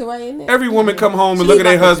difference. Issa Rae in it? Every woman come home and She look at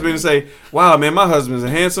their like- husband and say, "Wow, man, my husband's a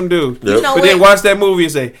handsome dude." Yep. You know But then what? watch that movie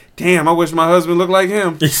and say, "Damn, I wish my husband looked like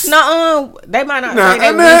him." Nuh-uh. They might not Nah, say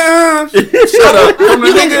they wish. shut up. From the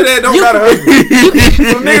nigga that don't got a husband.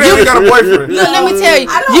 From the nigga that ain't got a boyfriend. Look, let me tell you.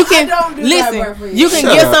 I don't- You can I don't do that, listen. Burfree. You can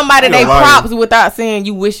Shut give up. somebody You're they a liar. props without saying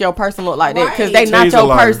you wish your person looked like that because they Right. not Tay's a your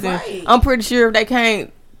liar. person. Right. I'm pretty sure if they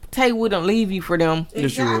can't, Tay wouldn't leave you for them.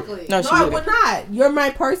 Yes, you would. Exactly. No, No, she I wouldn't. would not. You're my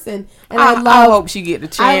person, and I, I love. I hope she get the I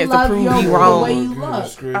chance to love prove your you the wrong. way you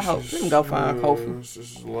look. I hope. Let me go find Kofi. This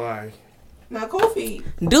is a lie. Now, Kofi.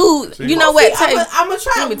 Dude, See? you know what, Tay? I'm gonna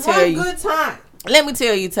try Let me one tell you. good time. Let me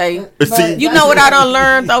tell you, Tay. See? You know what I done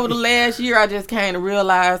learned over the last year? I just came to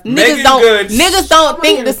realize Megan niggas Good. don't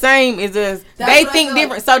think the same as us. That's They what I think feel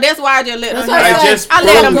different. So that's why I just let them That's have why it. just I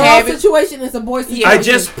let them girl have it. situation is a boy situation. Yeah. I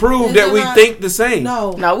just proved that we think the same.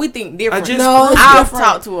 No. No, we think different. I just No, it's I've different.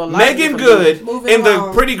 talked to a lot. Megan of different Good Moving and the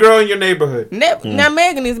along. pretty girl in your neighborhood. Now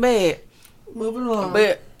Megan is bad, Moving along.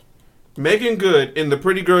 but Megan Good and the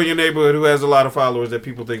pretty girl in your neighborhood who has a lot of followers that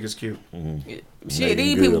people think is cute. shit, Megan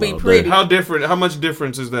these Good people be all day. pretty. How different? How much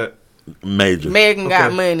difference is that? Major. Megan got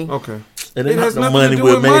Okay. money. Okay. And It it has has no nothing to money do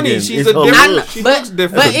with with money. Megan. She's It's a her different. look. She But looks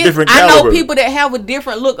different. but That's a it's, different I know caliber. people that have a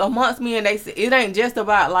different look amongst me, and they say it ain't just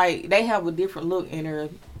about like they have a different look and they're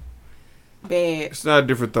bad. It's not a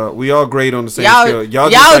different thought. We all grade on the same Y'all, scale. y'all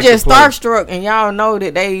like just to play. starstruck, and y'all know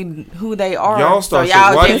that they who they are. Y'all so starstruck.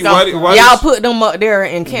 y'all Why do just you- why do- why y'all do- put them up there,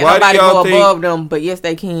 and can't why do nobody y'all go think- above them. But yes,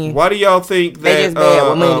 they can. Why do y'all think They that? just bad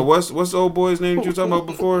with money. What's the old boy's name that you were talking about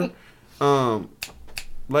before?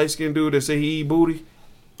 Light skinned dude that say he eat booty.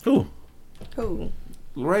 Who? Who?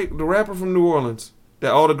 Right, the rapper from New Orleans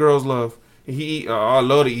that all the girls love. He eat. I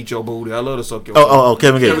love to eat your booty. I love to suck your. Oh,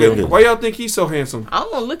 Kevin Gates. Why y'all think he's so handsome? I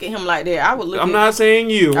don't look at him like that. I would look. I'm at, not saying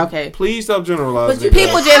you. Okay. Please stop generalizing. But you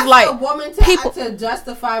People can't just ask like- a woman to, people- to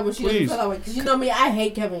justify when she Please. doesn't feel that way. Because you know me, I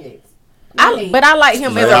hate Kevin Gates. But I like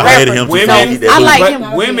him as Man, a I hated rapper. him too. Women, Don't eat that I like but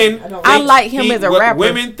him. women. I like him as a what rapper.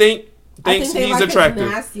 Women think thinks they he's like his attractive.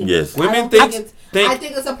 nastiness. Yes. I Women don't think- I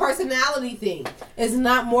think it's a personality thing. It's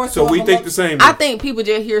not more so. So we of a think look. the same. I think people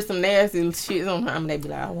just hear some nasty shit sometimes they be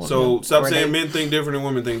like, I want So to. stop saying men think different and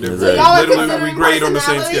women think different. Exactly. Y'all are Literally, we considering grade on the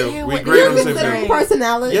same personality? scale. We You grade on the You're same considering scale.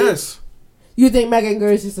 personality. Yes. You think Megan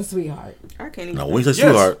Good is just a sweetheart? I can't even. No, we say Yes.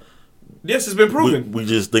 sweetheart. Yes, it's been We, proven. we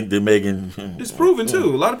just think that Megan. It's proven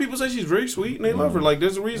too. A lot of people say she's very sweet and they love her. Like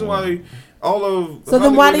there's a reason why all of. So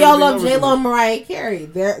then why do y'all Hollywood love and J Lo everything and Mariah Carey?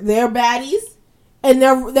 They're baddies, and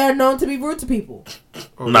they're known to be rude to people.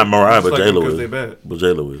 Oh, Not Mariah, just but like J Lo because is. they bad. But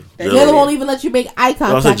J Lo is. J Lo won't even let you make eye I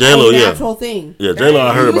contact. said J-Lo, That's a yeah. natural thing. Yeah, J Lo.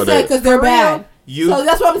 I heard You about said that. because they're For bad. You- So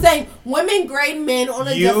that's what I'm saying. Women grade men on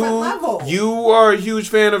a different level. You are a huge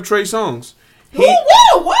fan of Trey Songz.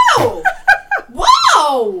 Whoa!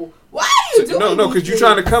 Whoa! Why are you doing No, because you're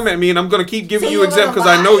trying to come at me, and I'm gonna keep giving you examples because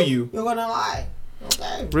I know you. You're gonna lie.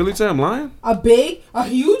 Okay. Really, say I'm lying? A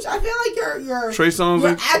huge. I feel like your Trey Songz.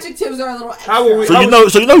 your adjectives are a little extra. How will we- So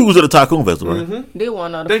you know he was at the Tycoon Festival, right? They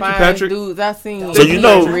one of the Thank you, finest Patrick. dudes I seen. So you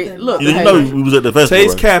know, look, you know he was at the festival.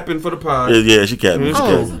 Tay's Right? capping for the pod. Yeah, she capped. She Oh. This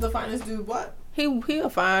capped. is the finest dude. What? he a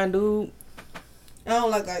fine dude. I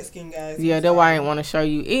don't like light skinned guys. Yeah, that's why I ain't want to show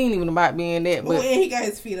you. It ain't even about being that, Ooh, but and he got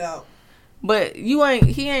his feet out.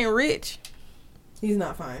 he ain't rich. He's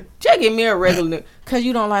not fine. Just give me a regular nigga, cause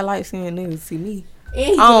you don't like light skinned niggas. See me. And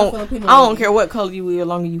he's I a Filipino. don't care what color you is, as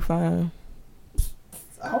long as you fine.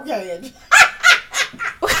 Okay.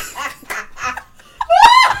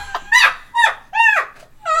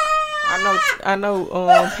 I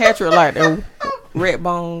know. Patrick like the red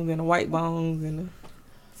bones and the white bones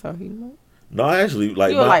so he. No, actually,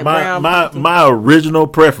 like You were like brown my original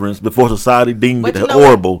preference before society deemed But it you know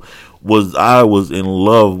horrible was I was in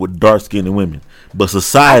love with dark skinned women, but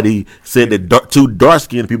society said that two dark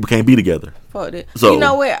skinned people can't be together. Fuck it. So- You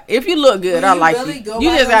know what? If you look good, Will I you like really you. go You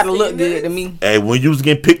by just those gotta look good to standards? me. Hey, when you was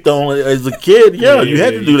getting picked on as a kid, you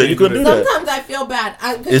had to do that. You couldn't do that. Sometimes I feel bad.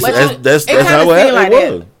 It's, But that's it how kinda it seem like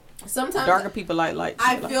was. Sometimes Darker people like.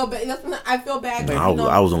 I feel bad. I feel bad.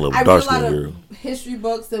 I was in love with I dark read a lot skinned of girl. history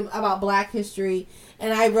books about Black history,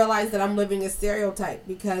 and I realized that I'm living a stereotype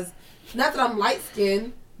because not that I'm light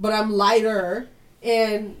skinned, but I'm lighter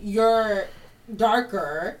and you're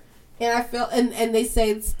darker. And I feel, and they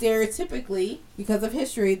say stereotypically because of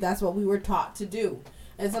history, that's what we were taught to do.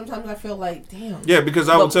 And sometimes I feel like, damn. Yeah, because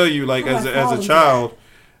I will tell you, like How as do I a fall into child,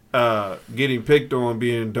 getting picked on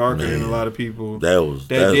being darker than a lot of people. That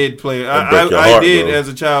did play. that break your I heart, did bro. as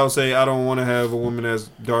a child say I don't want to have a woman that's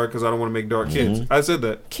dark because I don't want to make dark kids. I said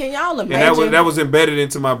that, Can y'all and imagine? that was embedded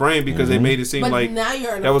into my brain because they made it seem But like now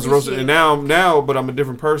you're an that was roasted. And now, but I'm a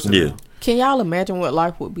different person. Yeah. Can y'all imagine what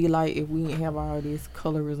life would be like if we didn't have all this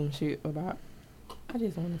colorism shit about? I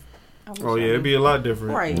just want to. Oh yeah, it'd be a lot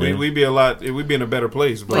different. Right. We'd be we'd be in a better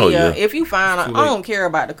place. But But yeah, yeah. if you find Too I late. don't care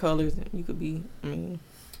about the colors. You could be. I mean,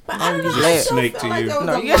 But I don't know. just I let still snake feel to like you. there was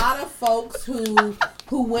No, a yeah. lot of folks who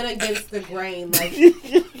went against the grain. Like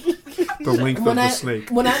the length of the snake.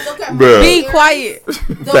 when I look at Bruh. my be parents- quiet.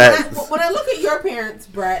 No, Facts. when I look at your parents,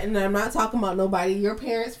 Brett, and I'm not talking about nobody, your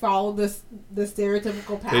parents followed the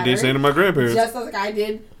stereotypical They pattern. did say to my grandparents. just like I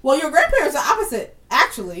did. Well, your grandparents are opposite,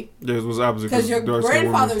 actually, Theirs was opposite because your dark-skinned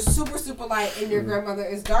woman. grandfather's super light and your grandmother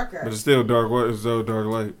is darker. But it's still dark. What is so dark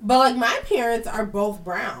light? But like my parents are both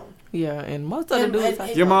brown. Yeah, and most of the And- dudes. and-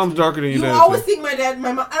 like, Your mom's darker than your You dad. always too. think my dad,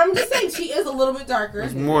 my mom. I'm just saying she is a little bit darker.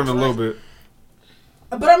 It's more than a little bit.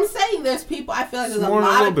 But I'm saying there's people. I feel like It's there's a more than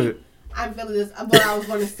a lot little of bit. people. I'm feeling this. What I was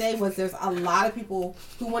going to say was there's a lot of people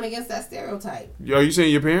who went against that stereotype. Are you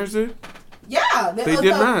saying your parents did? Yeah, They did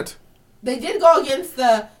not. They did go against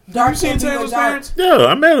the dark You seen skin people. Taylor's Dark. parents? Yeah,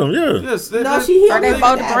 I met him. Yeah, Yes. No, she Are they my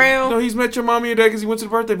both dad. brown? No, he's met your mommy and dad because he went to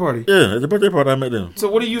the birthday party. yeah. At the birthday party, I met them. So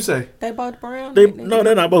what do you say? They both brown. No,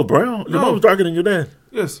 they're not both brown. Your No. mom's darker than your dad.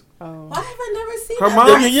 Yes. Why have I never seen Her that?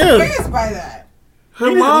 mom- I'm Yeah. surprised by that.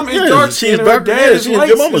 Her mom is Yeah, dark she is skinned. Her dark. dad Yeah, is she is. light.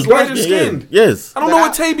 Your mom is Is dark lighter skinned. skinned. Yes. I don't know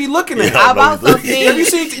what Tay be looking at. I've also seen. Have you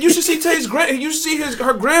seen? You should see Tay's You should see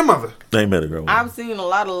her grandmother. They met a girl. I've seen a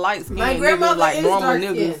lot of light skinned My niggas grandmother like is normal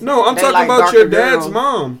dark-skinned. niggas. No, I'm They talking like about darker your dad's girls.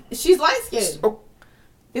 mom. She's light skinned. Oh,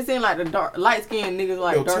 It seemed like the light skinned niggas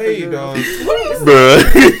like yo, darker Tay, girls. dog.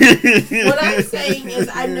 Bruh. What I'm saying is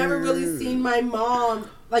I've never really seen my mom.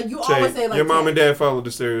 Like you always say, Tay, like your mom Tay. and dad followed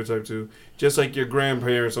the stereotype too, just like your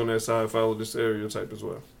grandparents on that side followed the stereotype as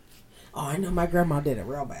well. Oh, I know my grandma did it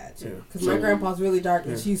real bad too. Yeah. Because my So- grandpa's really dark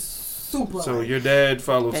and Yeah. she's super. So light. your dad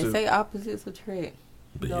followed They too. say opposites attract.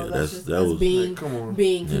 But No, yeah, that's just that us was. being Come on.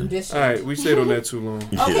 being conditioned. All right, we stayed on that too long.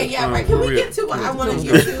 Okay, yeah, right. Can we get to what I want to Go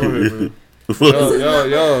get ahead, to? man.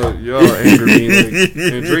 Y'all angry me like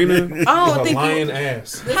Andrina. I don't with a think lion you-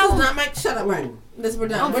 ass. This is not my. Shut up, right? We're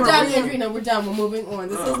done. We're done, Andrina. We're done. We're moving on.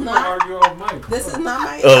 This is not my. Shit. This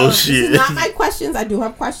is not my questions. I do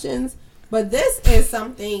have questions, but this is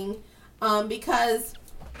something because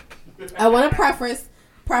I want to preface.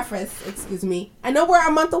 Excuse me. I know we're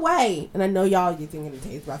a month away, and I know y'all. You thinking the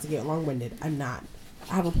day's about to get long-winded. I'm not.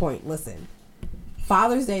 I have a point. Listen,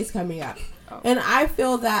 Father's Day is coming up, and I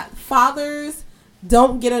feel that fathers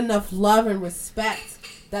don't get enough love and respect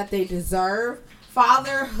that they deserve.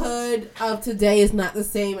 Fatherhood of today is not the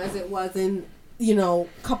same as it was in, a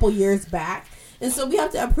couple years back. And so we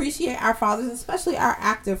have to appreciate our fathers, especially our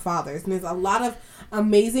active fathers. And there's a lot of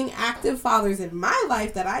amazing active fathers in my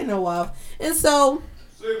life that I know of. And so...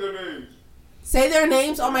 Say their names. Say their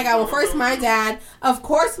names? Oh my God. Well, first my dad. Of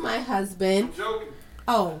course my husband. I'm joking.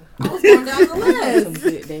 Oh, I was going down the list. Some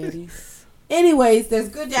good daddies. Anyways, there's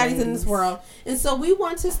good daddies in this world. And so we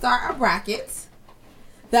want to start a bracket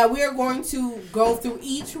that we are going to go through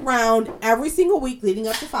each round every single week leading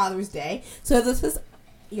up to Father's Day. So this is...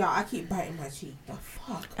 Y'all, I keep biting my cheek. The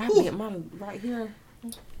fuck? I bit mine right here.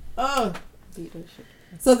 Beat that shit.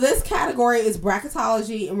 So this category is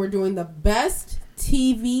bracketology, and we're doing the best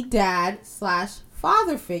TV dad /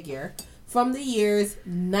 father figure from the years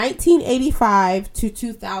 1985 to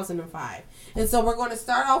 2005. And so we're going to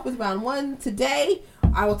start off with round 1 today.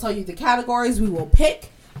 I will tell you the categories we will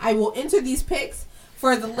pick. I will enter these picks.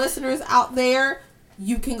 For the listeners out there,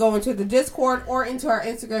 you can go into the Discord or into our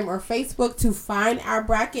Instagram or Facebook to find our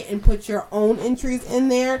bracket and put your own entries in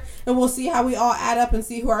there. And we'll see how we all add up and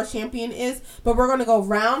see who our champion is. But we're going to go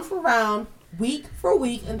round for round, week for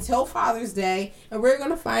week until Father's Day. And we're going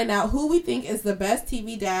to find out who we think is the best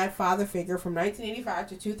TV dad father figure from 1985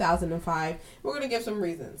 to 2005. We're going to give some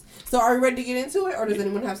reasons. So are we ready to get into it, or does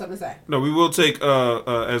anyone have something to say? No, we will take,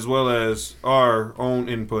 as well as our own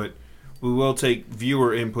input, we will take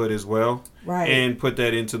viewer input as well, right, and put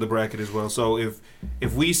that into the bracket as well. So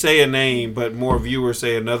if we say a name but more viewers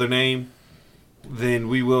say another name, then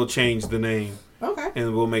we will change the name. Okay.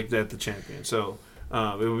 And we'll make that the champion. So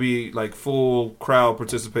it will be like full crowd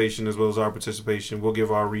participation as well as our participation. We'll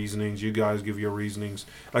give our reasonings. You guys give your reasonings.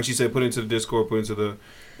 Like she said, put into the Discord, put into the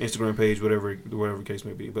Instagram page, whatever the case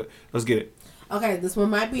may be. But let's get it. Okay, this one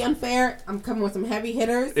might be unfair. I'm coming with some heavy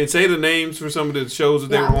hitters. And say the names for some of the shows that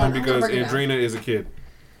they were on, because Andrina is a kid.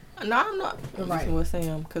 No, I'm not. Right. With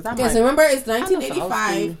Sam, because I so remember, it's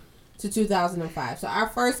 1985 to 2005. So our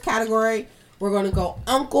first category, we're going to go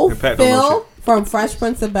Uncle Phil from Fresh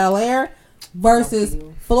Prince of Bel-Air versus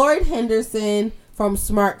Floyd Henderson from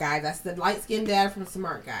Smart Guy. That's the light-skinned dad from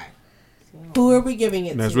Smart Guy. Who are we giving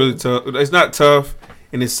it to? That's really tough. It's not tough,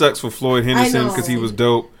 and it sucks for Floyd Henderson because he was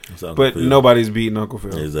dope. But nobody's beating Uncle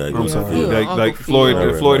Phil. Exactly. I'm sorry. Yeah. Like Floyd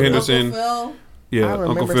Henderson. Uncle Phil. Yeah,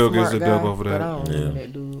 Uncle Phil gets the dub over that.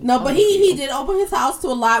 No, but he did open his house to a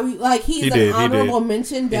lot. He's an honorable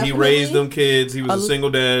mention. Definitely. He raised them kids. He was a single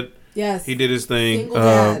dad. Yes, he did his thing.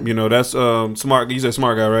 That's smart. He's a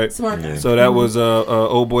smart guy, right? Smart guy. So that was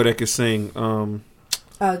old boy that could sing.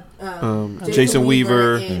 Jason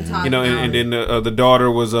Weaver, and then the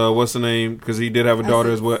daughter was what's the name? Because he did have a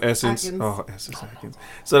daughter as well, Essence. Atkins. Oh, Essence Atkins.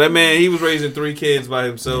 So that man, he was raising 3 kids by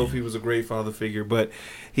himself. He was a great father figure, but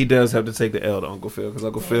he does have to take the L to Uncle Phil, because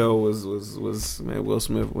Uncle Phil was man, Will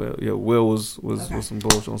Smith. Will was some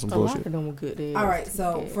bullshit on some bullshit. All right,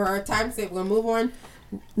 so for our time's sake, we're gonna move on.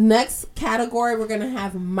 Next category, we're gonna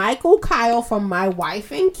have Michael Kyle from My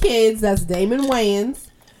Wife and Kids. That's Damon Wayans.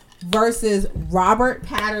 Versus Robert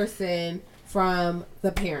Patterson from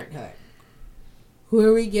The Parenthood. Who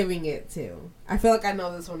are we giving it to? I feel like I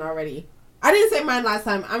know this one already. I didn't say mine last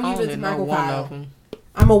time. I'm giving it to Michael Kyle.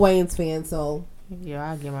 I'm a Wayans fan, so. Yeah,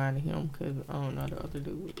 I'll give mine to him because I don't know the other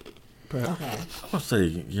dude. Okay. I'll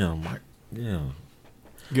say, Mike. Yeah.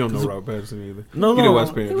 You don't know Robert Patterson either. No. You didn't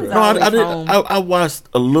watch Parenthood. No, I did. I watched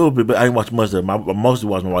a little bit, but I didn't watch much of it. I mostly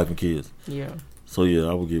watched My Wife and Kids. Yeah. So, yeah,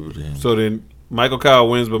 I would give it to him. So then Michael Kyle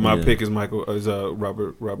wins, but my pick is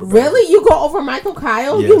Robert. Really? You go over Michael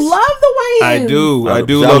Kyle? Yes. You love the Wayans. I do love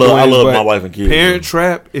the Wayans. I love My Wife and Kids. Parent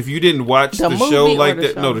Trap. If you didn't watch the show like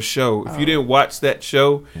that, no, the show. If you didn't watch that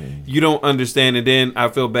show, you don't understand. And then I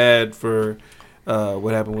feel bad for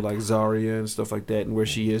what happened with like Zaria and stuff like that, and where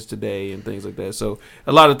she is today and things like that. So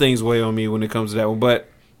a lot of things weigh on me when it comes to that one. But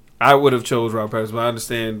I would have chose Robert Patterson. But I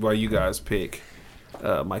understand why you guys pick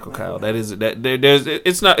Michael Kyle.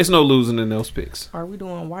 It's no losing in those picks. Are we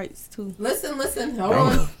doing whites too? Listen. Hold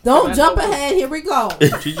on. Don't jump ahead. Here we go.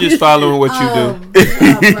 She's just following what you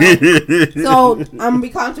do. So I'm gonna be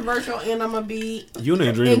controversial and I'm gonna be. You and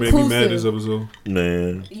Andrea made me mad this episode.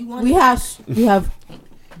 Man. We have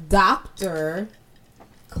Dr.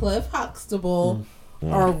 Cliff Huxtable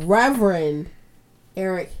or Reverend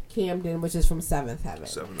Eric Camden, which is from Seventh Heaven.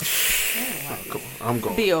 Come on, I'm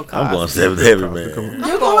going. Bill Cosby. I'm going Seventh Heaven, man.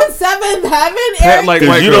 You're going Seventh Heaven, Pat Eric? like Cause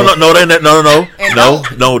white you girl. don't know,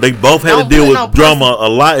 no. They both had to Don't deal put with no drama a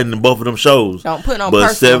lot in both of them shows. Don't put no But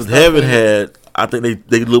personal Seventh stuff Heaven in. had, I think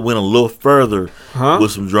they went a little further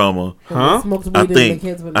with some drama. Smoked weed I in the think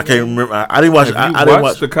kids when I they can't were- remember. I didn't watch. Have I you didn't watched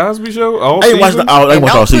watch. the Cosby Show. All I didn't watch season? all. I didn't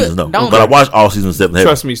watch all don't seasons, no. don't- But I watched all seasons of Seventh Heaven.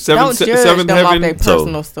 Trust me, Don't judge Seventh them off their Heaven.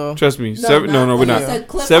 personal stuff. Trust me, No, seven. No, we're you not. said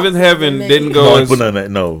Cliff Seventh Huxtable Heaven name. didn't No, go I as put none of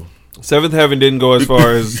that. No. Seventh Heaven didn't go as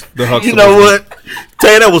far as the Huxtable. You know what?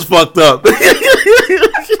 Tay, that was fucked up. What'd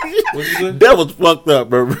you say? That was fucked up,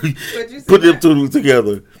 bro. Put them two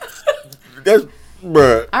together. That's,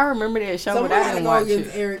 bruh. I remember that show, So but we're I gonna didn't go watch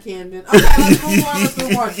against it. Eric Camden. Okay, let's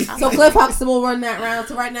move on. So Cliff Huxtable won that round.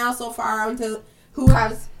 So right now, so far, until who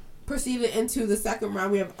has proceeded into the second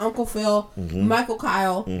round, we have Uncle Phil, Michael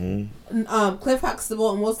Kyle, Cliff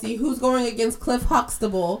Huxtable, and we'll see who's going against Cliff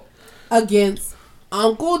Huxtable against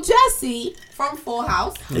Uncle Jesse from Full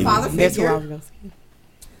House, father That's who I figure, was gonna say.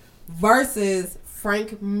 versus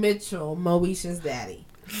Frank Mitchell, Moesha's daddy.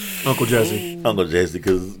 Uncle Jesse. Uncle Jesse,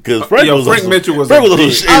 because Frank Yo, was Frank on Mitchell was Frank a was on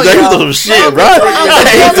bitch. shit. Oh, He yeah. was on shit, bro. Uncle I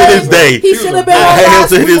hate to this day. He should have been on I hate last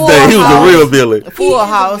to this Full day. He was a House. real villain. Full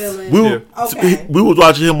House. villain. We Okay. we was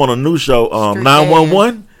watching him on a new show, Street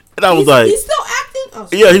 911, and I was like, he's still acting. Oh,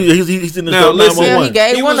 shit. yeah, he's in the Now, show listen, Yeah, he 911.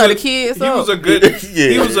 gave He one was of the a- kids He was up. a good.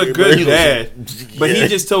 He was a good dad, but he Yeah.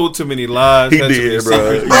 just told too many lies. He had too did, many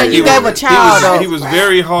bro. secrets. Yeah, you he gave was- a child He up. was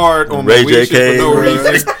very hard on Ray Moesha J. for no Cole.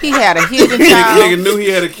 reason. He had a hidden Nigga child. knew he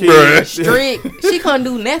had a kid. Bruh. Strict. She couldn't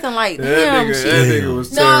do nothing like That him. nigga, She, that nigga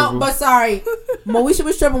was No, terrible. but sorry, Moesha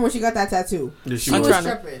was tripping when she got that tattoo. Yeah, She was trying to-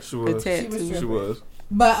 tripping. She was. The She was tattoo. She tripping. was.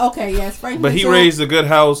 But okay, yes, Frank. But he Mitchell, raised a good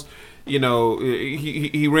house. You know,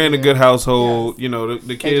 he ran a good household. Yes. You know,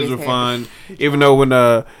 the kids just were had fine. Even though when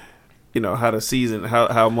you know how the season how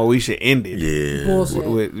Moesha ended. Yeah, bullshit.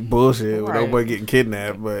 With bullshit, with Right. nobody getting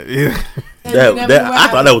kidnapped, but yeah, And then we I thought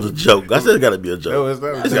have- that was a joke. I said it got to be a that joke. was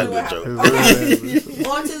that It's was. got to be a joke. Okay.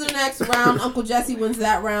 On to the next round. Uncle Jesse wins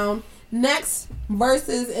that round. Next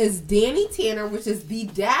versus is Danny Tanner, which is the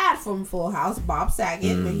dad from Full House, Bob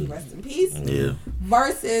Saget, may he rest in peace. Yeah,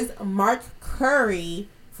 Versus Mark Curry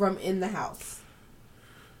from In the House.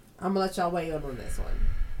 I'm gonna let y'all weigh in on this one.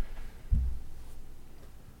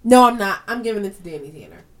 No, I'm not. I'm giving it to Danny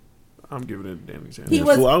Tanner. I'm giving it to Danny Tanner. He Yeah,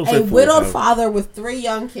 was Full- I would say a Full widowed House. father with 3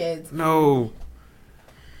 young kids, No,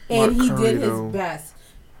 and Mark he Curry, did his though. best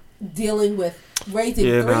dealing with raising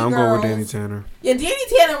yeah, 3 nah, I'm girls. going with Danny Tanner. Yeah, Danny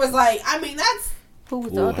Tanner was like, I mean, that's who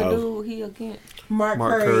was the Full other House. dude he against? Mark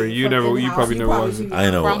Mark Curry. Curry. You from never- In the you House. probably never watched should it. I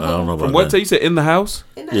know. I From don't know From about what that. you said in the house?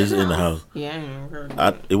 Yes, in the house. Yeah, I ain't never heard of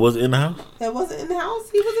that. It was in the house. That wasn't In the House.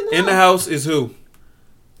 He was in the In the house is who?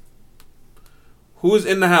 Who is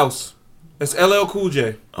in the house? That's LL Cool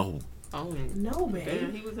J. Oh, Oh, No, damn,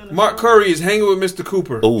 man. he was in the Mark Curry is hanging with Mr.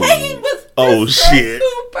 Cooper. Hanging with Oh, Mr. shit.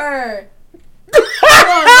 Cooper.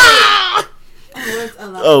 Hold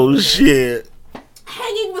on. oh shit.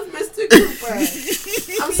 Hanging with Mr. Cooper.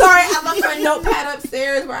 I'm sorry, I left my notepad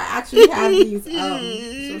upstairs where I actually have these.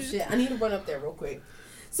 So shit, I need to run up there real quick.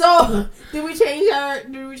 So, did we change our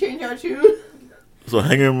tune? So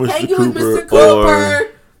hanging with Mr. Hanging Cooper, with Mr.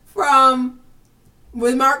 or Cooper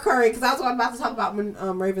with Mark Curry, because that's what I'm about to talk about when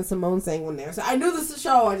Raven Simone sang one there. So I knew this was a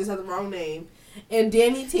show, I just had the wrong name. And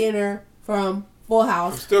Danny Tanner from Full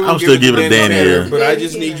House. I'll still give it to Danny, yeah. But I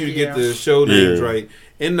just need you to get the show names Yeah. right.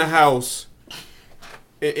 In the house,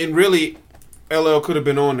 and really, LL could have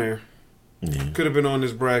been on there. Yeah. Could have been on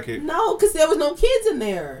this bracket. No, because there was no kids in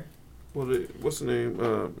there. Well, what's the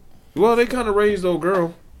name? Well, they kind of raised the old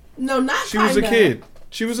girl. No, not She was a kinda. kid.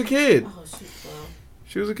 She was a kid. Oh, shit, well.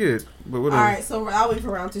 She was a kid. But whatever. All right, so I'll wait for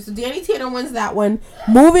round 2. So Danny Tanner wins that one.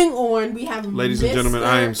 Moving on, we have Ladies and gentlemen,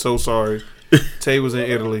 I am so sorry. Tay was in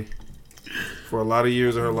Italy for a lot of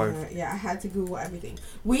years of her life. Yeah, I had to Google everything.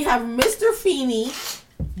 We have Mr. Feeney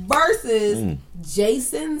versus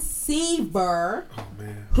Jason Seaver,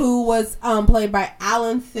 who was played by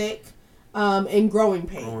Alan Thicke in Growing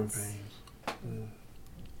Pains.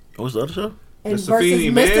 What's the other show? And Mr. versus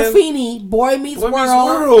Feeney, Mr. man. Feeney, Boy Meets Boy Meets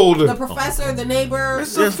World, World. the professor, the neighbor.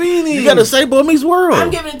 Mr. Feeney. You gotta say Boy Meets World.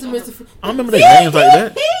 I'm giving it to Mr. Feeney. I remember their names like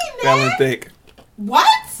that. Alan Thicke. What?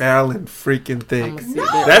 Alan freaking Thicke. No.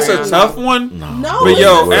 That's a tough one. No. But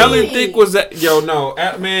yo, Mr. Alan Feeney. Thicke was that. Yo, no,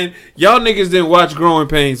 man, y'all niggas didn't watch Growing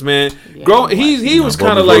Pains, man. He was Boy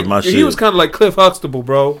kind of Meets like World, my he shit. was kind of like Cliff Huxtable,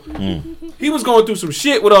 bro. He was going through some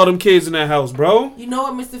shit with all them kids in that house, bro. You know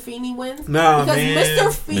what Mr. Feeney wins? Nah, because man.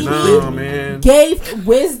 Mr. Feeney Nah, man. gave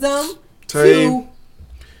wisdom Tay. to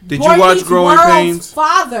Did Boy you watch Meets Growing World's Pains?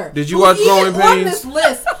 Father. Did you who's watch even Growing on Pains? this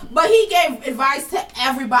list, but he gave advice to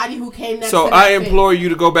everybody who came next. So to I that implore you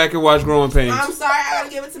to go back and watch Growing Pains. I'm sorry, I gotta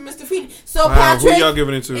give it to Mr. Feeney. So Wow, Patrick, who y'all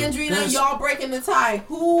giving it to? Andrina, y'all breaking the tie.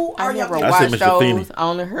 Who I are y'all? never giving? I said watched Mr. Feeney. those. I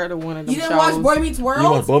only heard of one of them You didn't shows. watch Boy Meets World? You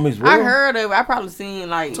watch Boy Meets I World? heard of. I probably seen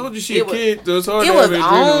like. I told you she it a was- kid. So it's hard it to was have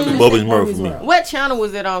on- adrenaline. Bubba's Murphy for me. What channel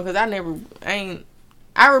was it on? Because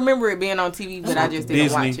I remember it being on TV, but I just didn't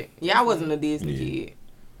Disney. watch it. Yeah, I wasn't a Disney kid.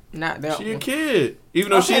 Not that She a one. kid.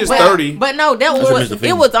 Even though she Okay, is but- 30. But no, that That's was Mr. it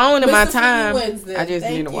Feeney. was on in my Mr. Feeney time. wins then. I just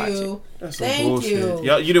Thank didn't watch it. you. That's some Thank bullshit. you.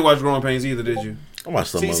 Y'all, you didn't watch Growing Pains either, did you? I watched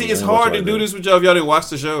some of See, it. it's I ain't watch hard to right do now. this with y'all if y'all didn't watch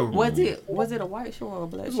the show. Was it a white show or a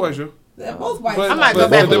black It's a show? white show. They're both white. But, I might shows. go back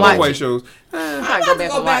they're and both watch white it. shows. I I'm might about to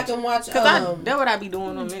go back it. and watch. Cause that what I be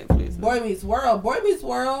doing on Netflix. Boy Meets World. Boy Meets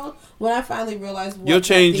World. When I finally realized, what You'll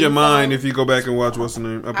change that your theme mind song- if you go back and watch what's the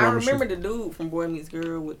name. I I promise remember you. the dude from Boy Meets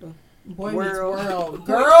Girl with the Boy World. Meets World.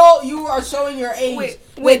 Girl, you are showing your age.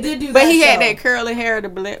 They did do but that he had show. that curly hair, the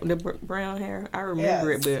brown hair. I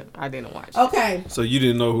remember Yes. it, but I didn't watch it. Okay. So you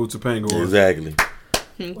didn't know who Topanga was. Exactly.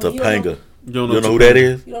 Well, Topanga. You don't You know know who that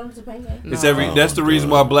is? You don't know Topanga? It's No. every. That's the reason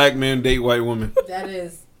why black men date white women. That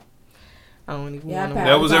is. I don't even Yeah, want Pat. to.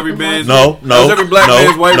 That was every man's. No, That was every black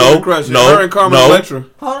man's white woman crush. Her and Carmen Electra.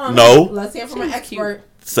 Hold on. No. Let's hear from an She's expert.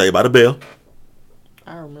 Saved by the Bell.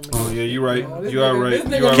 I remember. Oh yeah, you're right. This You are nigga- right. This You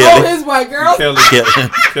nigga are know right. his white girl. Kelly.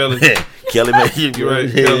 Kelly. Kelly. Kelly, man. You're right.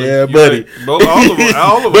 Yeah, Kelly. You're buddy. right. Both, all of them.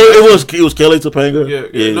 All of them. But it was Kelly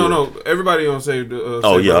Topanga. Yeah. No. Everybody on Save the.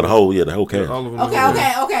 Oh Saved yeah, by the whole cast. All of them.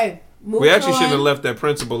 Okay. We Moving actually on. shouldn't have left that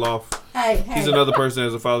principal off. Hey. He's another person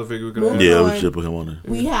as a father figure we could have. Moving Yeah, on. we should put him on there.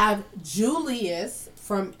 We have Julius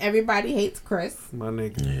from Everybody Hates Chris. My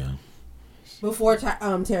nigga. Yeah. Before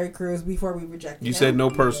Terry Crews, before we rejected You him. said no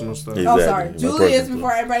personal stuff. Yeah. Oh, Exactly. sorry. No Julius personal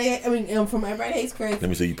before everybody. From Everybody Hates Chris. Let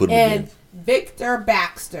me see you put him And again. Victor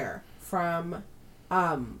Baxter from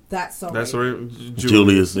That's So That's Raven. right.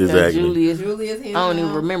 Julius, exactly. Julius I don't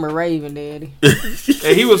even remember Raven Daddy.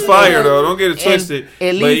 Hey, he was fired though. Don't get it twisted. At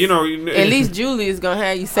But least, you know, at least Julius gonna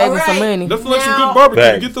have you saving Alright. some money. nothing like some Now- good barbecue.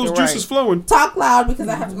 Facts. Get those Right. juices flowing. Talk loud because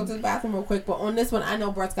I have to go to the bathroom real quick. But on this one, I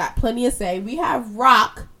know Brett's got plenty to say. We have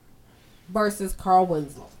Rock versus Carl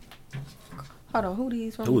Winslow. Hold on, who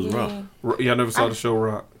these from? Who was again? Y'all never saw the show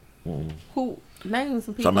Rock. Who? Name some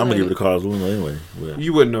So people. I'm gonna in give it it. to Carl Winslow anyway. Well,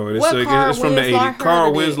 You wouldn't know it. It's, What Carl it's from the Winslow? I 80s. heard Carl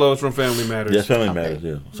of it. Winslow is from Family Matters. yeah, Family Okay. Matters.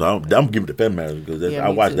 Yeah. So I'm giving it to Family Matters because Yeah, I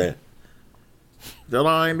me watched too. that. That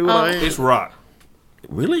I ain't do what I ain't. It's Rock.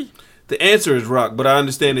 Really? The answer is Rock, but I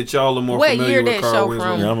understand that y'all are more What familiar year with that Carl show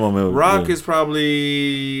Winslow. from? Yeah, I'm on Rock yeah. is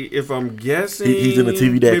probably, if I'm guessing, He's in the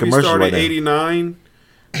TV Dad maybe commercial started right now. 89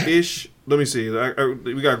 ish. Let me see.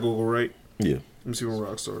 We got Google, right? Yeah. Let me see when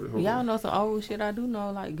Rock started. Hold Y'all on. know some old shit. I do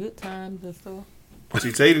know, like Good Times and stuff.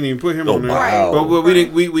 See, Tay didn't even put him Oh, on there. wow. But we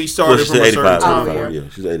didn't. We Well, started she's from a certain 85. time. Oh, yeah. Yeah,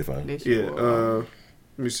 she's 85. This Yeah. shit.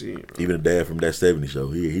 Let me see. Even the dad from that 70 show,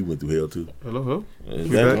 he went through hell too. Hello. Is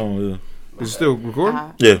You that back? on? Is it still recording?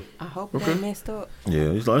 Yeah. I hope Okay. they messed up.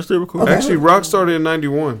 Yeah, he's like, still recording. Actually, Rock started in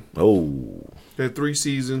 91. Oh. Had 3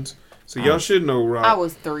 seasons. So y'all should know Rock. I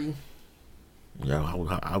was 3. Yeah, I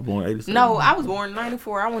was born in 87. No, I was born in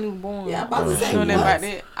 94. I wasn't even born. Yeah, I'm about to I say didn't know what? about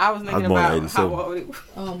that. I was thinking born in about 87. how old it was.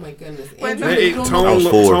 Oh my goodness. Wait, Andrew, no, Hey, you don't Tone, know- I was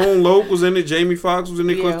 4. Tone Loc was in it. Jamie Foxx was in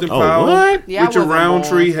it. Yeah. Clifton Oh, Powell. what? Yeah, I Richard wasn't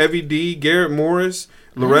Roundtree, born. Heavy D, Garrett Morris,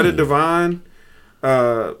 Loretta Devine, I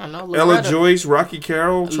know Ella Loretta. Joyce, Rocky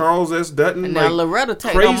Carroll, Charles S. Dutton. Now like, Loretta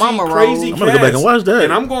take crazy, her mama crazy role. I'm gonna go back and watch that.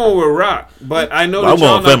 And I'm going with Rock, but I know Well, that I'm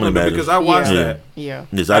y'all going not Family going to Matters. because I watched Yeah. that. Yeah.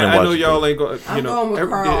 Yes, I didn't I watch know it. y'all ain't going. I'm You know, going with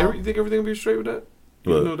Carl. you think everything will be straight with that?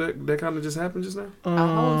 You What? know that kind of just happened just now. I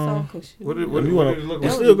hope so. 'Cause she- What did You it wanna- look That It's like?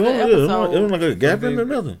 was still a going. good Yeah, episode. it don't like a gap in or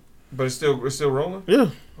nothing. But it's still rolling. Yeah.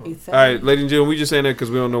 It's All right, ladies and gentlemen, we just saying that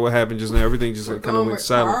because we don't know what happened just now. Everything just kind of Going went with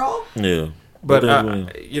silent. Carl? Yeah. But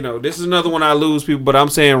then, this is another one I lose people. But I'm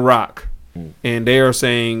saying Rock, and they are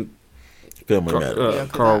saying Family Matters. Yeah,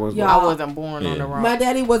 'cause Carl I, was. Yeah. I wasn't born on Yeah. the rock. My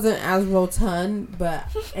daddy wasn't as rotund, but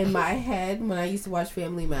in my head, when I used to watch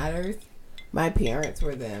Family Matters, my parents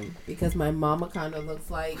were them because my mama kind of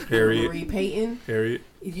looks like Harriet. Marie Payton, Harriet,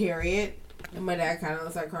 and my dad kind of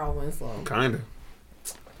looks like Carl Winslow. kind of.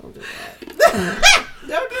 Don't do that.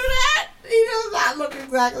 Don't do that. He does not look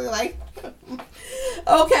exactly like him.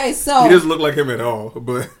 Okay, so He doesn't look like him at all,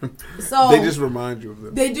 but so they just remind you of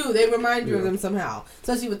them. They do. They remind you of Yeah. them somehow,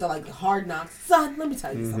 especially with the Hard Knocks. Son, let me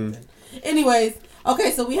tell you something. Anyways,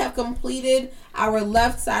 okay, so we have completed our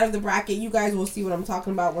left side of the bracket. You guys will see what I'm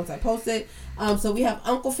talking about once I post it. So we have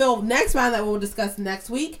Uncle Phil next round that we'll discuss next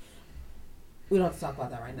week. We don't have to talk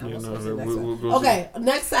about that right now. Yeah, We'll no, switch to the next we'll one. go Okay,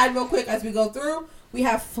 next side real quick as we go through. We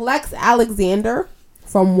have Flex Alexander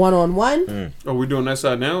from One on One. Are we doing that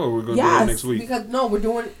side now, or we're going to do Yes, that next week? because we're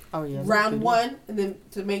doing yeah, round 1, and then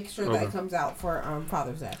to make sure Okay. that comes out for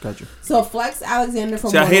Father's Day. Gotcha. So Flex Alexander from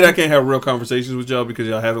See, I One hate on I can't have real conversations with y'all because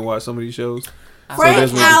y'all haven't watched some of these shows. Frank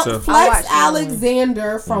that's what it's tough. I Flex watched that one.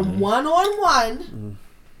 Alexander from One on One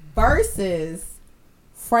versus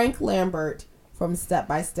Frank Lambert from Step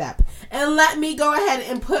by Step. And let me go ahead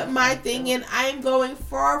and put my thing in. I'm going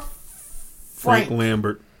for Frank Frank.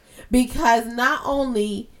 Lambert. Because not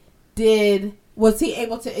only was he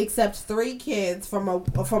able to accept 3 kids from a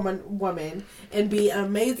woman and be an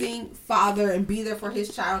amazing father and be there for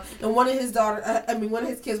his child, and one of his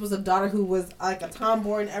kids was a daughter who was like a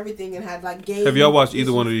tomboy and everything and had like gay. Have y'all watched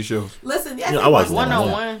either one of these shows? Listen, Yeah, I watched One on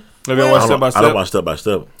One. Have y'all watched Step by I Step? don't watch Step by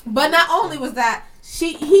Step. But not only was that,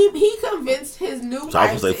 he convinced his new So I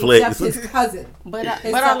wife was to like, Flex. accept his cousin. But I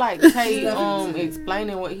His like son- Tay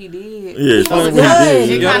explaining what he did. Yeah, was explain what good. he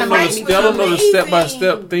did. It Y'all kinda don't know made the, me y'all don't know the amazing. Step by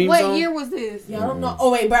Step theme What song? year was this? Y'all don't know.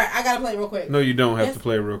 Oh wait, Bert, I gotta play it real quick. No, you don't have to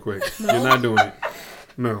play it real quick. You're not doing it.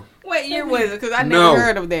 No. What year was it? Because I No. never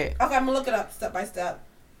heard of that. Okay, I'm gonna look it up step by step.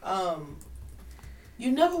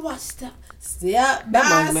 You never watched Step That by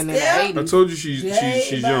must have been in the Step. 80s. I told you she's Day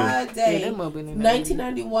young. by Yeah, day. that must have been in the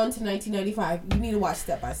 1991 to 1995. You need to watch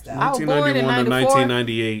Step by Step. I was born in 1991 to 94.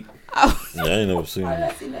 1998. Yeah, I ain't never seen Why did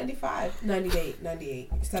it. I say 95? 98.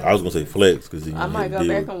 I was gonna say Flex because I might go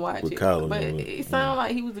back and watch it. Colin, But it sounded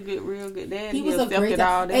like he was a real good dad. He was a great accepted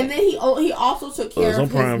all dad. that. And then he also took care it's on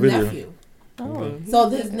of his Prime Video. nephew. Oh. So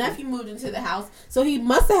his nephew moved into the house. So he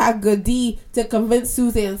must have had good D to convince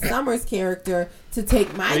Suzanne Summers' character to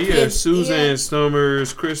take my Yeah, kids. Suzanne in.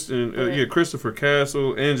 Summers, Christopher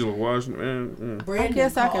Castle, Angela Washington, I Brandon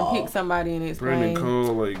guess I can Call. pick somebody and explain. Brandon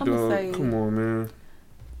Cole. Like, I'ma dog, say- come on, man.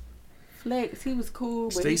 Flex, he was cool,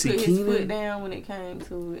 but Stacey he put Keenan? his foot down when it came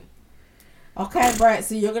to it. Okay, Brett.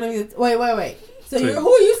 So you're gonna be wait. So Say- who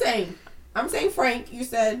are you saying? I'm saying Frank. You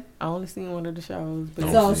said I only seen one of the shows,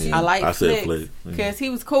 but So she- I like I said Flex Flex. because he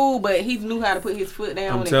was cool, but he knew how to put his foot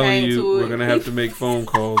down I'm when it telling came you, to it. we're gonna have to make phone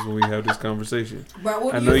calls when we have this conversation. Brett.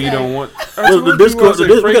 What I do know you you say? don't want. I Well, told the you Discord. I said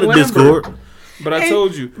We Frank got a Lambert. Discord. But I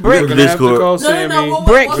told you, Brett- we're gonna have to Discord. call No, Sammy. what-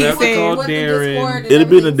 Brett what- keep what- saying- what the Darren. Discord and It'll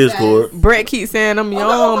be in the everything Discord. says. Brett keeps saying I'm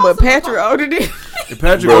young, okay, but so- Patrick older than. If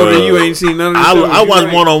Patrick Bruh. older, you ain't seen none of the I shows. watched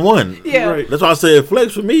right. One on One. Yeah. Right. That's why I said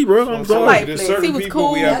Flex for me, bro. I'm I'm sorry. like There's Flex. He certain was people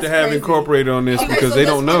cool. we have to That's have crazy. incorporated on this Okay, because so they this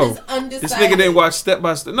don't one know. is This undecided. nigga didn't watch Step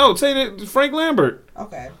by Step. No, say that Frank Lambert.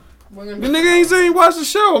 Okay. We're gonna The nigga ain't saying he watched the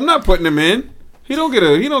show. I'm not putting him in. He don't get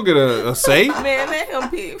a say. Man, let him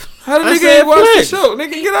pick. How the I nigga said ain't watch the Flex. show?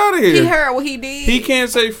 Nigga, get out of He here. heard what he did. He can't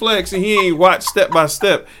say Flex and he ain't watched Step by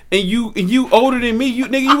Step. And you older than me. You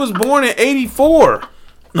nigga, you was born in '84.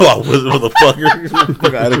 No, I wasn't, motherfucker.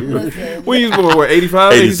 Fuck out of here. When you was born, what,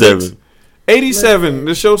 85? 87. 87.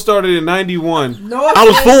 The show started in 91. No, I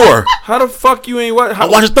was 4. How the fuck you ain't watch? I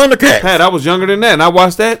watched Thundercats. Pat, I was younger than that, and I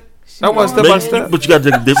watched that. I watched Step by Man, Step. But you got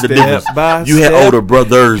the difference. by You had step, older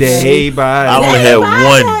brothers. Day by I only day.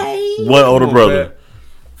 had one older Come on, brother. Pat.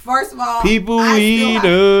 First of all, People I still eat have-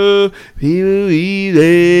 up, people eat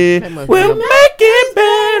it. must We're be making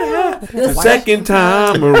better the This- second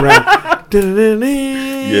time around.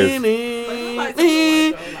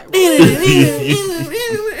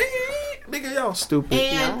 Nigga, y'all stupid.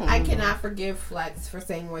 And I cannot forgive Flex for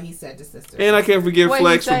saying what he said to sister. And I can't forgive What'd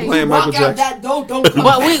Flex he for say? playing Walk Michael out Jackson. that door, don't come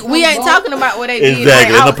But back. we ain't Don't talking about what they did.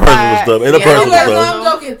 Exactly, like, in the personal outside. stuff, in the Yeah, personal Okay, stuff. so I'm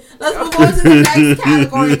joking. Let's move on to the next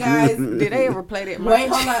category, guys. Did they ever play that? Wait,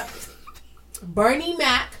 much? hold up. Bernie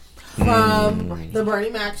Mac from the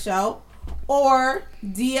Bernie Mac Show, or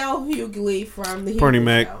D.L. Hughley from the Bernie Hughley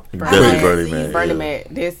Mac. Show. Definitely I Bernie see. Mac. Bernie Yeah. Mac.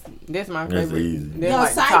 This my That's favorite. easy. This Yo,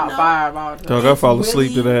 like side top note. 5 all the Dog, time. I fall It's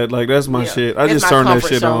asleep to really- that. Like, that's my Yeah. shit. I It's just my turn that comfort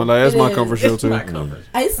shit show. on. Like, that's It my is. comfort show, It's too. my comfort.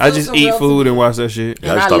 It's I so just surreal eat to food me. and watch that shit.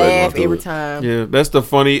 Yeah, And I I started laugh going every through it. time. Yeah, that's the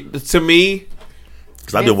funny. To me,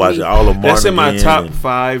 Because I've been watching all of Martin. that's in my again top and-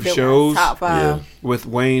 5 That shows Top 5. with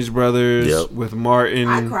Wayne's Brothers, Yep. with I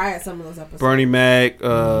Martin, cry at some of those episodes. Bernie Mac,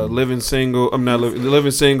 Living Single. I'm not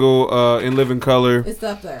living single, in Living Color. It's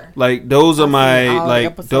up there. Like those are I've my seen all the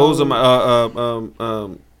like those are episodes. my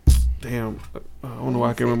damn. I don't know why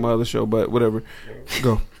I can't remember my other show, but whatever.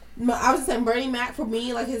 Go. I was saying Bernie Mac for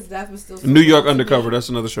me, like his death was still so New York real to me. Undercover. That's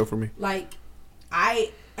another show for me. Like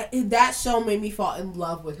that show made me fall in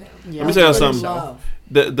love with him. Yeah. Let me tell you In something. love.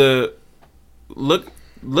 The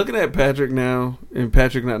looking at Patrick now and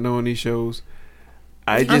Patrick not knowing these shows.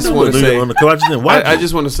 I just knew want it. to say. I just didn't watch I it.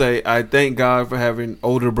 just want to say I thank God for having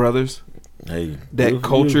older brothers Hey, that good for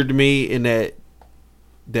cultured me and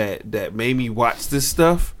that made me watch this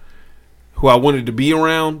stuff. Who I wanted to be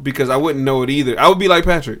around because I wouldn't know it either. I would be like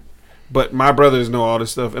Patrick, But my brothers know all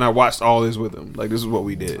this stuff, and I watched all this with them. Like, this is what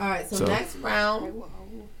we did. All right, so next round.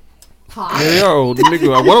 Pop. Hey, yo, the nigga,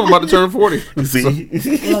 one of them about to turn 40. See?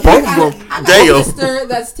 Look, Both I of them. got Damn. a sister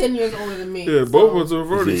that's 10 years older than me. Yeah, both of them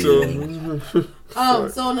turn 40, so.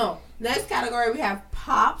 So no. Next category, we have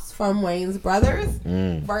Pops from Wayne's Brothers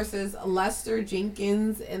versus Lester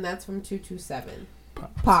Jenkins, and that's from 227.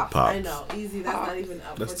 Pops. I know. Easy. That's not even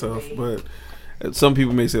up That's for tough, debate. but some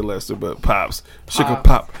people may say Lester, but Pops. Sugar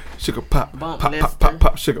Pop. Sugar Pop. Bump Pop, Lester. pop, pop,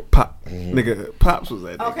 pop, Sugar Pop. Nigga, Pops was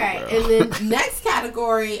that nigga, Okay, bro. and then next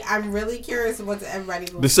category, I'm really curious of what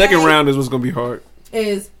everybody will The second say, round is what's going to be hard.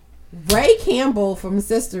 is Ray Campbell from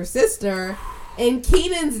Sister Sister and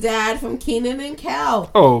Keenan's dad from Keenan and Kel.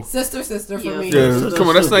 Oh. Sister for me. Yeah, come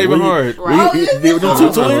on, that's not even hard. Right. They were them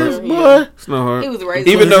two twins, boy. It's not hard. He was raised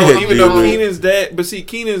Even with though his mom. Keenan's dad, but see,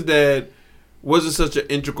 Keenan's dad wasn't such an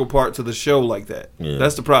integral part to the show like that. Yeah.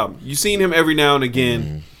 That's the problem. You seen him every now and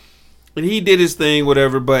again, and he did his thing,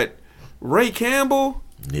 whatever. But Ray Campbell,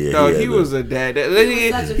 Yeah, he was a dad.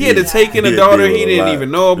 He such a had to good take in dad. a daughter He he did a didn't lot.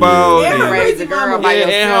 even know about. Yeah, and- Raise a girl by Yeah,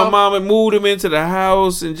 and her yourself. mama moved him into the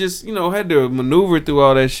house and just had to maneuver through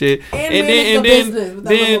all that shit. And manage the business with that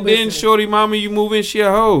little then business. shorty mama, you move in, she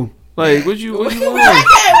a hoe. Like what you want?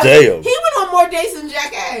 Damn. He went on more dates than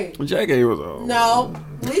Jack A. Jack A was a hoe. No,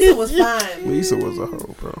 Lisa was fine. Lisa was a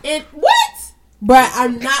hoe, bro. And what? But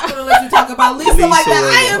I'm not going to let you talk about Lisa, Lisa like that.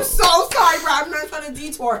 was I a am hoe. so sorry, bro. I'm not trying to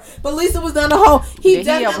detour. But Lisa was not a hoe. He Did he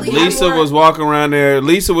definitely ever- had Lisa more- was walking around there.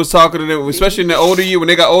 Lisa was talking to them, especially in the older year. When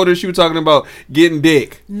they got older, she was talking about getting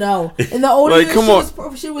dick. No. In the older Like, years,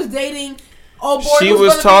 come she was dating. Oh boy, She who's was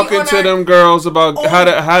gonna be talking on to our- them girls about Oh.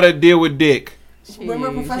 how to deal with dick. Remember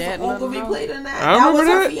Shit, Professor Chad let Ogilvy him played in that? I That was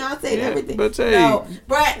remember her that. fiance and Yeah, everything. but hey. No,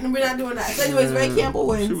 Brett, we're not doing that. So anyways, Ray Campbell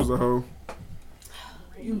wins. She was a hoe.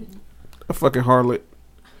 A fucking harlot.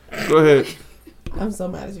 Go ahead. I'm so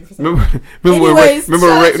mad at you for saying Remember when Ray? Anyways, Remember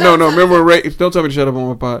shut Ray? up, No, shut no. up, Remember shut Ray? Don't tell me to shut up on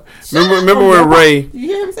my pod. Shut up. Remember Oh, when yeah. Ray? You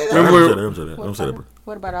hear him say that? Remember- Don't say that. Don't say that, bro.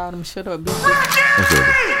 What about all them shut up bitches? Don't say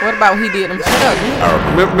that. What about he did them shut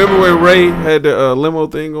up? Remember when Ray had the limo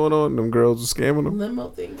thing going on? And them girls were scamming him. Limo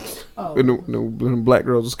thing. Oh. And them black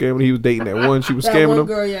girls were scamming. He was dating that one. She was That scamming one him.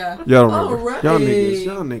 girl, yeah. Y'all don't Oh, remember? right. Y'all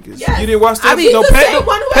niggas. Yes. You didn't watch that? I mean, no, He's the Pat. same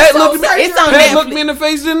one who Pat had looked at me. It's on Pat Netflix. looked me in the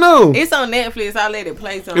face. Didn't know. It's on Netflix. I let it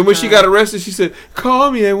play sometimes. And when she got arrested, she said, "Call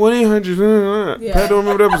me at 1-800." Yeah. Pat don't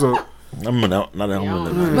remember the episode. I remember not that. I remember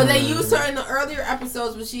that. But they used her in the earlier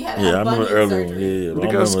episodes when she had Yeah, I had remember bunion earlier. surgery. Yeah, They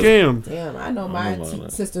I got remember- scammed. Damn, I know my remember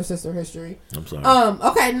that. sister history. I'm sorry.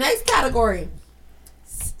 Okay, next category.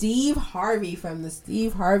 Steve Harvey from the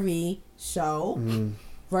Steve Harvey Show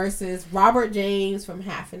versus Robert James from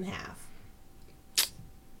Half and Half.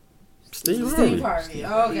 Steve Harvey.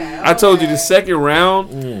 Okay. I told you the okay. second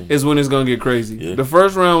round is when it's gonna get crazy. Yeah. The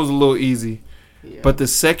first round was a little easy, but the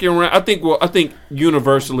second round, I think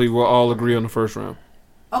universally we'll all agree on the first round,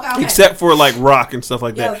 Okay. except for like rock and stuff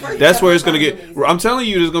like Yeah, that. the first That's where round it's gonna was get. easy. I'm telling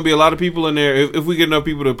you, there's gonna be a lot of people in there if we get enough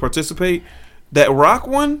people to participate. That rock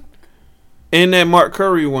one and that Mark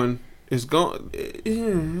Curry one is going.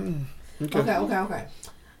 Okay.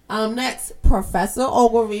 Next, Professor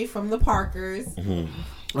Ogilvy from the Parkers.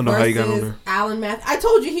 I know how you got on there. Alan Matthews. I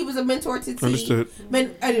told you he was a mentor to T. Understood.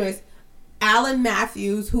 Anyways, Alan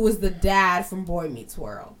Matthews, who was the dad from Boy Meets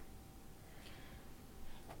World.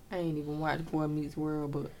 I ain't even watched Boy Meets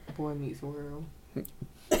World, but Boy Meets World.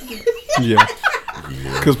 Yeah.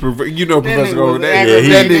 Because you know Professor nigga Ogilvy, was that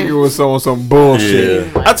aggravating. nigga was on some bullshit.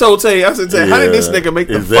 Yeah. I told Tay, I said, Tay, how did this Yeah, nigga make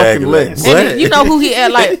the exactly. fucking list? What? And you know who he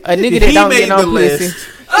act like? A nigga that He don't made get no the pussy. list.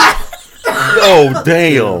 Oh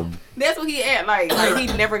damn! That's what he act like. Like he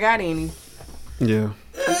never got any. Yeah.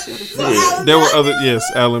 Yeah. There were other, yes,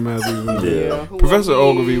 Alan Matthews. Was Yeah. Who Professor was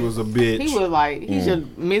Ogilvy was a bitch. He was like he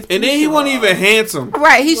should miss. And then he wasn't even handsome.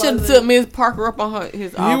 Right, he should have took Miss Parker up on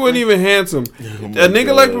his. He wasn't even handsome. A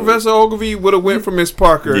nigga like Professor Ogilvy would have went for Miss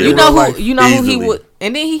Parker. Yeah. in You know real who? life. You know who he Easily. would.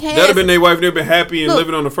 And then he had. That'd have been their wife. They'd been happy and Look,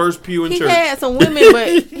 living on the first pew in he church. had some women, but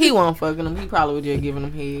he wasn't fucking them. He probably was just giving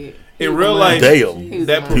them head. He In was real a life, money. Damn. He was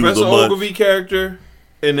that a money. He was Professor a mud. Ogilvy character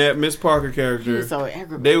and that Miss Parker He character, was so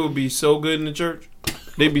aggravating. they would be so good in the church.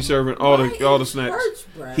 They'd be serving all the snacks.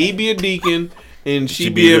 He'd be a deacon and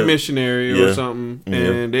she'd be a missionary or Yeah. something, Yeah.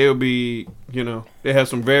 and they'll be, they have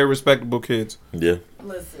some very respectable kids. Yeah.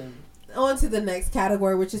 Listen, on to the next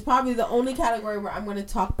category, which is probably the only category where I'm going to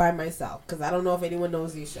talk by myself because I don't know if anyone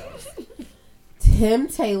knows these shows. Tim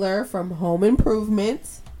Taylor from Home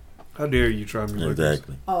Improvement. How dare you try me like this?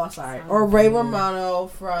 Exactly. Oh, sorry. Or Ray Romano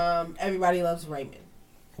from Everybody Loves Raymond.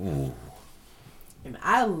 Ooh. And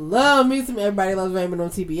I love me some Everybody Loves Raymond on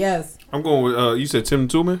TBS. I'm going with, you said Tim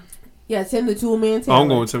the Toolman? Yeah, Tim the Toolman Oh, Taylor. I'm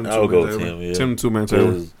going with Tim the I'll go Toolman with Taylor. Tim. Yeah. Tim the Toolman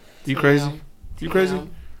Taylor. You crazy? You crazy?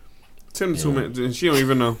 Tim the 2 minutes, and she don't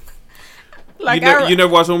even know. Like you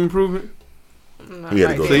never watched Home Improvement? We had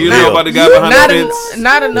to go. So you know about the guy behind the fence?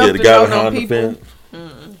 Not enough Yeah, the to guy know behind them the people. fence.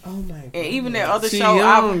 Oh my god. And even that other She show,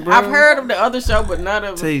 young, bro. I've heard of the other show, but not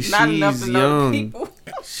enough Say to she's know young. people.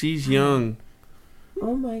 She's young.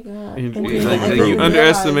 Oh my god. And Okay, like, I you didn't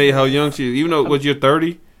underestimate how young she is. Even though, what, you're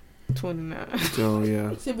 30? 29 Oh,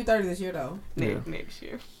 yeah. She'll be 30 this year though. next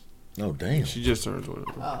year. Oh damn. She just turned 20.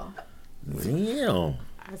 Oh. Damn.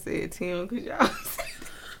 I said Tim because y'all.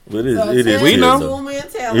 But it So is. Tim We Tim, know. though. Two-Man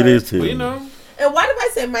Taylor. It is Tim. We know. And why do I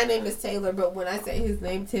say my name is Taylor, but when I say his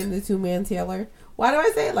name, Tim the Two-Man Taylor, why do I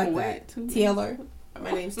say it like that? Taylor.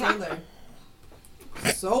 My name's Taylor.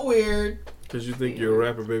 So weird. Because you think you're a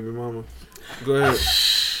rapper, baby mama. Go ahead.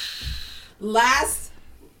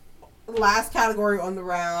 Last category on the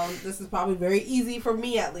round. This is probably very easy for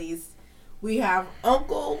me at least. We have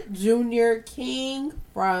Uncle Junior King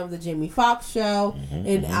from the Jamie Foxx Show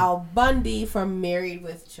and Al Bundy from Married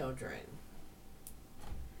with Children.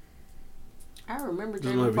 I remember This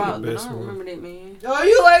Jamie might be Foxx, the but I best don't one. remember that man. Oh,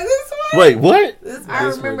 you like this one? Wait, what? I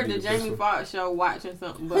This remember might be the the best Jamie one. Foxx show watching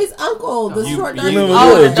something. But His uncle, the You- short you dark remember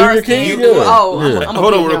Oh, Yeah, the dark Junior King? skin. Yeah. Oh, Yeah. I'm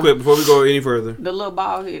Hold on a real quick before we go any further. The little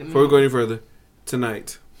bald head. Before we go any further.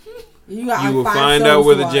 Tonight, You, got you like will 5 find shows out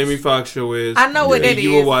where to the watch. Jamie Foxx show is. I know what and that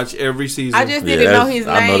you is. will watch every season. I just didn't know his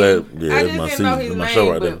name. I know that. Yeah, I that's just my didn't know season, his my name,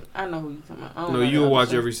 show right but there. I know who you're talking about. I don't No, know you the will other watch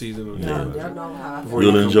show. every season of Y'all Jamie y'all know how. Before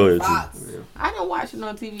You'll you enjoy it too. Fox. I don't watch it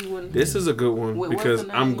on TV when. This is a good one What's because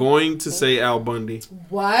the I'm name? going to say Al Bundy.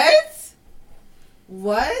 What?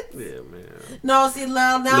 What? Yeah, man. No, see,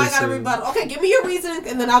 now I gotta Listen. rebuttal. Okay, give me your reasoning,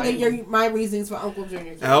 and then I'll get my reasons for Uncle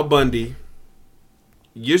Junior. Al Bundy.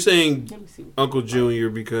 You're saying Let me see. Uncle Junior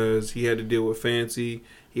because he had to deal with Fancy,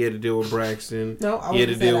 he had to deal with Braxton, No, I he had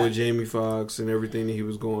to wouldn't say deal that. with Jamie Foxx and everything that he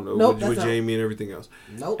was going over Nope, with that's not- Jamie and everything else.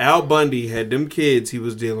 Nope. Al Bundy had them kids he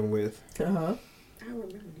was dealing with. Uh huh. I remember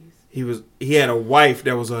this. He had a wife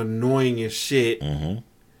that was annoying as shit, and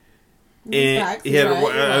he had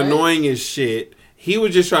annoying as shit. He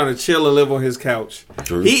was just trying to chill and live on his couch.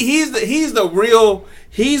 True. He's the real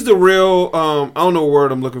I don't know what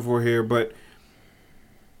word I'm looking for here, but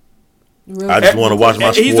I just want to watch my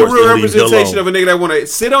sports. he's the real and leave it representation of alone. a nigga that want to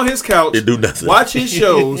sit on his couch, And do nothing. watch his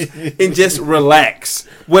shows, and just relax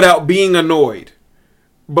without being annoyed.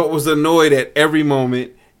 But was annoyed at every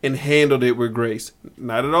moment and handled it with grace.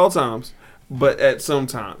 Not at all times, but at some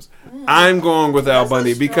times. I'm going with Al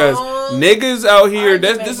Bundy because niggas out here.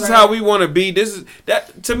 This is how we want to be. This is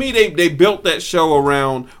that to me. They built that show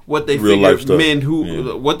around what they Real life figured stuff. men who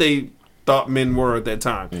Yeah. what they thought men were at that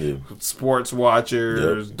time. Yeah. Sports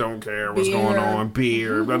watchers, don't care what's going on,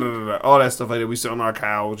 beer, blah, blah, blah, blah, all that stuff like that. We sit on our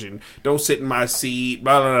couch and don't sit in my seat,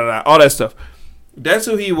 blah, blah, blah, blah, all that stuff. That's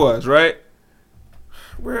who he was, right?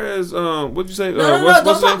 Whereas, what'd you say? No, what's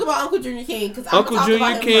don't his talk name? about Uncle Junior King because Uncle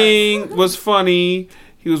Junior King was funny.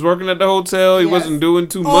 He was working at the hotel. He Yes. wasn't doing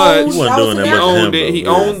too Oh, much. He wasn't doing that He much. to owned him, it. He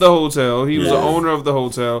though. owned the hotel. He was the Yes. owner of the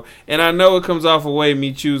hotel. And I know it comes off away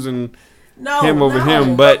me choosing No, him over no.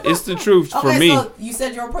 him, but it's the truth for Okay, me. so you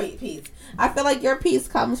said your piece. I feel like your piece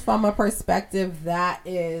comes from a perspective that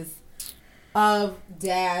is of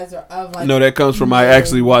dads or of like. No, that comes from I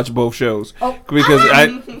actually watch both shows Oh, because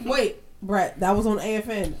wait, Brett, that was on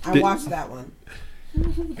AFN. I Did- watched that one.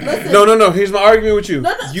 Listen, No. Here's my argument with you.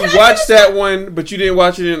 No, You can I watched finish? that one, but you didn't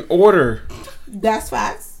watch it in order, that's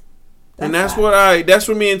facts. and that's facts. that's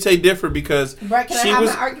where me and Tay differ because Brett, can I she have was.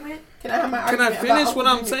 my argument? Can I have my Can argument? I about finish Uncle what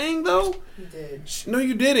I'm Junior? saying though? You did. No,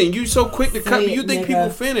 you didn't. You so quick to cut me. Say You it, think nigga. people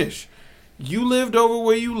finish? You lived over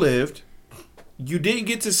where you lived. You didn't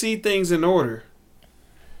get to see things in order.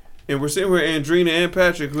 And we're sitting with Andrina and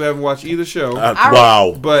Patrick, who haven't watched either show.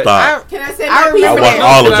 Wow. But Stop. Can I say I my piece? remember I watched that.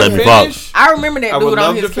 all of Can I Jamie finish? Foxx. I remember that I dude would on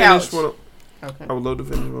love his to finish. couch. I would love to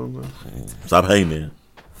finish. What I'm saying. Stop hating, man.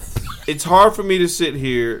 It's hard for me to sit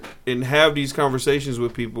here and have these conversations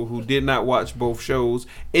with people who did not watch both shows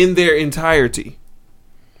in their entirety.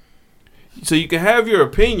 So you can have your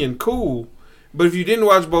opinion, cool. But if you didn't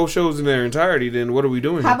watch both shows in their entirety, then what are we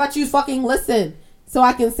doing How here? about you fucking listen so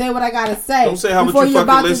I can say what I gotta say? Don't say how before about you you're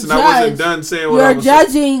fucking about to listen. I wasn't judge. done saying what I You're was saying.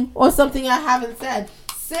 judging on something I haven't said.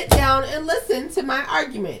 Sit down and listen to my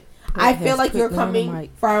argument. I feel like you're coming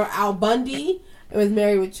from Al Bundy. It was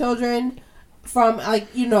Married with Children. From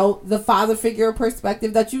the father figure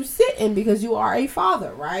perspective that you sit in because you are a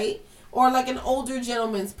father, right? Or like an older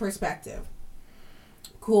gentleman's perspective.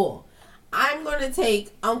 Cool. I'm going to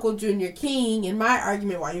take Uncle Junior King in my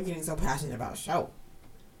argument why you're getting so passionate about show.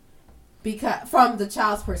 Because from the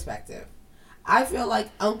child's perspective, I feel like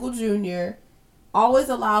Uncle Junior always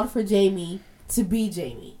allowed for Jamie to be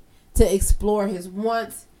Jamie, to explore his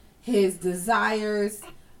wants, his desires,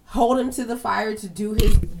 hold him to the fire to do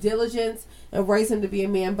his diligence, and raise him to be a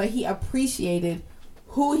man. But he appreciated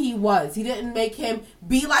who he was. He didn't make him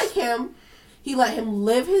be like him. He let him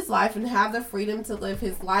live his life and have the freedom to live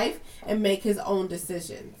his life and make his own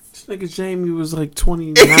decisions. This nigga Jamie was like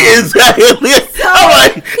 29. Exactly.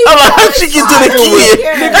 I'm like, how'd she get to the kid?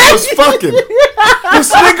 Nigga was fucking.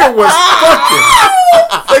 This nigga was fucking.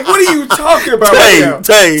 Like, what are you talking about right now?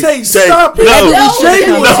 Tay, stop it.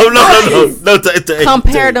 No, Tay.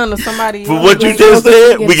 Compare them to somebody For else. what you just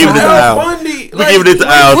said, we giving it to Al. We giving it to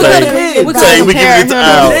Al, Tay. Tay, we giving it to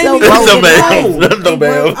Al. No,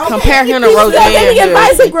 ma'am. Compare him to Let me Roseanne.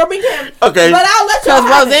 advise him, grooming him. Okay. But I'll let y'all Because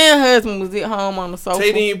have it. Roseanne's husband was at home on the sofa.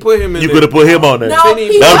 Tay didn't put him in You there. could have put him on there. No,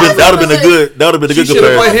 he That would have wasn't been a good. That would have been a You good should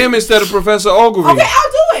have put comparison. him instead of Professor Ogilvy. Okay,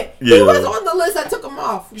 I'll do it. He Yeah. was on the list. I took him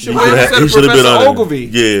off. You should He put him instead of should have been Professor on Ogilvy.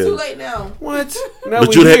 there. Too Yeah. late now. What? Now But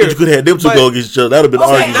we you here. could have had them two But go against each other. That would have been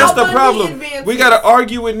Okay, argument. That's the Al Bundy problem. advances. We gotta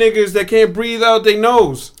argue with niggas that can't breathe out their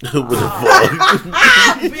nose. What the fuck?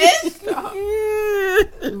 Bitch.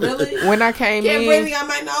 Really? When I came Can't in, breathing out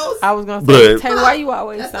my nose? I was going to say, But- Tay, why you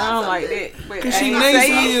always That's sound not like something. that? But Cause I she ain't nasally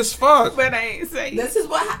say it. as fuck. But I ain't say it. This is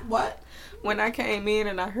what? When I came in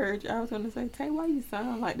and I heard you, I was going to say, Tay, why you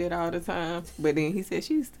sound like that all the time? But then he said,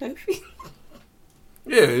 she's stuffy.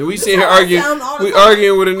 Yeah, we sitting here how I arguing. sound all the We time.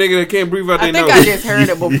 arguing with a nigga that can't breathe out I their think nose. I just heard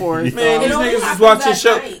it before. Man, so. these It only niggas was happens watching at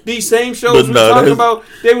shows. night. These same shows But we no, talking that's- about,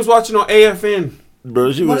 they was watching on AFN.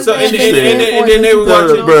 Bro, she What was. is So that? and then they was Bruh,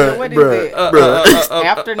 watching. bruh, What is bruh, that? bruh.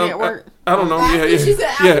 After network? I don't know. She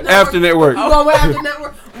said Yeah, after network. You going with after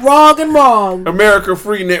network? Wrong and wrong. America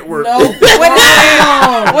Free Network. No. What is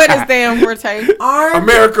wrong. what is damn for Tay? Armed,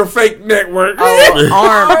 America Fake Network. Armed.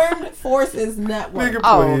 Armed Forces Network. Nigga,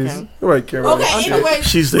 Oh, please. okay. All right, Cameron. Okay, anyway.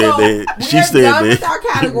 She said so that. we She are said done that. with our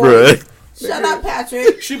categories. Bruh. Shut up,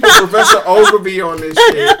 Patrick. She put Professor Ogilvy on this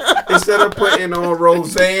shit instead of putting on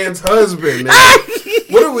Roseanne's husband. Man.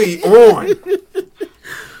 What are we on?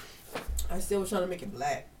 I still was trying to make it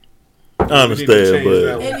black. I We need to understand, change but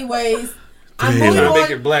that one. Anyways, I'm Damn. moving Trying to make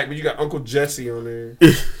on. it black, but you got Uncle Jesse on there.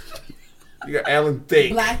 You got Alan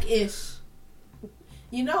Thicke. Blackish.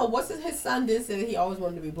 You know, his son did say that he always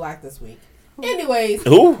wanted to be black this week. Anyways,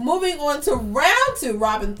 Who? moving on to round 2,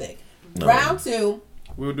 Robin Thicke. No. Round 2,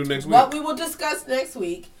 We'll do next week. what we will discuss next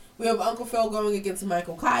week. We have Uncle Phil going against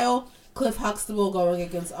Michael Kyle, Cliff Huxtable going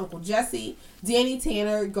against Uncle Jesse, Danny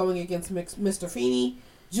Tanner going against Mr. Feeney,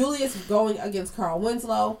 Julius going against Carl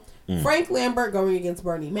Winslow, Frank Lambert going against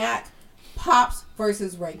Bernie Mac, Pops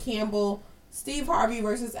versus Ray Campbell, Steve Harvey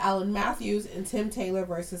versus Alan Matthews, and Tim Taylor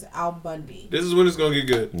versus Al Bundy. This is when it's gonna get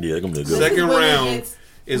good. Yeah, it's gonna be This good. Second is when it round gets-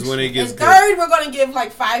 is when it gets and good. third, we're going to give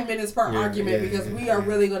like 5 minutes per Yeah, argument yeah, because yeah, we are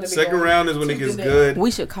really going to be Second going round is when it to gets the good.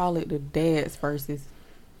 We should call it the dads versus.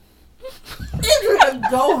 Andrea,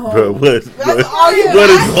 go home. Bro, what That's all you what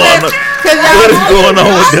is got. going on? What is going on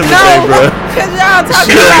with them today, bro? Cause y'all talking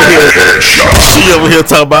She over about here. She over here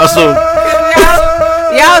talking about some.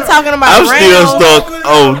 y'all talking about I'm still rounds. stuck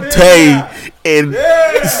on Tay and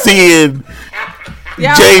seeing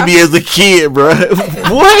Y'all- Jamie as a kid, bro.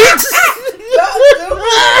 What? Don't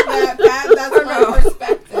do that, Pat. That's my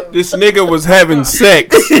perspective. This nigga was having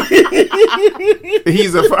sex.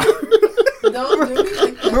 He's a. Don't do me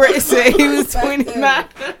like that. Brett said he was Perspective. 29.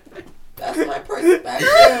 That's my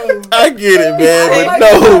perspective. I get it, man, but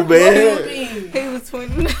no, man. He was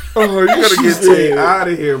 29. Oh, you gotta get Tay out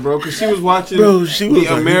of here, bro. Cause she was watching Bro, she was the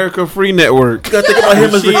like- America Free Network. You gotta think about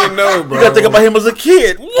him as She a. didn't know, bro. You gotta think about him as a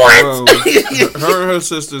kid. What? Bro, her and her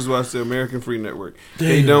sisters watch the American Free Network.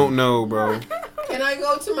 They don't know, bro. Can I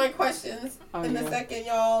go to my questions in a yeah. second,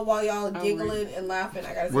 y'all? While y'all giggling and laughing,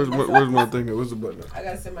 I gotta. Where's send my, myself. where's my thing? Where's the button? I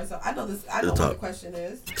gotta send myself. I know this. I know The what top. the question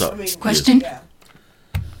is. Top. I mean, Question? Yeah.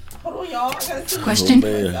 Hold on, y'all. I gotta send Question?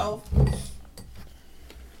 myself.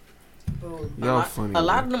 Boom. Y'all funny. A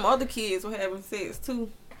lot of them other kids were having sex too.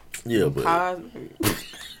 Yeah, but Cosby.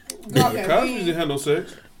 Okay, Cosby didn't have no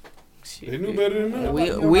sex. They knew better than that.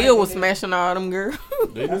 Will was smashing all them girls.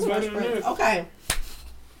 They knew better than that. Okay.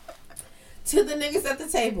 To the niggas at the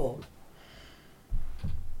table,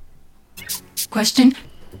 Question?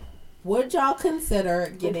 would y'all consider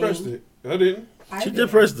Who getting? pressed it? I didn't. I she did.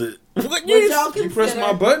 just pressed it. What? Would y'all You consider? pressed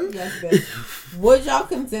my button? Yes, bitch. Would y'all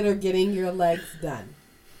consider getting your legs done?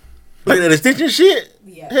 Like that extension shit?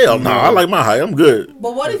 Yes. Hell no, I like my height. I'm good.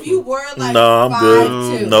 But what if you were like No, I'm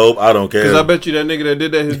 5'2"? good. Nope, I don't care. Because I bet you that nigga that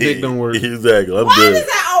did that, his dick don't work. Exactly, I'm Why good. is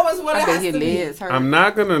that always what I it bet has his to be? legs hurt. I'm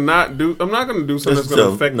not gonna do something that's gonna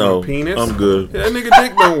affect no, my penis. I'm good. That nigga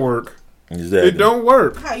dick don't work. Exactly. It don't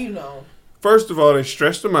work. How you know? First of all, they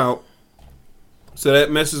stretched them out. So that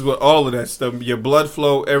messes with all of that stuff. Your blood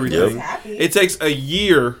flow, everything. Yep. Happy. It takes a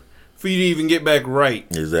year for you to even get back right.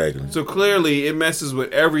 Exactly. So clearly, it messes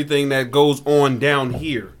with everything that goes on down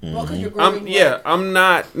here. Well, 'cause you're growing I'm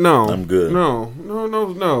not. No, I'm good. No,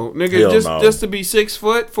 nigga. Hell Just to be 6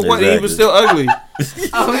 foot for what? He was Exactly. still ugly.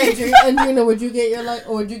 Andrina, would you get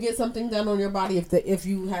or would you get something done on your body if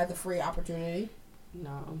you had the free opportunity? No,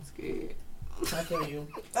 I'm scared. I feel you.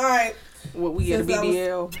 All right. What we get a Since that was-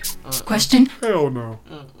 BBL? Question. Hell no.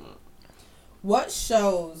 What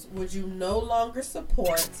shows would you no longer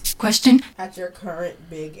support Question. at your current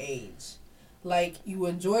big age? Like, you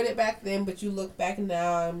enjoyed it back then, but you look back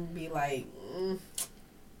now and be like,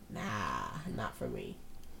 nah, not for me.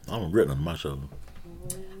 I'm regretting on my show.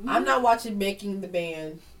 I'm not watching Making the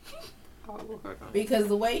Band because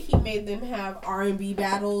the way he made them have R&B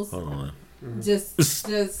battles Hold on. just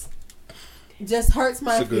hurts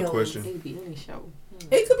my That's a good feelings. question. It could be any show.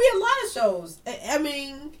 It could be a lot of shows. I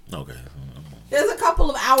mean, Okay. there's a couple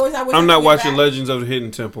of hours I would. I'm not watching Legends of the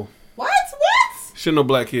Hidden Temple. What? Should no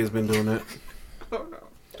black kids been doing that?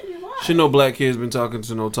 Should no black kids been talking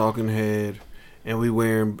to no talking head, and we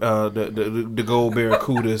wearing the gold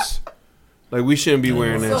barracudas? Like, we shouldn't be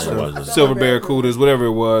wearing that stuff. Silver barracudas, whatever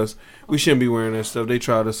it was. We shouldn't be wearing that stuff. They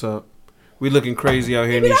tried us up. We looking crazy out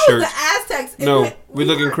here in these shirts. The Aztecs. No, we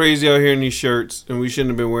looking crazy out here in these shirts, and we shouldn't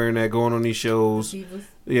have been wearing that. Going on these shows,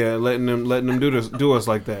 yeah, letting them do us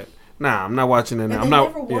like that. Nah, I'm not watching that now.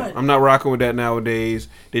 I'm not rocking with that nowadays.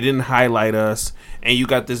 They didn't highlight us, and you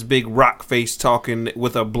got this big rock face talking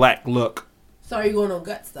with a black look. So are you going on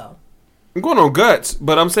Guts though? I'm going on Guts,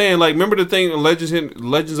 but I'm saying, like, remember the thing,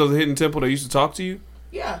 Legends of the Hidden Temple, that used to talk to you?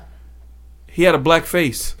 Yeah. He had a black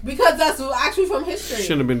face. Because that's actually from history.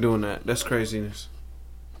 Shouldn't have been doing that. That's craziness.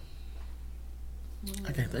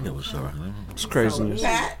 I can't think of a show. It's craziness.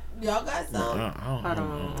 Pat, y'all got some? I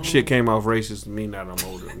don't know. Shit came off racist to me now that I'm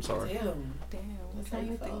older. I'm sorry. Damn. That's how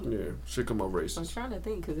you felt. Yeah, shit come off I'm racist. trying to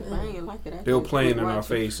think because if I ain't like it, They were playing in our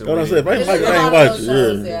face. And What I said, if I we- ain't like it, I ain't watch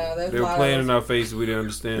it. Yeah. They were playing in our face and we didn't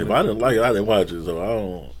understand If it. I didn't like it, I didn't watch it. So I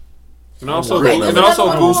don't. And also, Okay, and there's also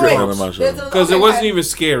another one. There's another Goosebumps. Because it wasn't even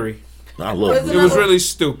scary. I love it. It was really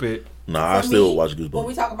stupid. Nah, I For still me, watch When Goosebumps.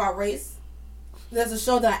 we talk about race, there's a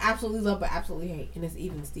show that I absolutely love but absolutely hate, and it's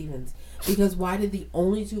Even Stevens. Because why did the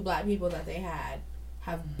only two black people that they had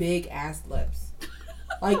have big ass lips?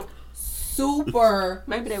 Like, super,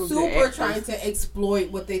 Maybe they were good super actors. trying to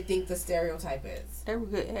exploit what they think the stereotype is. They were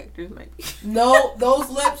good actors, maybe. No, those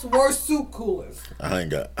lips were soup coolers. I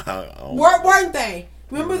ain't got. I don't- Weren't they?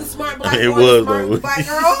 Remember the smart black It boy, was, smart though. black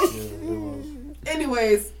girl?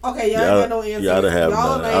 Anyways, okay, y'all got no answers. y'all to have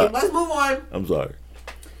Y'all none. lame. Let's move on. I'm sorry.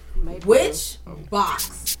 Which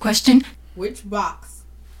box? Question. Which box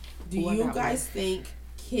do Ooh, I you got guys think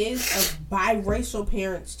kids of biracial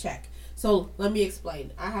parents check? So let me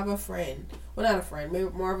explain. I have a friend. Well, not a friend. Maybe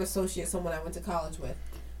more of an associate, someone I went to college with.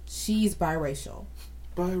 She's biracial.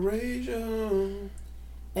 Biracial.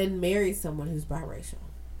 And married someone who's biracial.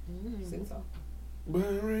 I think so.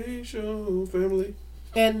 Biracial family.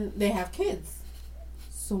 And they have kids.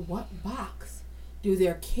 So what box do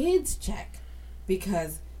their kids check?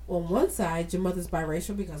 Because on one side, your mother's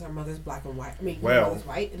biracial because her mother's black and white. I mean, her Well. mother's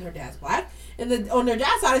white and her dad's black. And then on their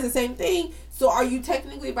dad's side, it's the same thing. So are you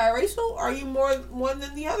technically biracial? Or are you more one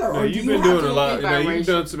than the other? Now, Or you've do you been have doing to a lot. be Now, you've biracial?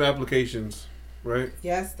 done some applications, right?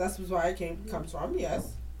 Yes, that's where it comes from.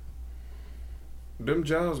 Yes. Them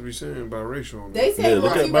jobs be saying biracial. on They them. say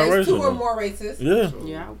look at multi-race, two biracial. or more races. Yeah. So,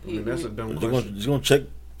 Yeah, I mean, that's a dumb You're question. gonna check.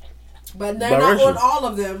 But they're not Biracial. on all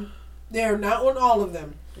of them. They're not on all of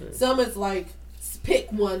them. Some is like,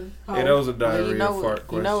 pick one. Hey, that was a Well, diarrhea you know, fart you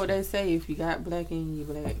question. know what they say: if you got black in you,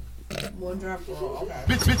 black. One draft roll. Okay.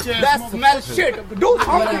 That's some mad shit. Do Whatever.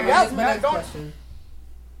 something Here's else, my man. next Don't. question.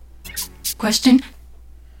 Question.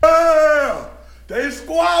 Yeah, they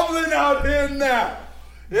squabbling out there now.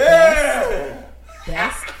 Yeah.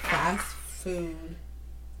 Best fast food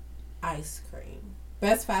ice cream.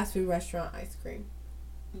 Best fast food restaurant ice cream.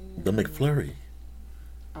 The McFlurry.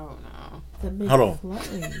 Oh no. The Hold on.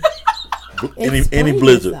 McFlurry. Any Explain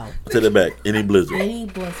Blizzard. yourself. Take that back. Any Blizzard. Any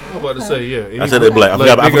Blizzard. I'm about to say, yeah. I said that black. I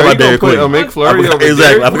forgot about Dairy Queen. A McFlurry over Exactly.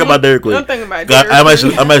 Dairy I forgot about Dairy Queen. I'm thinking about God,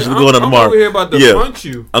 Dairy I'm actually going on tomorrow. I'm over here about to yeah, punch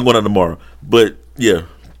you. I'm going on tomorrow. But yeah,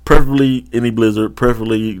 preferably any Blizzard.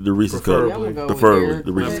 Preferably the Reese's Cup. Preferably. I'm gonna go Preferably with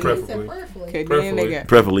the Dairy Reese's Queen. Cup. Okay, then Preferably. they got.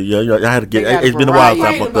 Preferably, yeah. I had to get. They got a It's been a while since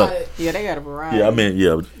I variety. fucked up. Yeah, they got a variety. Yeah, I mean,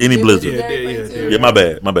 yeah. Any Did Blizzard. you Yeah, Dairy yeah, Queen yeah. too? Yeah, my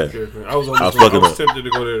bad. My bad. I was, I was I fucking was up. tempted to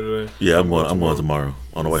go there today. Yeah, I'm going tomorrow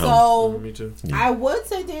on the way home. So Me too. I would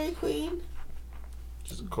say Dairy Queen,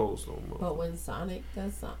 Just a cold stone. Bro. but when Sonic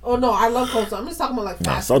does something, oh no, I love Cold Stone. I'm just talking about like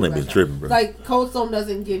Nah, fast Sonic food been restaurants. tripping, bro. Like Cold Stone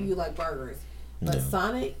doesn't give you like burgers, But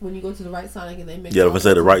Sonic, when you go to the right Sonic and they mix, Yeah, if I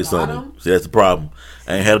say the right Sonic, see that's the problem.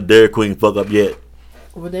 I ain't had a Dairy Queen fuck up yet.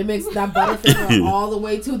 When they mix that Butterfinger all the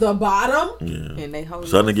way to the bottom, Yeah, and they hold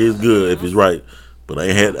Sonic is good if it's right, but I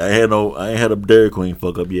ain't had a Dairy Queen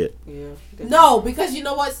fuck up yet. Yeah. No, because you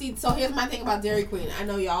know what? See, so here's my thing about Dairy Queen. I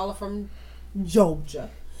know y'all are from Georgia,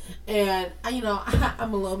 and I'm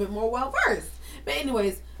a little bit more well versed. But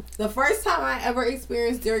anyways, the first time I ever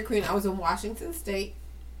experienced Dairy Queen, I was in Washington State,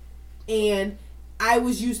 and I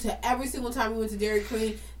was used to every single time we went to Dairy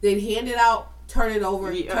Queen, they'd hand it out, turn it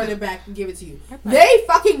over, turn it back, and give it to you. They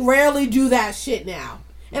fucking rarely do that shit now.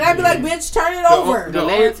 And I'd be like, bitch, turn it over. The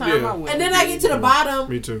last time I went. And then I get to the bottom.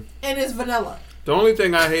 Me too. And it's vanilla. The only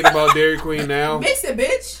thing I hate about Dairy Queen now. Mix it,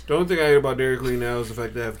 bitch. The only thing I hate about Dairy Queen now is the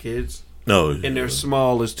fact they have kids. No. And their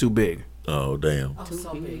small is too big. Oh, damn. Oh,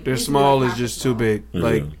 so big. Their small is just too big.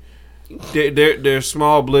 Like, their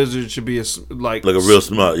small Blizzard should be like a real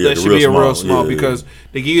small. Yeah, that should be a real small yeah, because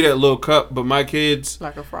they give you that little cup. But my kids,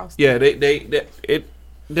 like a Frosty. Yeah,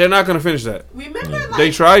 they're not gonna finish that. Remember, like,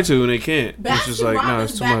 they try to and they can't. It's just like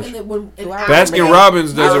it's too much. Baskin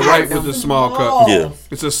Robbins does it right with the small cup. Yeah,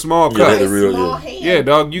 it's a small cup. Yeah,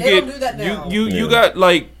 dog. You you got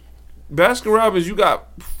like Baskin Robbins. You got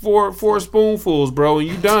four spoonfuls, bro, and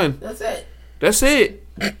you done. That's it.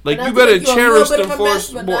 Like, you better cherish them four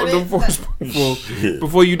spoonfuls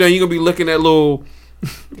before you done. You gonna be looking at little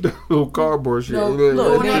cardboard shit.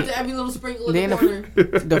 Look, after every little sprinkle in the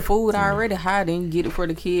corner. The food already hot, then you get it for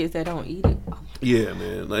the kids that don't eat it. Yeah,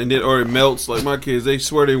 man. And then, or it melts. Like my kids, they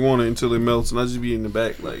swear they want it until it melts, and I just be in the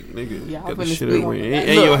back like, nigga, got the shit everywhere.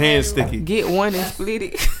 And your hands sticky. Get one and split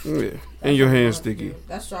it. Yeah, and your hands sticky.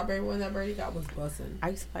 That strawberry one that Birdie got was bussin'. I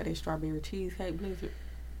used to like that strawberry cheesecake Blizzard.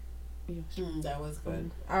 That was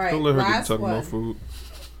good. All right, don't let her last get talking one. about food.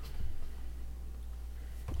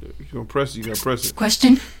 You gonna press it? You gotta press it.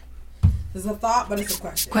 Question. There's a thought, but it's a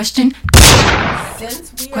question. Question.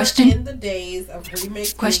 Since we Question. are in the days of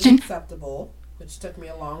remakes being acceptable, which took me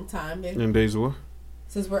a long time. In days of what?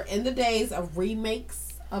 Since we're in the days of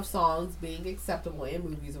remakes of songs being acceptable in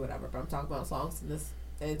movies or whatever, but I'm talking about songs in this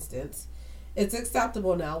instance. It's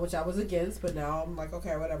acceptable now, which I was against, but now I'm like,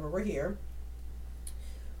 okay, whatever, we're here.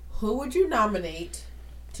 Who would you nominate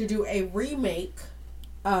to do a remake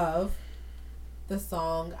of the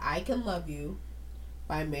song I Can Love You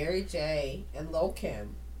by Mary J. and Lil'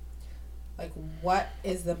 Kim? Like, what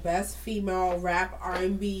is the best female rap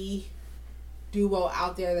R&B duo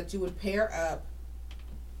out there that you would pair up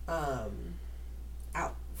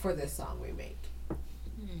out for this song remake?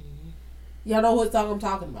 Y'all know what song I'm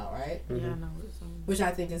talking about, right? Yeah, I know what song. Which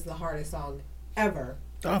I think is the hardest song ever.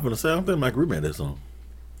 I'm gonna say I don't think Mike remake that song.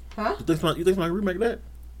 Huh? You think Mike remake that?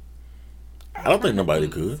 I don't think nobody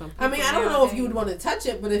could. I mean, I don't know if you would want to touch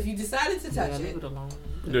it, but if you decided to touch it,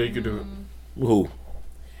 Yeah, you could do it. Who?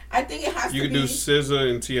 I think it has You to could be. do SZA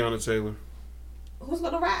and Tiana Taylor. Who's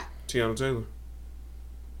gonna rap? Tiana Taylor.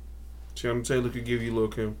 Tiana Taylor could give you Lil'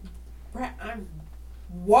 Kim.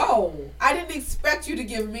 Whoa! I didn't expect you to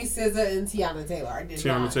give me SZA and Tiana Taylor. I did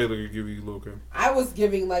Tiana not. Taylor could give you Lil' Kim. I was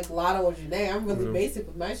giving like Lotto or Janae. I'm really basic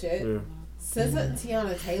with my shit. Yeah. SZA and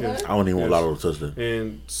Tiana Taylor. I don't even want Lotto to touch that.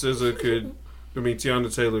 And SZA could,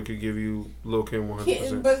 Tiana Taylor could give you Lil' Kim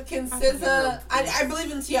 100%. But can SZA? I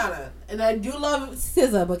believe in Tiana, and I do love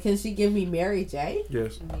SZA, but can she give me Mary J?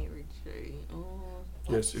 Yes. Mary J.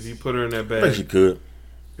 Yes, if you put her in that bag. I think she could.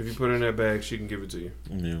 If you put her in that bag, she can give it to you.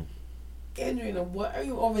 Yeah. Andrina, what are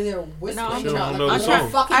you over there whispering? No, I'm trying-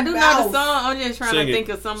 trying. I do know the song. I'm just trying Sing to it. think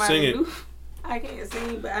of somebody Sing it. new. I can't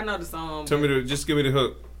sing, but I know the song. Tell me just give me the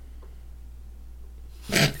hook.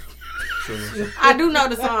 I do know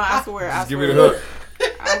the song. I swear. I Give swear. me the hook.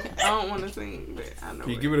 I don't want to sing, but I know. Can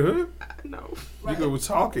you it. give me the hook? No. You go with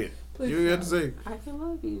talking. You ain't have to say. I can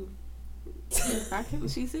love you. I can.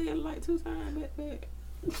 She said it like 2 times.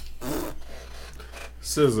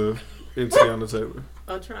 SZA and Tiana Taylor.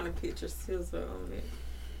 I'm trying to picture SZA on it.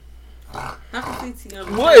 I can see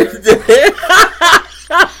Tiana. What?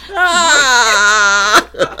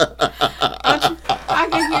 I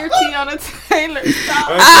can hear Tiana Taylor.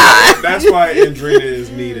 That's why Andrina is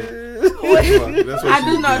needed. That's why I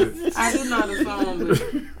do she's know. needed. I do know the song,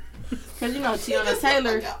 because Tiana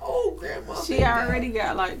Taylor, she already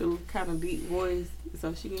got like the kind of deep voice,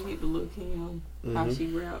 so she can hit the Lil' Kim how she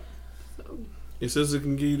rap. So It says it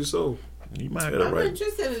can give you the soul. You might get it I'm right.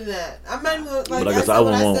 interested in that. I'm not even like But I that's guess I not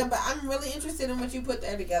what I won't. said, but I'm really interested in what you put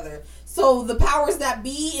there together. So the powers that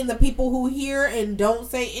be and the people who hear and don't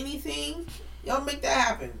say anything, y'all make that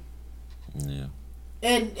happen. Yeah.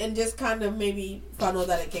 And just kind of maybe funnel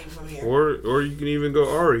that it came from here. Or you can even go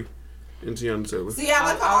Ari. and Tiana Taylor. See, I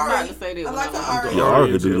like I was Ari. about to say that I when like I was Ari. Yeah, Ari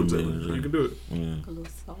and could do Tiana the Taylor. millions. You can do it. Yeah. A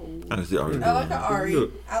little soul. I can see Ari. I like doing an Ari.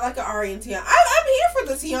 Look. I like an Ari and Tiana. I'm here for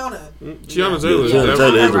the Tiana. Tiana Taylor. Tiana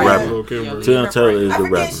Taylor is a rapper. Lil' Kim, bro. Tiana Taylor is I the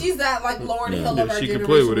forget rapper. she's that like Lauryn Hill Yeah, of our she can generation.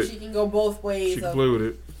 play with where it. She can go both ways She can play with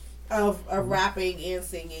it. of rapping and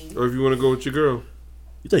singing. Or if you want to go with your girl,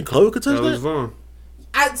 You think Chloe could touch Alex that? Vaughn.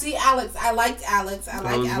 I see Alex. I liked Alex. I like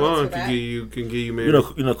Alex Alex Vaughn for that. can give you maybe.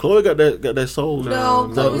 You know, Chloe got that soul. No,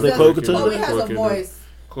 Is that Chloe Chloe could touch Chloe that? has a voice.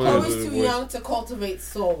 Chloe's Chloe's too young to cultivate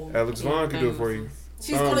soul. Alex Vaughn can do it for you.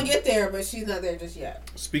 She's gonna get there, but she's not there just yet.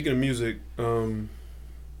 Speaking of music,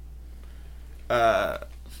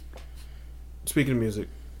 speaking of music,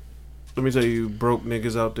 let me tell you, broke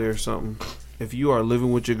niggas out there, something. If you are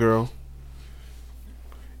living with your girl,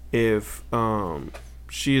 if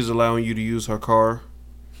she is allowing you to use her car,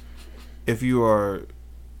 if you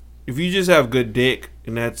just have good dick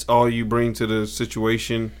and that's all you bring to the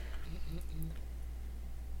situation,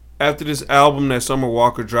 after this album that Summer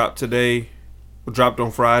Walker dropped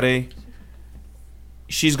on Friday,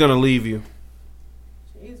 she's gonna leave you.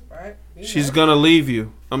 She's gonna leave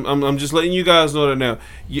you. I'm just letting you guys know that now.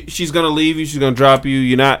 She's gonna leave you. She's gonna drop you.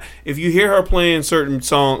 You're not. If you hear her playing certain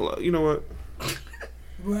song, you know what?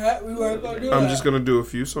 I'm just gonna do a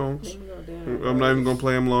few songs. I'm not even gonna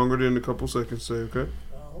play them longer than a couple seconds. Say, okay?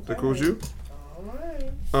 Is that cool with you?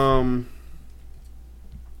 Alright.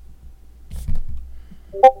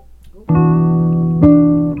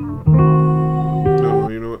 No,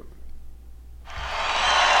 you know what?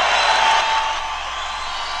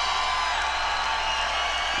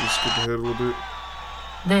 You skip ahead a little bit.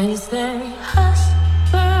 They say, hush,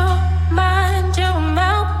 girl, mind your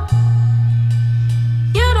mouth.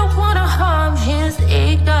 You don't want to harm his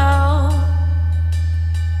ego.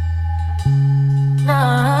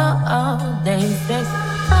 No, they say,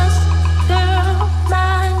 hush, girl,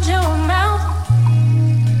 mind your mouth.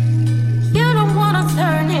 You don't want to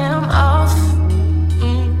turn him off.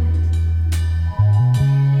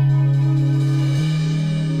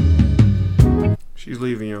 She's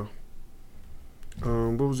leaving y'all.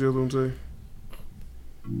 What was the other one say?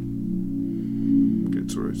 Get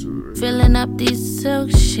to it right Filling up these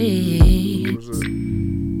silk sheets. What was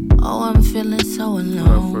that? Oh, I'm feeling so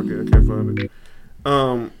alone. Fuck it, I can't find it.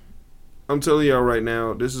 I'm telling y'all right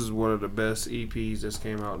now, this is one of the best EPs that's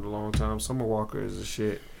came out in a long time. Summer Walker is a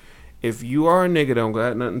shit. If you are a nigga, don't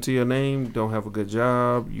got nothing to your name, don't have a good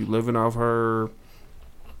job, you living off her,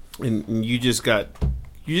 and you just got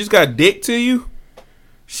dick to you,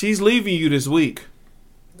 she's leaving you this week.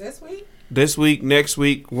 This week, next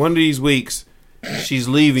week, one of these weeks, she's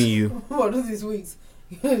leaving you. One of these weeks.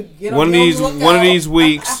 One of these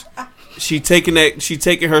weeks, she taking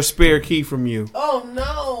her spare key from you. Oh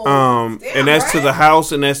no. Damn, and that's right? to the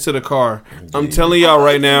house and that's to the car. I'm telling y'all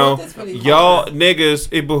right now, y'all niggas,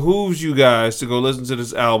 it behooves you guys to go listen to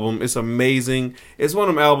this album. It's amazing. It's one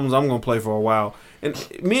of them albums I'm gonna play for a while. And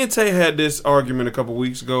me and Tay had this argument a couple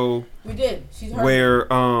weeks ago. We did. She's hurt. Where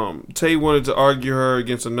Tay wanted to argue her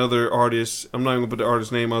against another artist. I'm not even gonna put the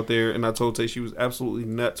artist's name out there. And I told Tay she was absolutely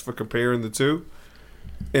nuts for comparing the two.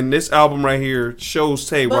 And this album right here shows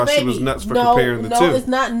Tay why she was nuts for comparing the two. No, it's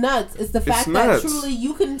not nuts. It's the fact nuts. that truly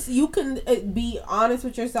you can be honest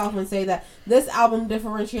with yourself and say that this album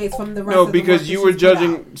differentiates from the rest of the work because that you were she's put out.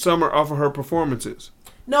 judging Summer off of her performances.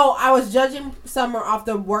 No, I was judging Summer off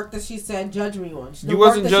the work that she said judge me on. You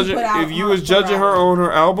wasn't judging. If you was judging her on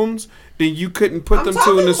her albums, then you couldn't put them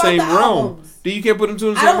two in the same realm. Then you can't put them two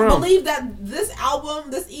in the same realm. I don't believe that this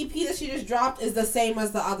album, this EP that she just dropped, is the same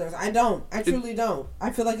as the others. I don't. I truly don't.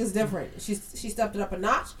 I feel like it's different. She stepped it up a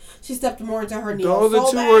notch. She stepped more into her neo soul. The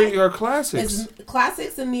two are classics.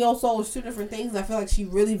 Classics and neo soul is two different things. I feel like she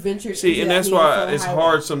really ventured. See, into and that that's neo why soul it's highway.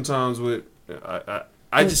 hard sometimes with.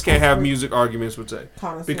 I just can't have music arguments with Tay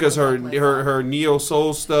because her neo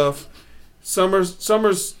soul stuff.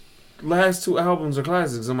 Summer's last two albums are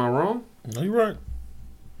classics. Am I wrong? No, you're right.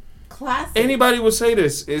 Classic. Anybody would say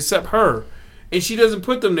this except her, and she doesn't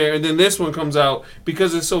put them there. And then this one comes out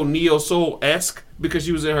because it's so neo soul esque because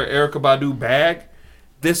she was in her Erykah Badu bag.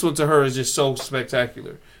 This one to her is just so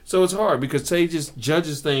spectacular. So it's hard because Tay just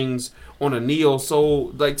judges things on a neo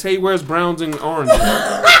soul. Like Tay wears browns and oranges.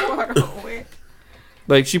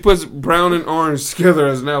 Like she puts brown and orange together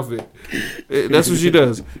as an outfit. That's what she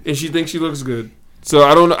does, and she thinks she looks good. So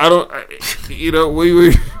I don't. You know,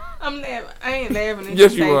 we. I ain't laughing.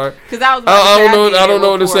 Yes, you are. Because I was. I don't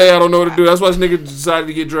know what to say. I don't know what to do. That's why this nigga decided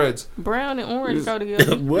to get dreads. Brown and orange go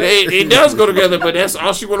together. It does go together, but that's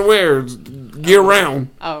all she want to wear year round.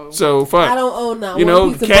 Oh, so fuck. I don't own that. You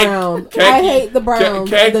know, piece of brown. I hate the brown.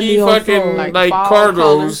 Khaki the fucking like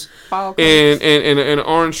cargos fall and an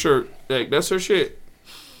orange shirt. Like that's her shit.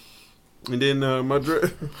 And then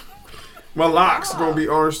my locks gonna be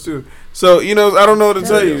orange too. So I don't know what to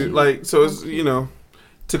tell you. Like so, it's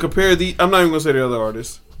to compare the. I'm not even gonna say the other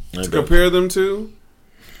artists. To compare them to,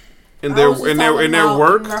 and their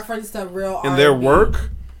work, in reference to real and their work,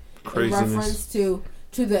 craziness. In reference to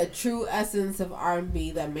the true essence of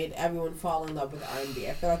R&B that made everyone fall in love with R&B.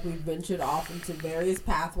 I feel like we've ventured off into various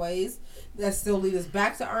pathways that still lead us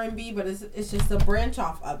back to R&B, but it's just a branch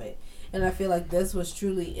off of it. And I feel like this was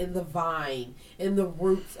truly in the vine, in the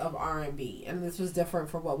roots of R&B. And this was different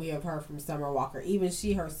from what we have heard from Summer Walker. Even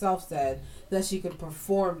she herself said that she could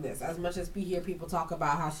perform this. As much as we hear people talk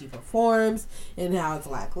about how she performs and how it's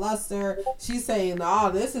lackluster, she's saying,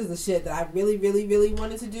 oh, this is the shit that I really, really, really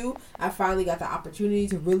wanted to do. I finally got the opportunity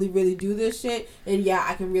to really, really do this shit. And yeah,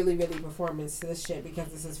 I can really, really perform this shit because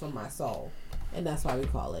this is from my soul. And that's why we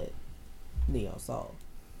call it Neo Soul.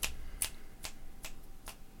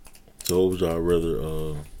 So what would y'all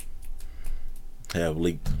rather have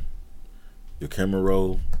leaked? Your camera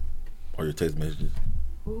roll or your text messages?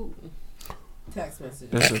 Ooh. Text messages.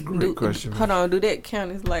 That's a great question. Hold on, do that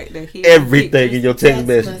count as like the hidden everything pictures? in your text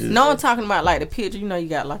messages? No, I'm talking about like the picture. You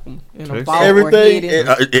got like them in a ball everything,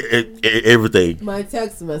 or everything. My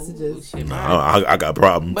text messages. I got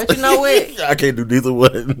problems. But you know what? I can't do neither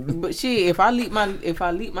one. But shit, if I leak my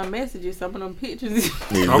messages, some of them pictures.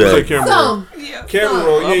 Exactly. I'm gonna say camera roll. Yeah, camera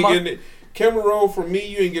roll. You ain't getting it. Camera roll for me.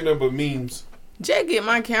 You ain't getting nothing but memes. Just get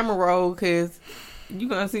my camera roll because you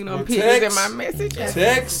gonna see them pictures in my messages.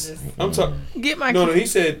 Text. I'm talking. Get my. No, he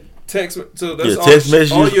said text. So that's text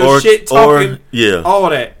messages all your or shit talking. All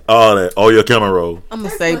that. All your camera roll. I'm gonna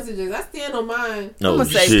text say messages. I stand on mine. No, I'm gonna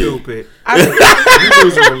say stupid. You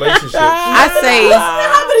lose a relationship. I say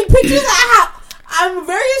how many pictures I have. I'm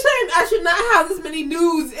very ashamed. I should not have this many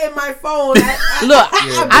nudes in my phone. Look,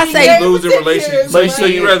 I say lose a relationship. So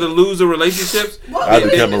you rather lose a relationship? I do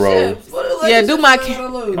camera roll. Yeah, do my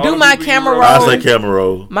camera roll. I say camera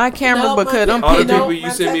roll. My camera because them all the pictures. people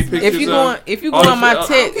you send me pictures. If you go on my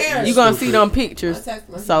text, you gonna see them pictures.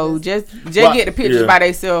 So just get the pictures by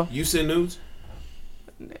themselves. You send nudes?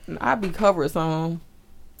 I be covered some.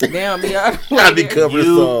 Damn, yeah. I be covered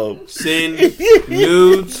some. Send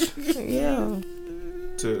nudes. Yeah.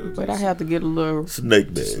 But I have to get a little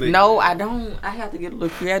snake bag. No, I don't. I have to get a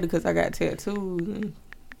little creative because I got tattoos,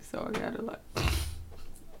 so I gotta like.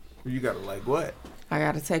 You gotta like what? I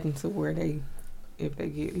gotta take them to where if they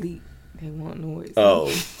get leaked, they won't know it.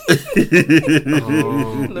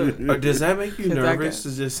 Look, does that make you nervous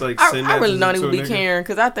to just like send that? I really don't even be nigga? caring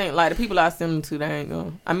because I think like the people I send them to, they ain't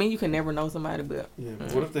gonna. I mean, you can never know somebody, but yeah.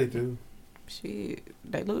 What if they do? Shit,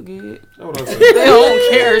 they look good. That's what I say. They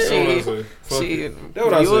don't care. Shit, That's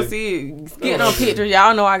what I you'll say. see it. Getting on pictures,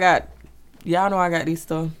 y'all know I got these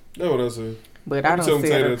stuff. That's what I say. But I don't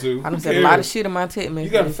say a lot of shit in my text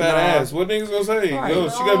message. You got a fat ass. What niggas gonna say? Right. Yo,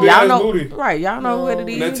 she got a big ass booty. Right, y'all know what it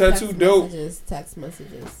is. And that tattoo dope. Text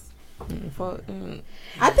messages.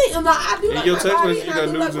 I think I do. Like your text message, you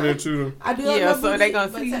got nudes in there too. I do. Like so they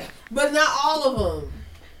gonna see, but not all of them.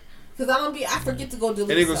 Cause I forget to go delete.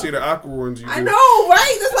 And they gonna see the awkward ones. I know,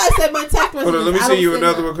 right? That's why I said my text messages. Hold on, let me see you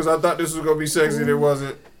another one because I thought this was gonna be sexy. And it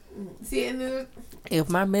wasn't. See, and if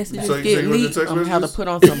my messages get leaked, I'm gonna have to put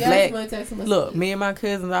on some black. Look, me and my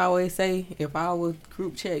cousins always say, if our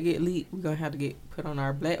group chat get leaked, we're gonna have to put on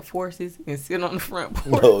our black forces and sit on the front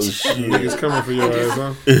porch. Oh shit! Niggas coming for your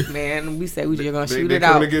ass, huh? Man, we say we just gonna shoot they it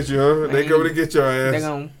out. They coming to get you, huh? They coming to get your ass. They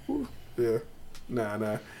gonna. Yeah.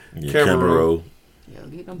 Nah. Yeah, camera roll. Yo,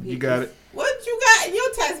 get them you got it. What you got in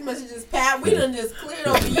your text messages, Pat? We done just cleared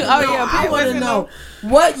over you. I want to know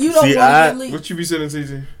what you don't want to delete. What you be sending,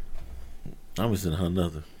 TT? I'm sending her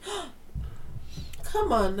nothing.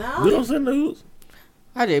 Come on now. We don't send nudes.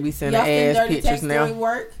 I just be sending ass pictures now.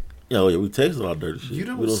 Work? Yeah, we text a lot of dirty shit. You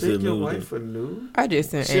don't send your wife a nude? I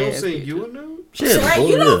just send she ass. She don't send you a nude?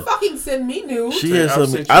 You don't fucking send me nudes. She has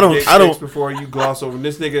some. I don't. Before you gloss over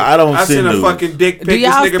this nigga, I send a fucking dick pic.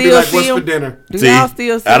 This nigga be like, "What's for dinner?" Do y'all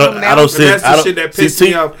still send them now? I don't send. That's the shit that pissed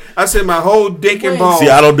me off. I send my whole dick and balls. See,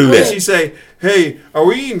 I don't do that. And she say, "Hey, are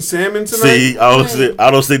we eating salmon tonight?" See, I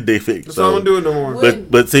don't send dick pics. So I don't do it no more.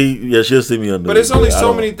 But see, yeah, she'll send me a nude. But it's only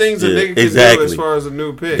so many things a nigga can do as far as a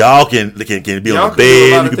nude pic. Y'all can be on the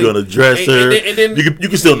bed. You can be on the dresser. You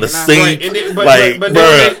can sit on the sink. Like,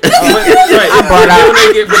 I brought out.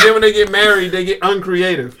 But then when they get married, they get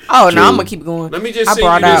uncreative. Oh no, I'm gonna keep going. Let me just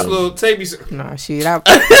send you this little tape. Nah, shit.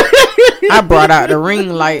 I brought out the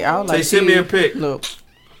ring light. I was like, send me a pic. Look,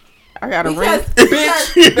 I got a ring.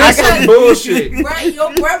 Bitch, that's some bullshit. Right,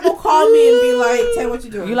 your Brett will call me and be like, "Tay, what you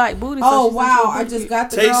doing? You like booty? Oh wow, I just got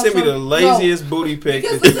the Tay girl sent me from- the laziest booty pic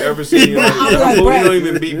Because that you've ever seen. Your like, booty Brett. don't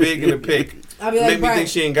even be big in the pic. I'll be like, Make me Brett. think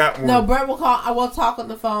she ain't got one. No, Brett will call. I will talk on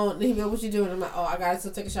the phone. And he'll be like, "What you doing?" I'm like, "Oh, I gotta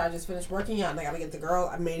still take a shower. I just finished working out, and I gotta get the girl.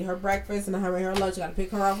 I made her breakfast, and I made her lunch. I gotta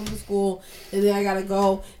pick her up from the school, and then I gotta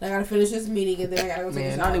go. And I gotta finish this meeting, and then I gotta go take a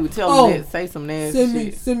Man, shower." don't even tell me that. Say some nasty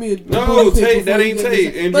shit. Send me a No, booty pic Tay, before that you ain't get in Tay.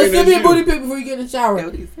 the shower. Andrew, But send me a that's booty you. pic before you get in the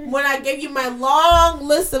shower. When I gave you my long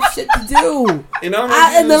list of shit to do, And I'm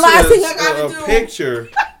and the last thing I gotta do, picture,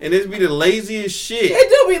 and it be the laziest shit. it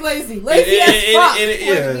do be lazy as fuck.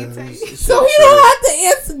 So he don't have to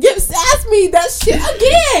ask me that shit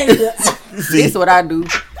again. This what I do.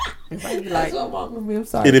 If I be That's like, what wrong with me. I'm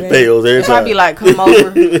sorry. And it babe. fails every if I time. be like, come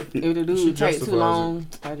over, if the dude take justifies too long,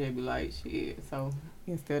 I just be like, shit. So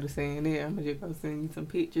instead of saying that, I'm gonna just go send you some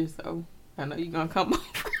pictures. So I know you gonna come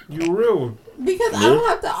over. You a real one. Because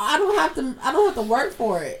I don't have to work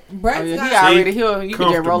for it. Brett's Oh, yeah, got he already here. You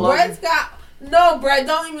can just roll over. Brett's got no, Brett.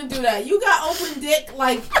 Don't even do that. You got open dick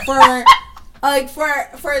like for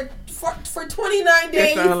 29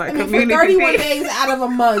 days. sound like I mean, for community 31 dick. days out of a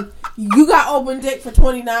month. You got open dick for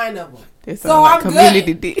 29 of them. That So sound like I'm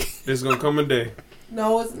community good. dick. There's gonna come a day.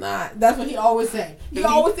 No, it's not. That's what he always say. He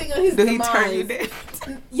always think of his Do he demise. turn you down?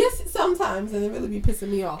 Yes, sometimes, and it really be pissing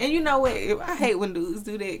me off. And you know what? I hate when dudes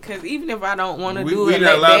do that because even if I don't want to We do it,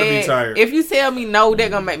 not like allowed to be that, tired. if you tell me no, they're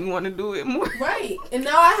gonna make me want to do it more. Right, and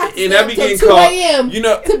now I have to And stay that up be till getting 2 called. a.m. You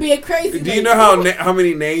know, to be a crazy. do you know how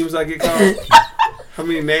many names I get called? How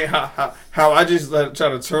many names? How I just try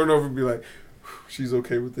to turn over and be like, she's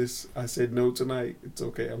okay with this. I said no tonight. It's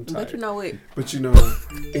okay. I'm tired. But you know what? But you know,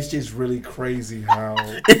 it's just really crazy how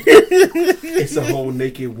it's a whole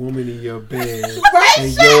naked woman in your bed,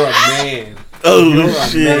 and you're a man. Oh You're a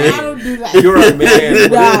shit! man. I don't do that. You're a man with a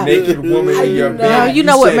Nah. naked woman I in your do bed. not. No, you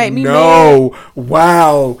know what said, make me no.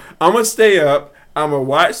 Wow. I'm gonna stay up. I'm gonna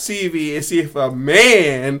watch TV and see if a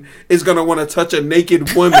man is gonna want to touch a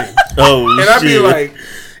naked woman. Oh And shit! I'd be like,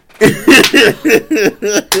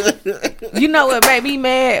 You know what made me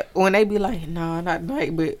mad when they be like, "No, not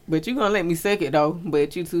tonight, but you gonna let me suck it though,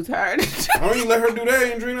 but you too tired." I don't even let her do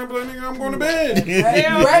that. And I'd be like, nigga, I'm going to bed.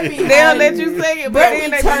 They'll let you suck it, but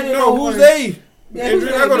then they turn it No, over. who's they? Yeah, And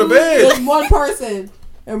who's I that go to dude? bed. There's one person,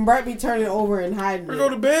 and Brett be turning over and hiding. I go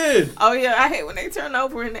to bed. Oh yeah, I hate when they turn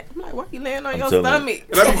over and I'm like, "Why you laying on your telling stomach?"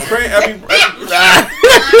 And I be praying.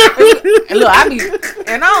 And look, I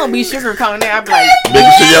don't be sugarcoating that. I be like,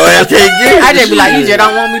 Making sure your ass can't get it. I just be like, you just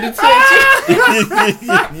don't want me to touch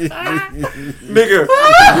it.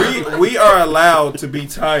 Nigga, we are allowed to be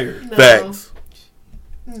tired. No. Facts.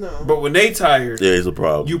 No. But when they tired, Yeah, it's a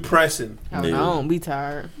problem. you pressing. Oh, no, I don't be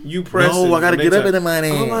tired. You pressing. No, I gotta when they get up in tired. the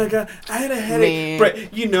morning. Oh my god, I had a headache. Man.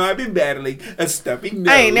 But you know, I've been battling a stuffy nose.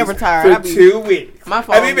 I ain't never tired. I for be- 2 weeks. My I've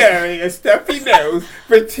phone. been battling a stuffy nose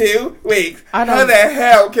for 2 weeks. I don't- How the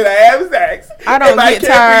hell can I have sex? I don't if I get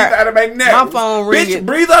can't tired. breathe out of my nose? My phone Bitch, ringing.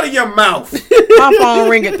 breathe out of your mouth. My phone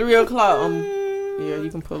ring at 3:00. Yeah, you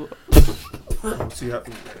can pull up. See how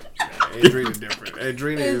Adrena different.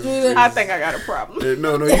 Adrena is. I think I got a problem.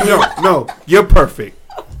 No, you don't. No, you're perfect.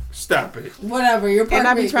 Stop it. Whatever, you're perfect And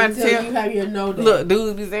I be trying to until tell- you have your no day. Look,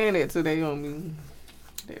 dudes be saying that too. They don't mean.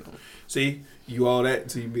 They don't. See, you all that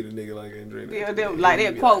until you meet a nigga like Adrena. Yeah, they like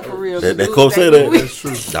that quote for real. That Dudes quote say think that. we- That's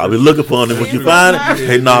true. I'll be looking for him. When you find it, Yeah.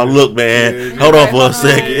 hey, nah, look, man. Yeah. Hold on for a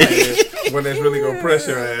second. Yeah, when that's really gonna press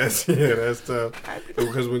your ass. Yeah, that's tough.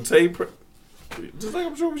 Because when Tay, just like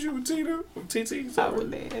I'm sure with you with Tina, with TT, I would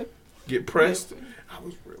laugh. get pressed. I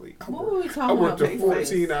was really. What were we I talking worked about? a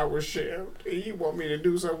 14-hour shift, and you want me to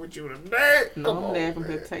do something with you today? No, Come I'm on, laughing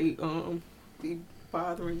man. because Tate be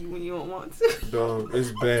bothering you when you don't want to. Dog,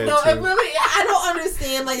 it's bad. No, too. it really. I don't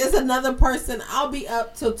understand. Like, it's another person. I'll be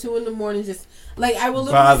up till 2 a.m. Just like I will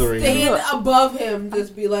Bothering literally you. stand above him,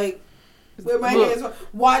 just be like with my Look. hands,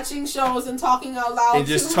 watching shows and talking out loud, and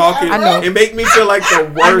just to talking, whoever. I know. and make me feel like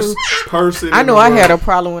the worst person. I in know the I world. had a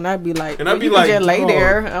problem when I be like, And I be you like, can just lay dog.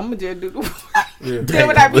 there. I'm gonna just do the. Yeah. That's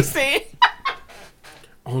what I be saying.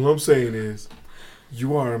 All I'm saying is,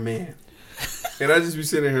 you are a man, and I just be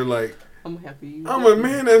sitting here like, I'm gonna have to use. I'm that. a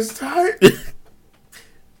man that's tired.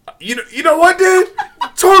 you know what, then?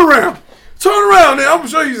 Turn around, and I'm gonna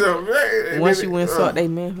show you something. And Once then you insult they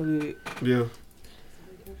manhood. Yeah,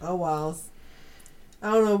 Oh wow.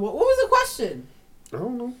 I don't know. What was the question? I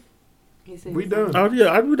don't know. He said We done. Oh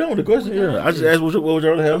yeah, we done with the question. Yeah, I just asked what was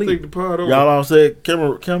your I hell think the pod over. Y'all all said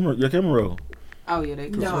camera roll. Oh yeah, they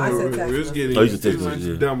cool. No, I said text It's getting Oh, you said text it's message,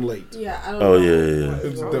 yeah. dumb late. Yeah, I don't Oh, know. yeah.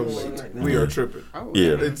 It's dumb late. We are tripping.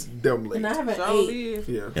 Yeah. It's dumb late. And I have an So 8.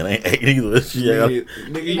 Yeah. And I ain't either. Yeah.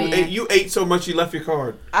 Nigga, you ate so much you left your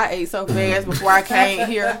card. I ate so fast before I came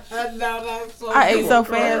here. I ate so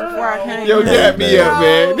fast before I came Yo, here. dap me up,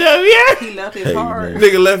 man. Dap me up. He left his Hey, card. man.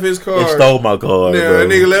 Nigga left his card. It stole my card, Yeah, bro.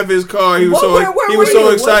 nigga left his car. He was Where were so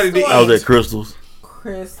you? excited to What eat. I was at Crystal's.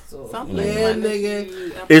 Crystal. Something Yeah, like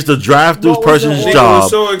nigga. It's the drive-through What was your person's order? Nigga was job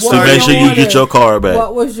so to excited. make sure you get your card back.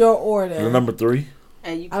 What was your order? The number 3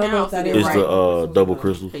 And you I don't know if that counted is it is right. the double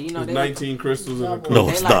crystals. You know, There's they 19 crystals in the car. No,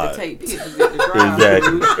 they it's like not. to take pictures at the drive.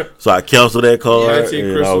 Exactly. So I canceled that card 19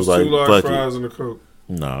 and I crystals, was like, 2 large fuck fries it. and a Coke.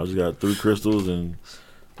 No, I just got 3 crystals and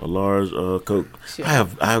a large Coke. Shit. I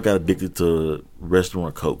have got addicted to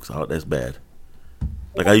restaurant Cokes. Oh, that's bad.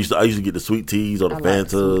 Like I used to get the sweet teas or the I like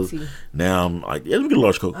Fantas. sweet tea. Now I'm like, yeah, let me get a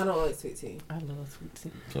large Coke. I don't like sweet tea. I love sweet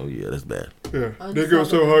tea. So yeah, that's bad. Yeah. Nigga was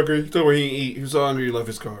so hungry. He told me he didn't eat. He was so hungry he left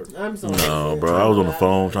his card. I'm so No, bro, I was on the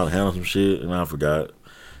phone trying to handle some shit and I forgot.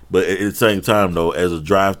 But at the same time, though, as a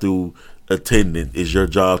drive-through attendant, it's your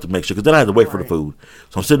job to make sure. Because then I had to wait for the food,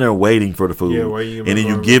 so I'm sitting there waiting for the food, Yeah, while you and then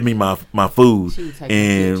you give me my food, She was taking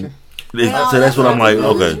a and picture. so that's what I'm like.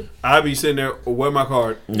 Okay, I be sitting there with my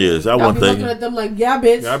card. yes, I I'll wasn't be looking thinking. at them like, yeah,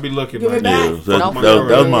 bitch. Yeah, I be looking Give like it back. Yeah, so Don't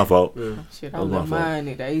that was my fault. Yeah. Shit, That I was my left fault. mine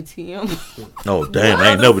at the ATM. Oh damn,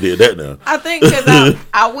 I ain't never did that now. I think because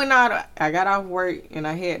I went out, I got off work and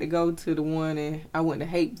I had to go to the one and I went to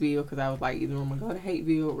Hateville because I was like, either I'm going to go to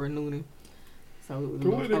Hateville or Noonan. So it was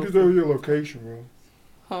Don't let more niggas closer. know your location, bro.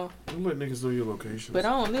 Huh? Don't let niggas know your location. But I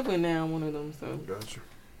don't live in now one of them, so. Gotcha.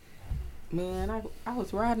 Man, I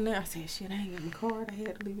was riding there. I said, shit, I ain't got my card. I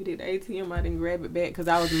had to leave it at the ATM. I didn't grab it back because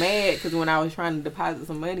I was mad because when I was trying to deposit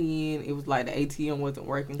some money in, it was like the ATM wasn't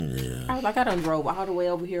working. Yeah. I was like, I done drove all the way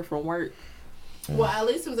over here from work. Well, at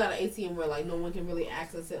least it was at an ATM where like no one can really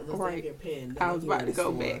access it unless they have Right. your PIN. I was about to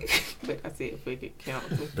go back, but I said, fuck it,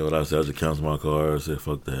 cancel. That's what I said. I just canceled my card. I said,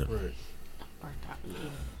 fuck that. Right.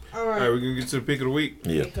 All All right, we're going to get to the pick of the week.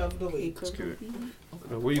 Yeah. Pick of the week. Let's get it.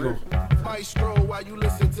 Where you going? Maestro, while you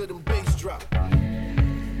listen to them bass drop. Hey,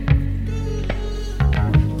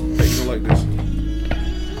 you don't like this?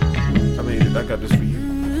 I mean, I got this for you.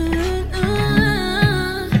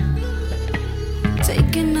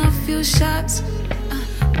 Taking a few shots,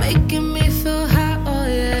 making me feel hot, oh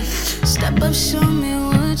yeah. Step up, show me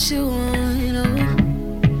what you want, you know.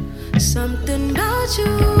 Something about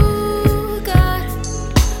you got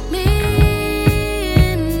me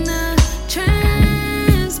in a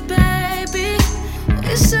trance, baby.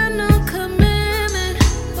 We should no commitment,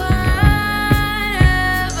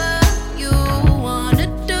 whatever you wanna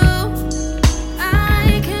do.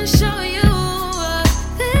 I can show you a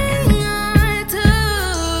thing or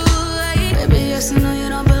two. Baby, yes, I know you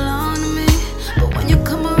don't belong to me, but when you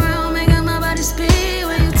come around, making my body speak.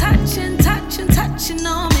 When you touching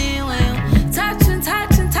on me, when you touching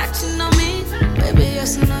on me. Baby,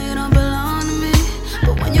 yes, I know you don't belong to me,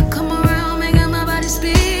 but when you come around, making my body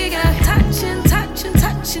speak. Yeah, touching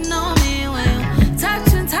on me, when you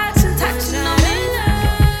touching on me.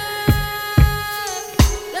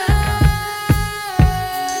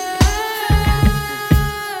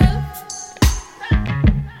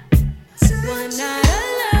 One night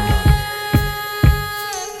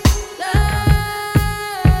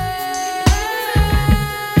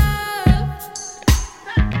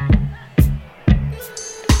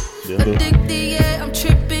addicted, yeah, I'm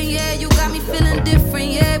tripping, yeah. You got me feeling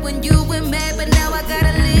different, yeah. When you were mad, but now I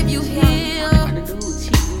gotta leave you here.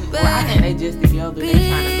 Well, I think they just together. They trying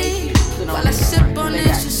to make it. Put on While I sip on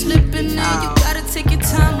this, you slipping in. You gotta take your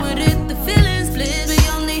time with it. The feelings bliss. We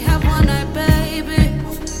only have one night, baby.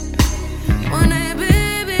 One night,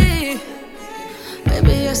 baby.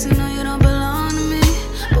 Baby, yes, I know you don't belong to me,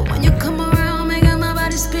 but when you come around, making my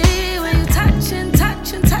body speak. When you touching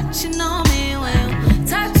on me, when you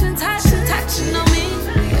touching on me.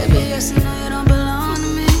 Baby, yes, I know you don't belong to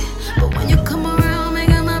me, but when you come around,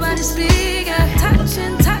 making my body speak. Yeah,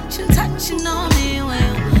 touching on me,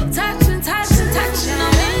 when you touching on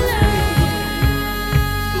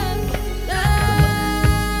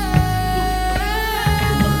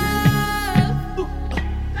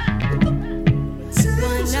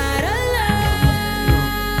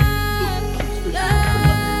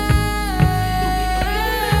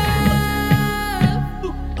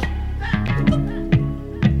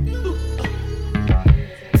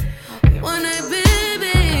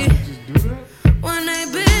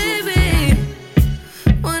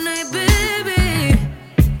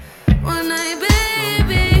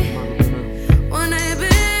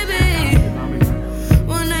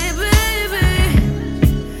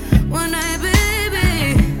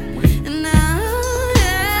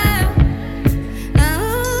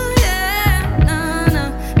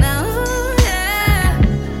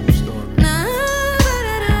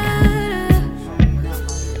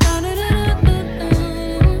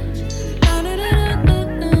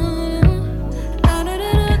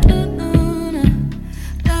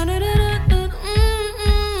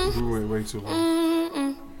too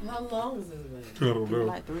long. How long has this been? I don't know.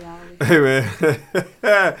 Like 3 hours. Hey man,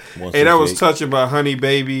 hey, that was touching by Honey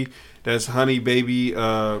Baby. That's Honey Baby,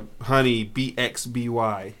 Honey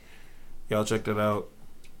BXBY. Y'all check that out.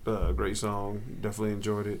 Great song. Definitely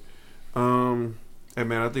enjoyed it. Hey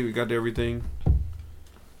man, I think we got to everything.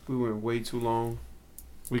 We went way too long.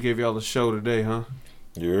 We gave y'all the show today, huh?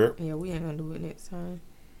 Yeah. Yeah, we ain't gonna do it next time.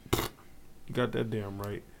 You got that damn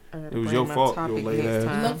right. It was your fault. You late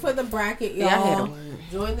ass. Look for the bracket, y'all. Yeah,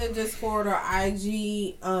 join the Discord or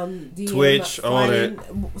IG, DM, Twitch, all that.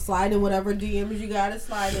 Slide in whatever DMs you gotta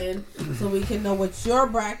slide in, so we can know what your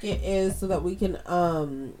bracket is, so that we can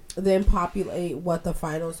then populate what the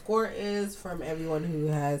final score is from everyone who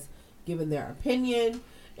has given their opinion,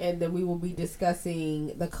 and then we will be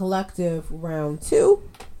discussing the collective round 2,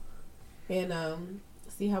 and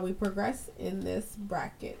see how we progress in this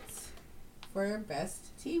bracket for best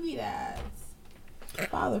TV dads.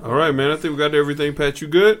 All right, man. I think we got everything. Pat, you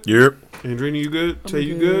good? Yep. Andrina, you good? Tay,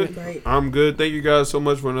 you good. good? Great. I'm good. Thank you guys so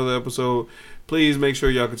much for another episode. Please make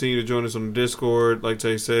sure y'all continue to join us on the Discord. Like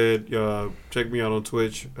Tay said, check me out on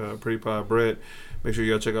Twitch, Pretty Pie Brett. Make sure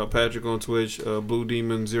y'all check out Patrick on Twitch, Blue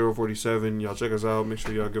Demon 047. Y'all check us out. Make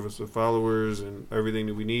sure y'all give us the followers and everything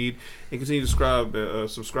that we need, and continue to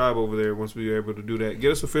subscribe over there once we're able to do that.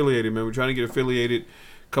 Get us affiliated, man. We're trying to get affiliated.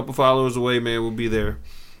 Couple followers away, man. We'll be there.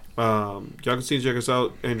 Y'all can see and check us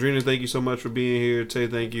out. Andrina, thank you so much for being here. Tay,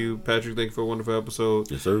 thank you. Patrick, thank you for a wonderful episode.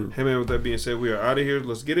 Yes, sir. Hey, man, with that being said, we are out of here.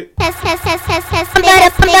 Let's get it. Podcast,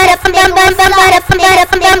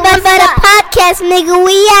 nigga,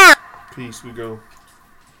 we out. Peace. We go.